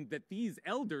assume that these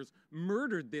elders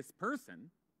murdered this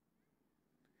person.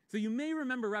 So you may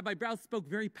remember Rabbi Brous spoke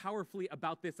very powerfully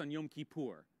about this on Yom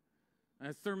Kippur,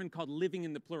 a sermon called Living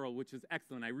in the Plural, which is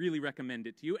excellent. I really recommend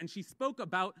it to you. And she spoke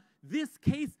about this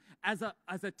case as a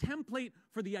template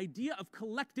for the idea of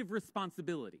collective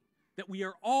responsibility, that we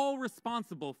are all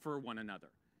responsible for one another.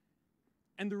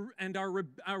 And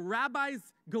our rabbis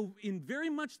go in very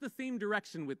much the same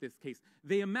direction with this case.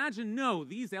 They imagine, no,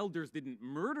 these elders didn't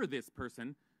murder this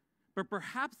person, but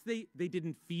perhaps they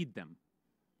didn't feed them.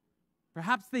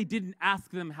 Perhaps they didn't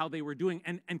ask them how they were doing,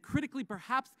 and critically,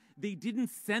 perhaps they didn't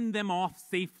send them off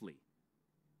safely.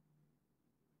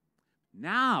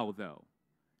 Now, though,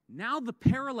 the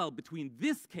parallel between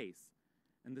this case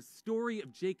and the story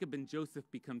of Jacob and Joseph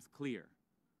becomes clear.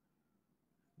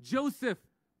 Joseph,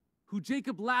 who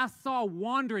Jacob last saw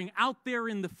wandering out there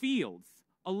in the fields,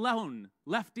 alone,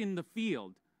 left in the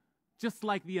field, just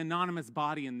like the anonymous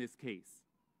body in this case.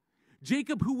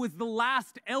 Jacob, who was the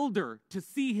last elder to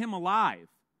see him alive,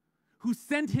 who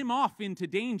sent him off into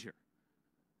danger.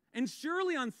 And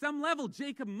surely on some level,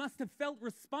 Jacob must have felt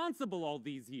responsible all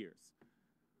these years.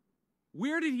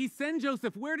 Where did he send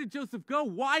Joseph? Where did Joseph go?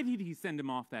 Why did he send him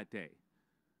off that day?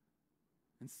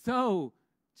 And so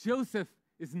Joseph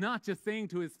is not just saying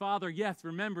to his father, yes,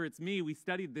 remember, it's me. We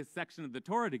studied this section of the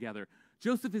Torah together.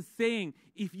 Joseph is saying,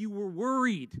 if you were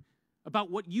worried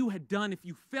about what you had done, if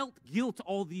you felt guilt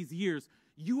all these years,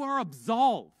 you are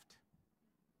absolved.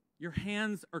 Your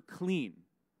hands are clean.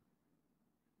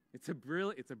 It's a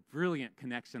brilliant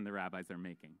connection the rabbis are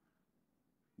making.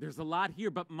 There's a lot here,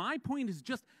 but my point is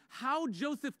just how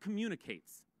Joseph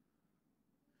communicates.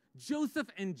 Joseph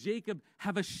and Jacob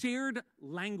have a shared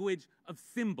language of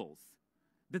symbols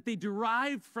that they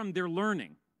derived from their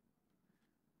learning.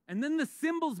 And then the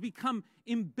symbols become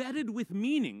embedded with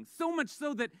meaning, so much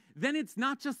so that then it's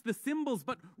not just the symbols,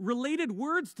 but related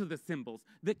words to the symbols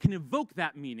that can evoke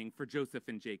that meaning for Joseph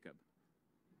and Jacob.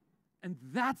 And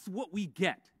that's what we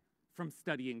get from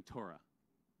studying Torah.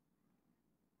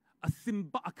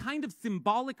 A kind of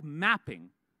symbolic mapping,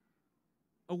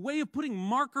 a way of putting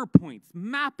marker points,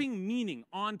 mapping meaning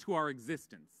onto our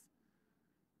existence.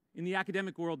 In the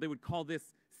academic world, they would call this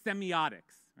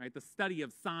semiotics, right? The study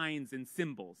of signs and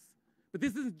symbols. But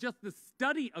this isn't just the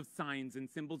study of signs and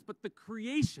symbols, but the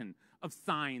creation of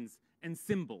signs and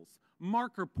symbols,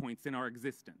 marker points in our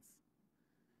existence.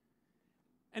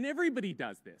 And everybody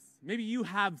does this. Maybe you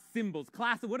have symbols.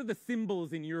 Class, what are the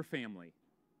symbols in your family?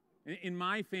 In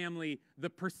my family, the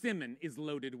persimmon is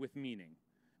loaded with meaning.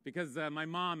 Because my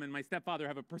mom and my stepfather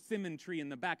have a persimmon tree in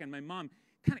the back, and my mom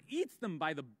kind of eats them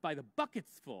by the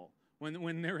buckets full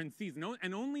when they're in season.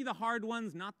 And only the hard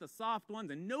ones, not the soft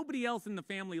ones, and nobody else in the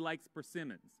family likes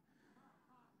persimmons.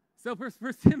 So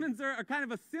persimmons are kind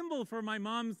of a symbol for my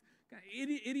mom's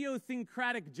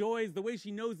idiosyncratic joys, the way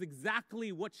she knows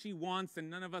exactly what she wants, and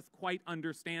none of us quite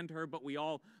understand her, but we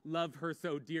all love her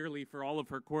so dearly for all of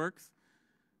her quirks.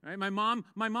 Right? My mom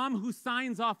who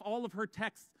signs off all of her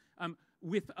texts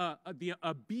with a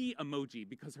bee emoji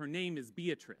because her name is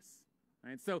Beatrice.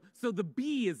 Right? So the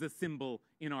bee is a symbol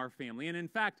in our family. And in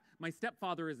fact, my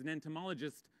stepfather is an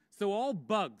entomologist, so all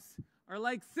bugs are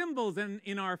like symbols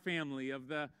in our family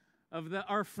of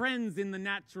our friends in the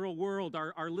natural world,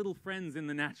 our little friends in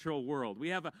the natural world. We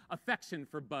have an affection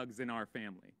for bugs in our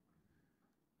family.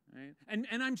 Right?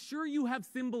 And I'm sure you have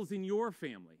symbols in your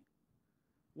family.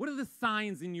 What are the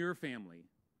signs in your family?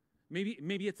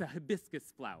 Maybe it's a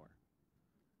hibiscus flower,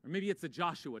 or maybe it's a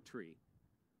Joshua tree.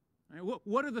 Right?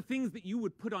 What are the things that you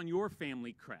would put on your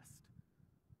family crest?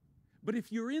 But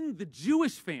if you're in the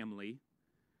Jewish family,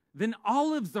 then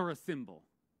olives are a symbol.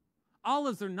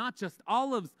 Olives are not just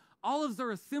olives. Olives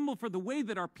are a symbol for the way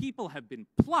that our people have been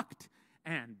plucked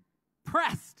and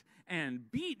pressed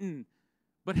and beaten,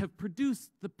 but have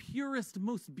produced the purest,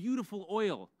 most beautiful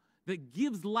oil that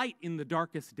gives light in the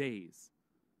darkest days.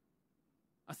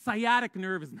 A sciatic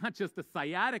nerve is not just a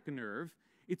sciatic nerve.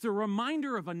 It's a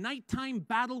reminder of a nighttime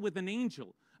battle with an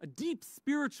angel, a deep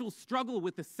spiritual struggle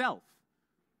with the self.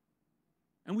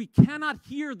 And we cannot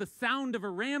hear the sound of a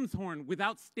ram's horn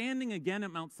without standing again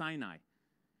at Mount Sinai.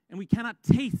 And we cannot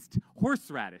taste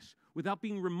horseradish without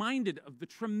being reminded of the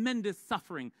tremendous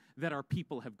suffering that our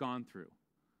people have gone through.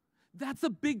 That's a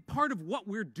big part of what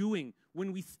we're doing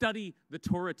when we study the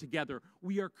Torah together.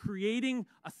 We are creating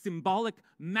a symbolic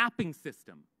mapping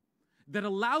system that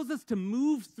allows us to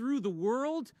move through the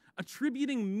world,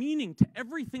 attributing meaning to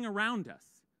everything around us.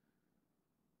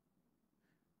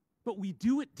 But we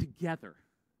do it together.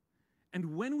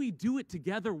 And when we do it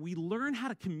together, we learn how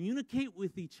to communicate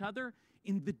with each other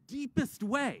in the deepest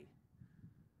way.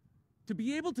 To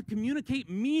be able to communicate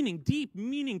meaning, deep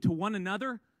meaning to one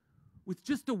another with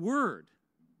just a word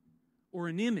or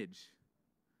an image,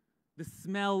 the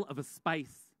smell of a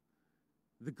spice,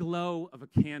 the glow of a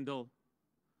candle,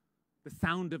 the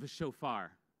sound of a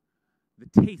shofar, the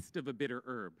taste of a bitter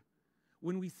herb.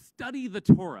 When we study the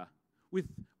Torah with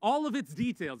all of its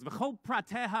details, v'chol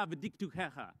prateha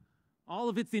v'diktukecha, all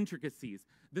of its intricacies,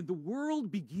 then the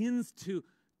world begins to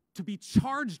be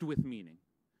charged with meaning,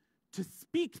 to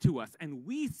speak to us, and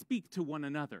we speak to one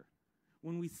another.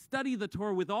 When we study the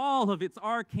Torah with all of its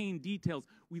arcane details,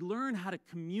 we learn how to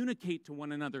communicate to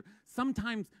one another,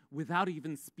 sometimes without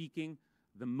even speaking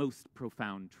the most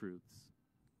profound truths.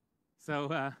 So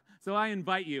I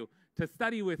invite you to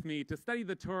study with me, to study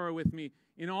the Torah with me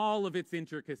in all of its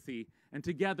intricacy, and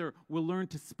together we'll learn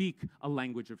to speak a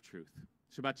language of truth.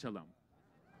 Shabbat Shalom.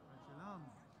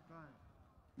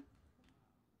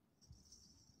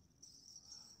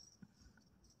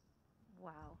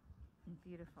 Wow,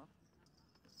 beautiful.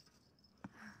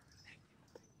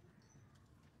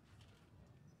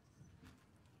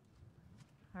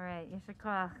 All right, Yesher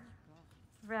Koach,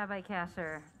 Rabbi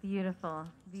Kasher, beautiful,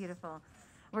 beautiful.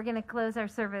 We're going to close our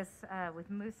service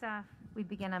with Musaf. We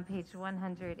begin on page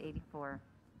 184.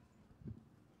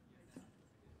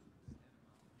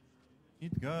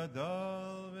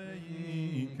 יתגדל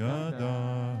ויקדש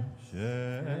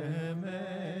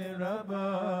שמי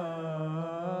רבה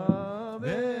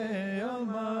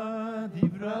ועלמא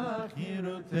תברח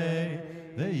חירותי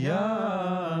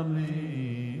וימליך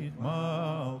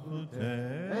מלכותי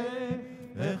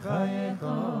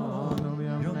וחייכון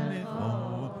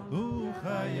ימליכון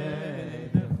וחיי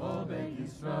בכל בית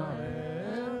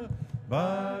ישראל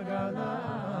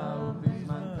בגלה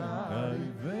ובזמנך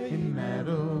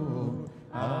וימרו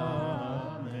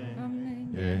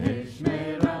Amen.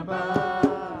 Yeshme Rabbah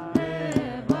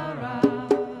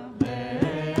Levarach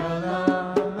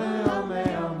Le'olam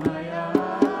Le'om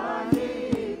Le'om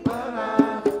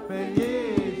Yiparach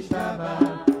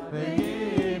Ve'yishtabach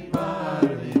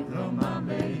Ve'yipar Yitromam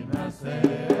Ve'yinaseh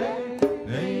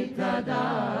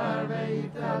Ve'yitadar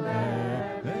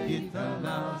Ve'yitaleh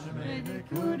Ve'yitalach Shmei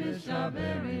B'Kodesh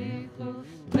HaBerichu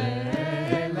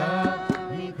Ve'elah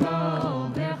Mikol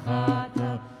V'chata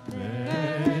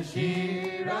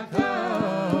Ve'shirata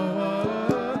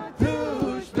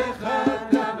Tush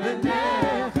V'chata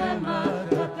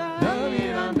V'nechemata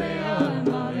Daviram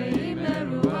Be'alma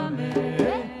Ve'imeru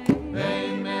Amen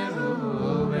Ve'imeru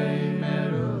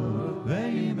Ve'imeru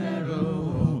Ve'imeru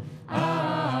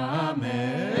Amen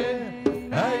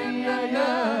Ay ay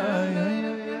ay ay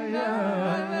ay ay ay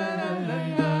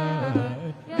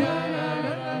ay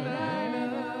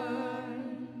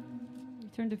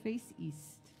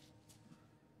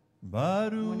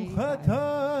Baruch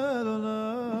atah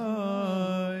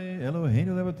Adonai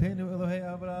Eloheinu levoteinu Elohei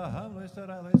Abraham Elohei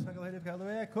Sarah Elohei Yitzchak Elohei Rivka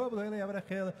Elohei Yaakov Elohei Leah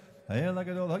Rachel האל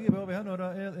הגדול, הגיבור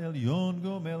והנורא, אל עליון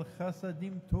גומל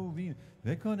חסדים טובים,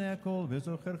 וקונה הכל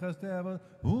וזוכר חסדי אבות,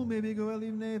 ומביא גואל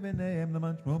לבני בניהם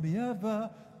למען שמו ביאהבה,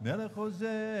 מלך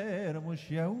עוזר,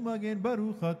 מושיע ומגן,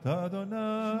 ברוך אתה אדוני,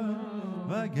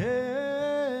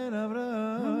 מגן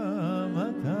אברהם,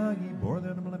 אתה גיבור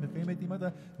לנו מלאכי מתים, אתה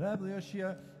רב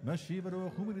ליושיע, משיב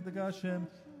ברוך ומריד השם,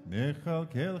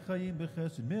 מכלכל חיים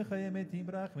בחסד, מחיי מתים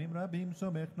ברחמים רבים,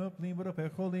 סומך נופלים ורופא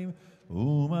חולים,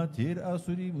 ומתיר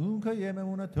אסורים, ומקיים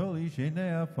אמונתו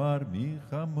לישני עפר, מי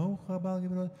כמוך בעל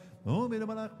גבורות,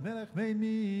 ומלמלך מלך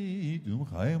ממית,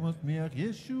 ומחי משמיח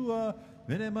ישוע,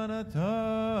 ונאמן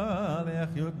אתה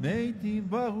להחיות מתים,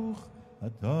 ברוך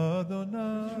אתה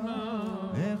אדוני,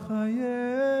 מחיי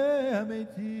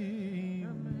המתים.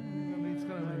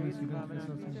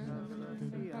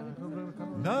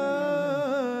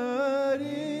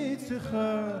 נריצך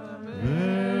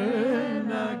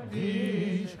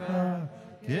ונקדישך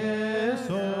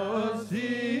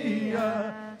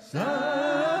כסוסיה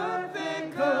שר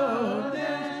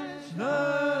וקודש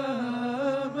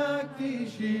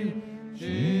למקדישים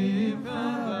שמך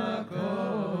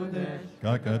בקודש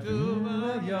ככתוב על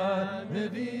יד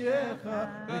נביאך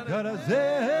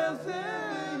וכרזה זה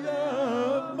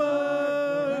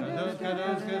יאמר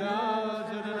קדוש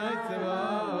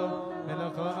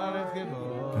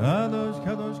קדוש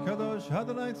קדוש קדוש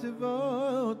אדוני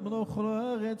צבאות מלוך כל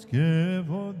הארץ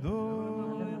כבודו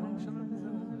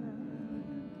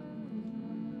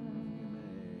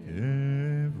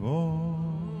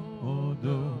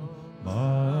כבודו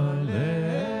מלא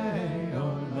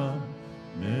עולם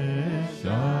משק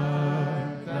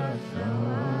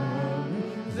השם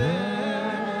זה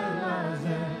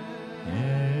לזה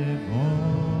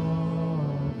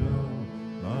כבודו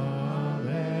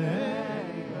מלא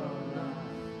עולם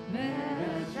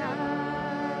משק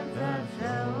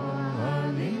השם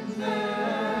זה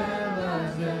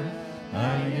לזה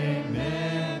איה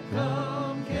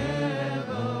מקום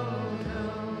כבודו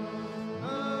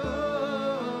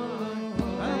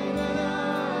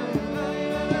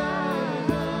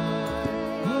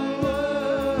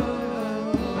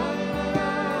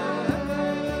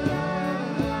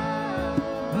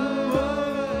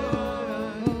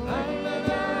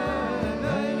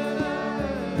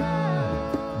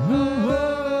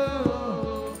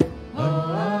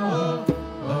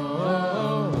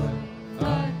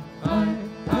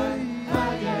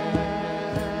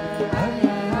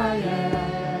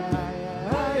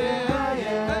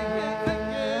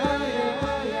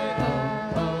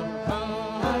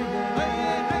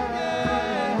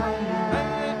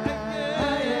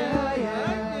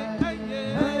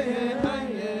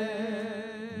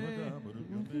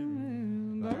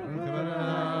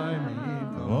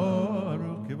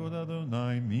ברוך כבוד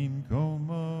אדוני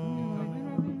ממקומו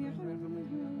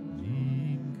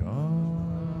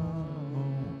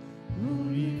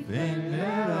ולפן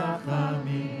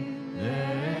לרחמים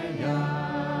ויעונה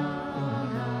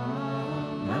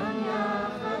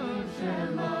מניחים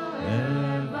שלו אל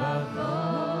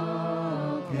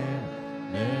בחוקר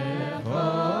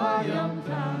לכל יום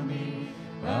תמיד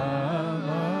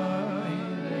פעמיים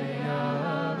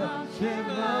לילה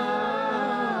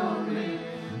שבאו לי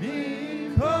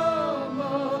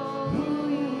ממקומו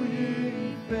הוא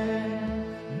יפן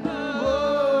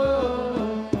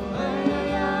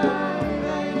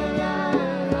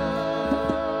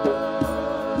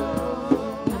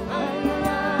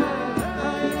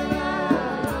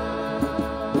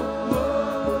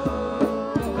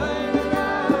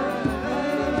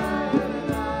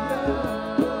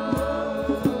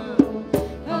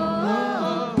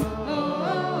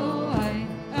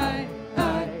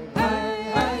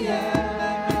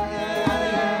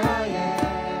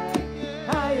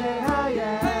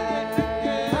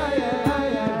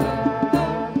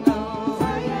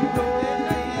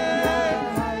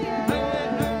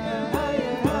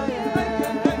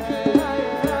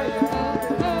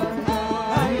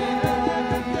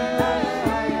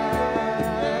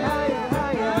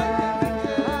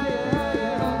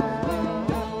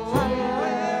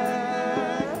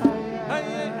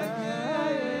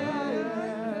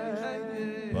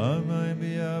פעמיים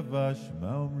ביאהבה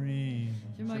שמע אומרים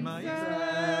שמע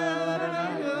ישראל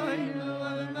אדוני אלוהינו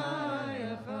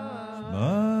אדוני אחד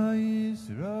שמע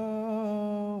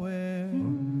ישראל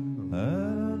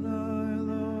אדוני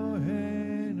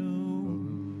אלוהינו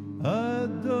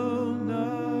אדוני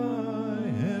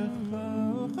אחד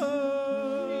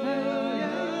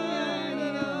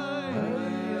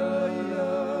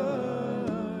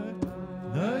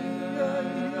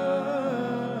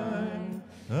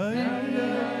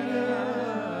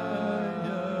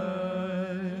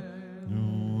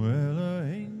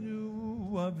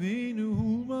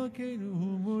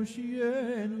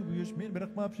Elohim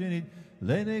berachma pshinit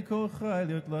Lene kol chai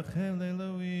להיות לכם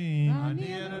לאלוהים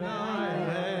אני אדוני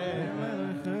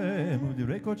Elohim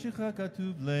ודברי קודשך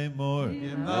כתוב לאמור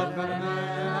ימלוך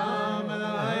אדוני לעם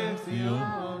אלוהי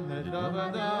ציון לדור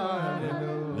ודור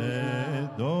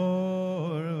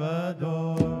לדור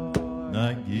ודור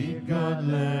נגיד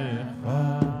גודלך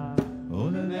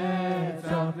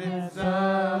ולנצח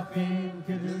נצחים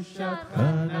קדושתך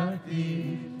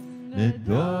נקדיש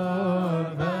לדור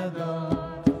ודור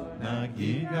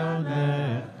נגיד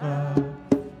גודלך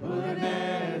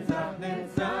ולנצח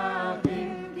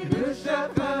נצחים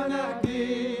קדושתך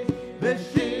נקדיש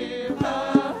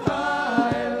בשבחך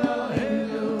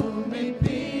אלוהינו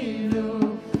מפינו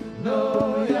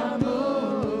לא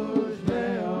ימוש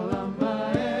לעולם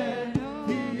ועד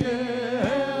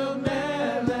תהיה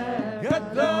מלך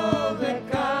גדול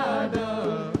וקדוש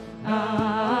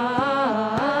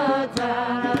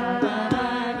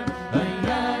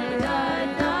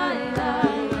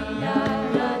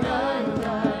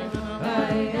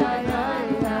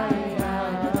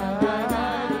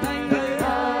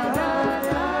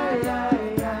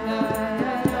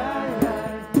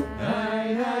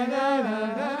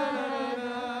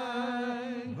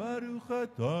ברוך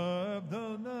אתה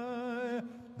אדוני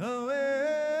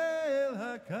נואל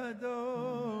הקדוש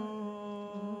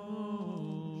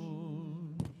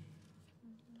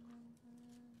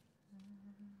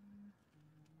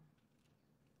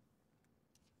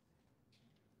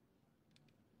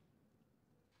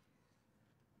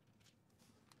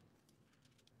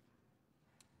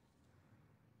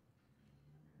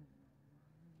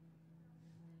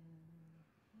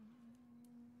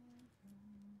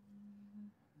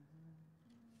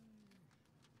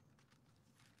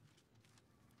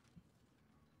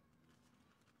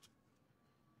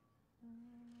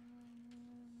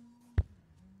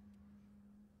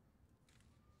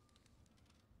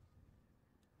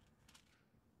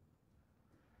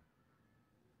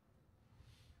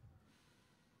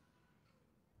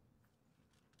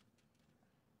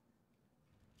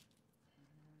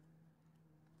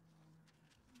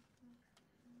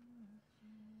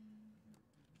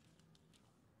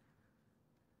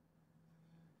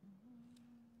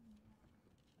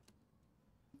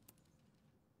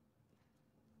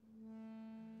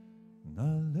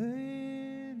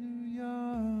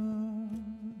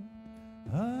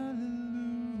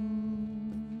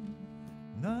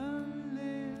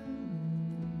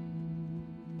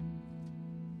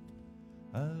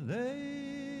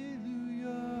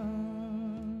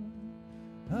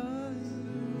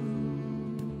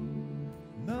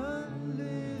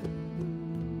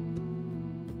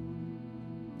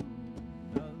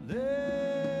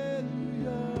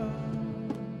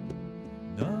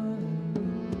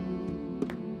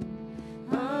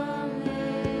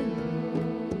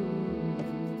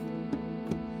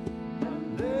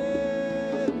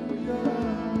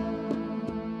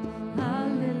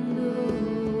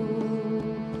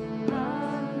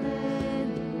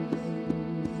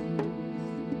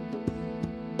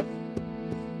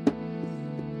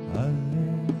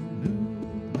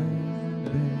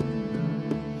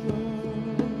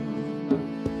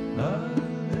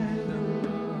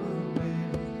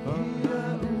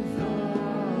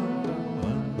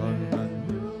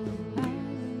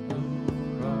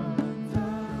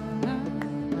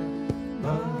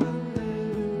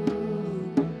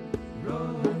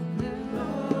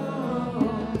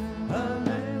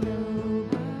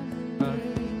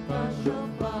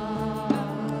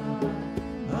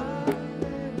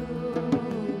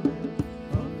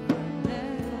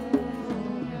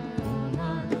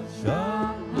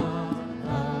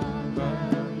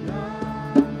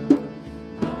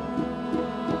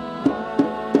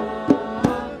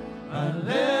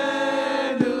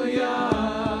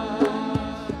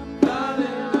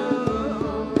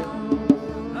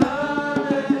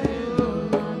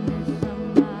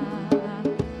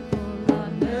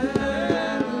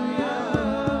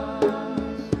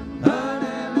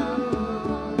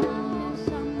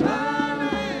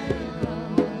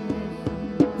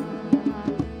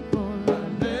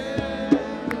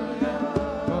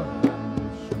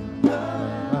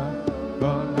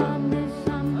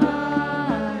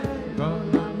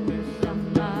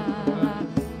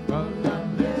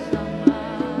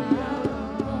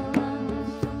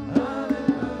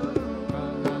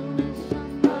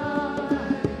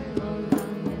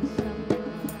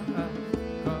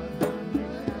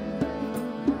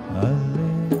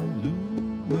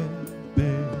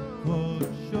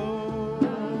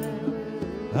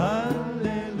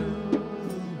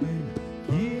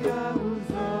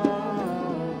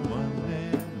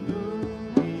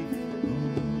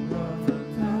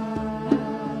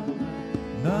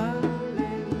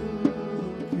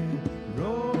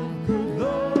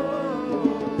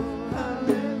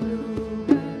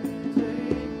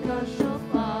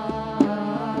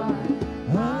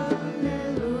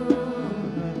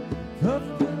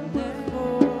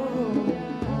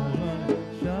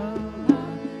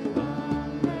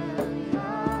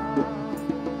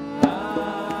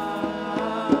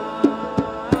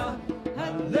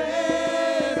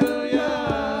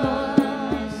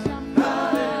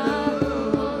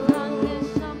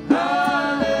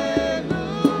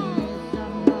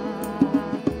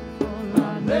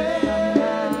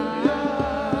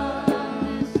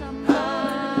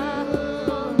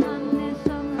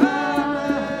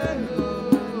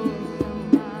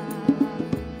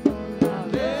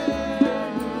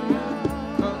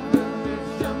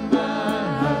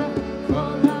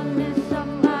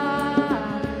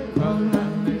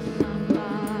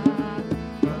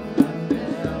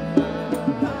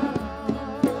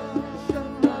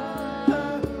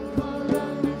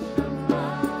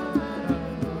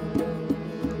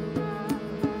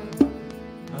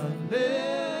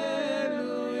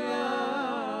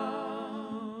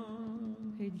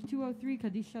 203,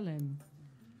 Kaddish Shalem.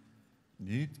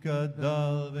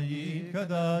 יתגדל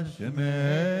ויתקדש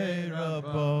שמי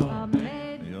רבו,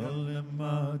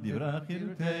 ויעלמה דברך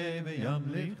חירותי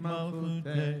וימליך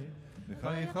מלכותי,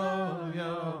 וחייכו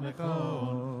יום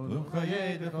אחד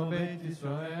וחיי בכל בית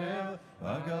ישראל,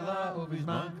 עגלה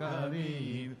ובזמן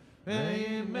קריב,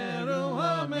 ויאמרו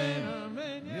אמן.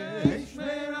 יש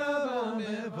מרבה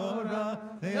מבורך,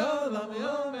 לעולם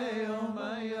יום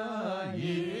יומיה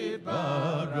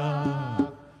יתברך.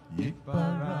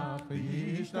 יתברך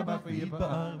וישתבח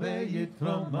ויתפאר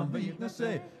ויתרומם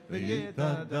ויתנשא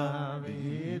ויתהדר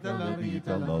ויתהלל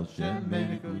ויתהלל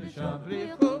שמי קודשה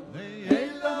בריחו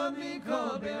ויעלה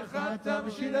מכל ברכתה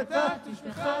ושירתה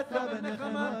תשבחתה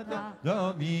ונחמתה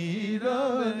דמירה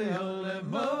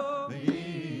ולעולמו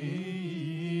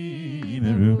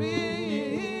ויאמרו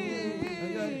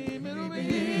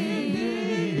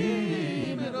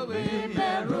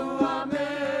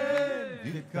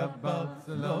קבל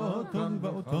צלותון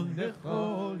ואותון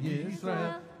לכל ישראל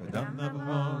קדם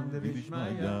נבון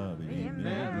ובשמיה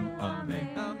ויאמרו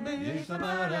אמן יש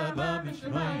למה רבה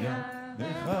בשמיה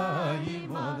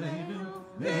וחיים עלינו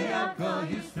ועל כל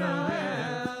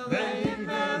ישראל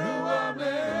ויאמרו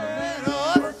אמן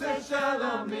עושה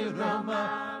שלום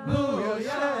מרמה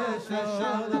ויש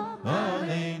שלום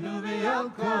עלינו ועל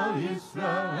כל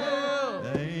ישראל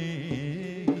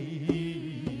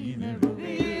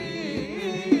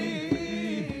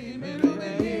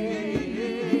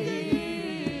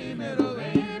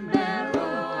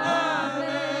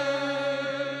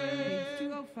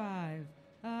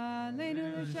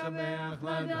שמח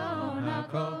לאדון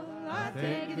הכל,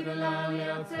 עתק גדולה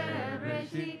ליוצר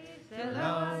ראשית,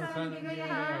 שלא שמנו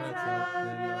כארצות,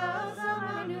 ולא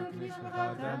שמנו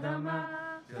כמשפחת אדמה,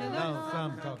 שלא שם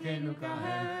חלקנו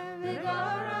כהם,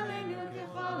 וגור עלינו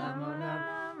ככל עמונם,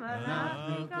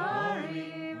 אנחנו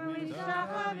קוראים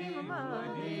ומשתחווים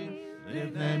ומלכים,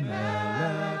 לפני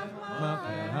מלך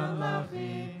מלכי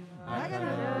המלכים,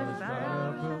 הקדוש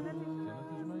ברוך הוא.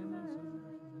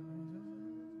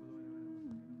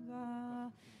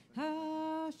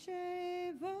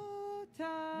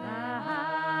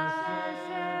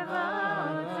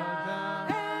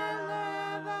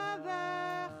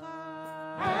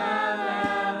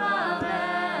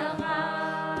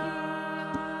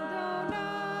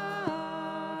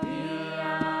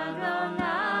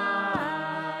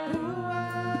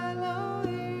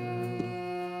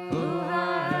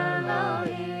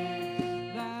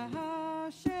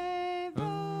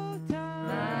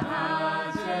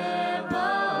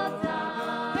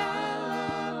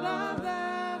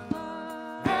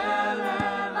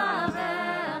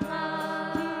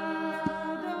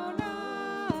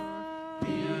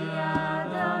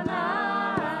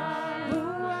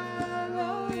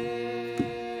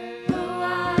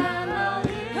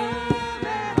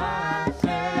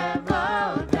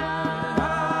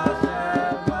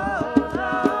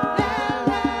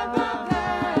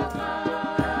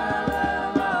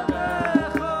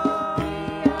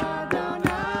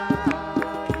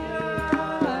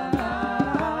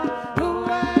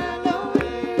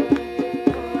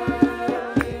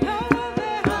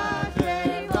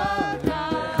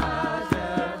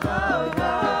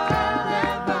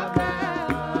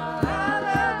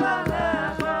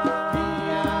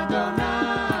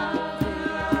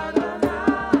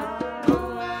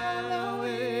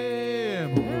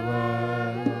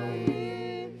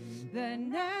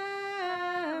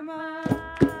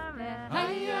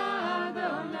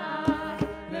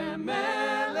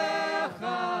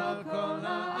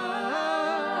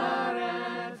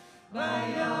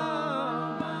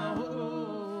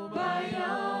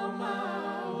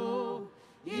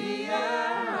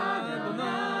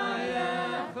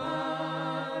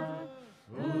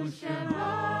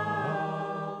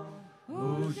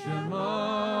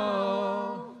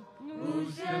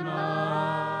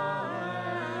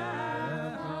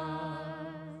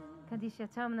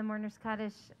 Yatom, the Mourner's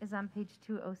Kaddish, is on page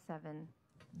 207.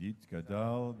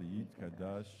 יתגדל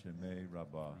ויתקדש שמי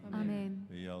רבה. אמן.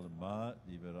 ויעלמה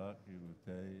דברך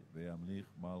חירותי וימליך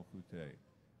מלכותי.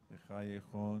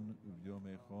 בחייכון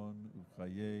ובדיומכון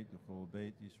ובחיי לכל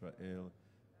בית ישראל,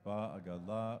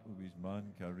 בעגלה ובזמן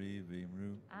קריב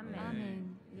ואמרו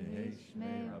אמן. יהי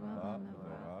שמי רבה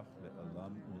מבורך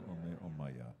לעולם ולעולמי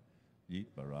עולמיה.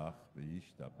 יתברך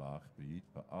וישתבח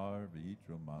ויתפאר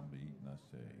ויתרומם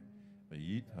ויתנשא.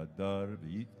 ויתהדר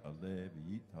ויתעלה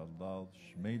ויתהלל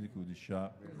שמי לקודשה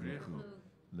בריחו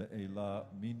לעילה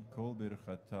מן כל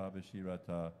ברכתה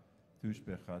ושירתה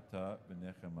תושבחתה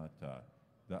ונחמתה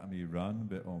דאמירן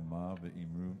באומה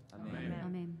ואמרו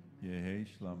אמן. יהי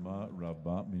שלמה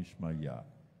רבה משמיה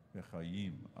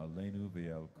v'chayim aleinu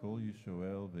ve'al kol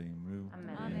Yisrael ve'imru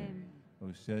Amen.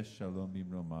 Oseh shalom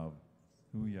bimromav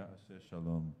hu ya'aseh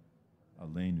shalom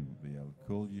aleinu ve'al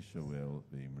kol Yisrael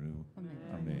ve'imru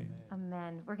Amen.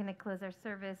 Amen. We're going to close our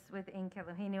service with In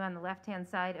Keloheinu on the left-hand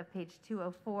side of page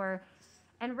 204.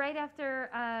 And right after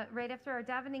our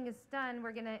davening is done,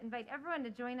 we're going to invite everyone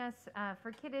to join us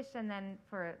for Kiddush and then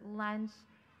for lunch.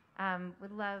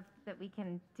 Would love that we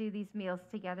can do these meals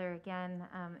together again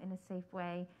in a safe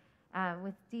way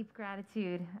with deep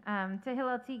gratitude to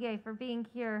Hillel Tigay for being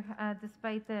here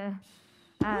despite the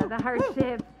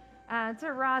hardship.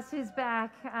 To Ross, who's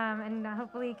back, and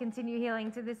hopefully continue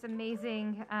healing, to this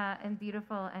amazing and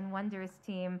beautiful and wondrous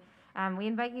team. We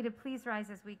invite you to please rise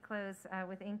as we close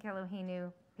with In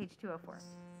Keloheinu, page 204.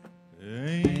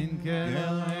 In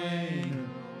Keloheinu,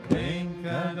 In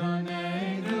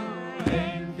Kadonenu,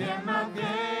 In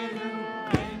Kemalkeinu.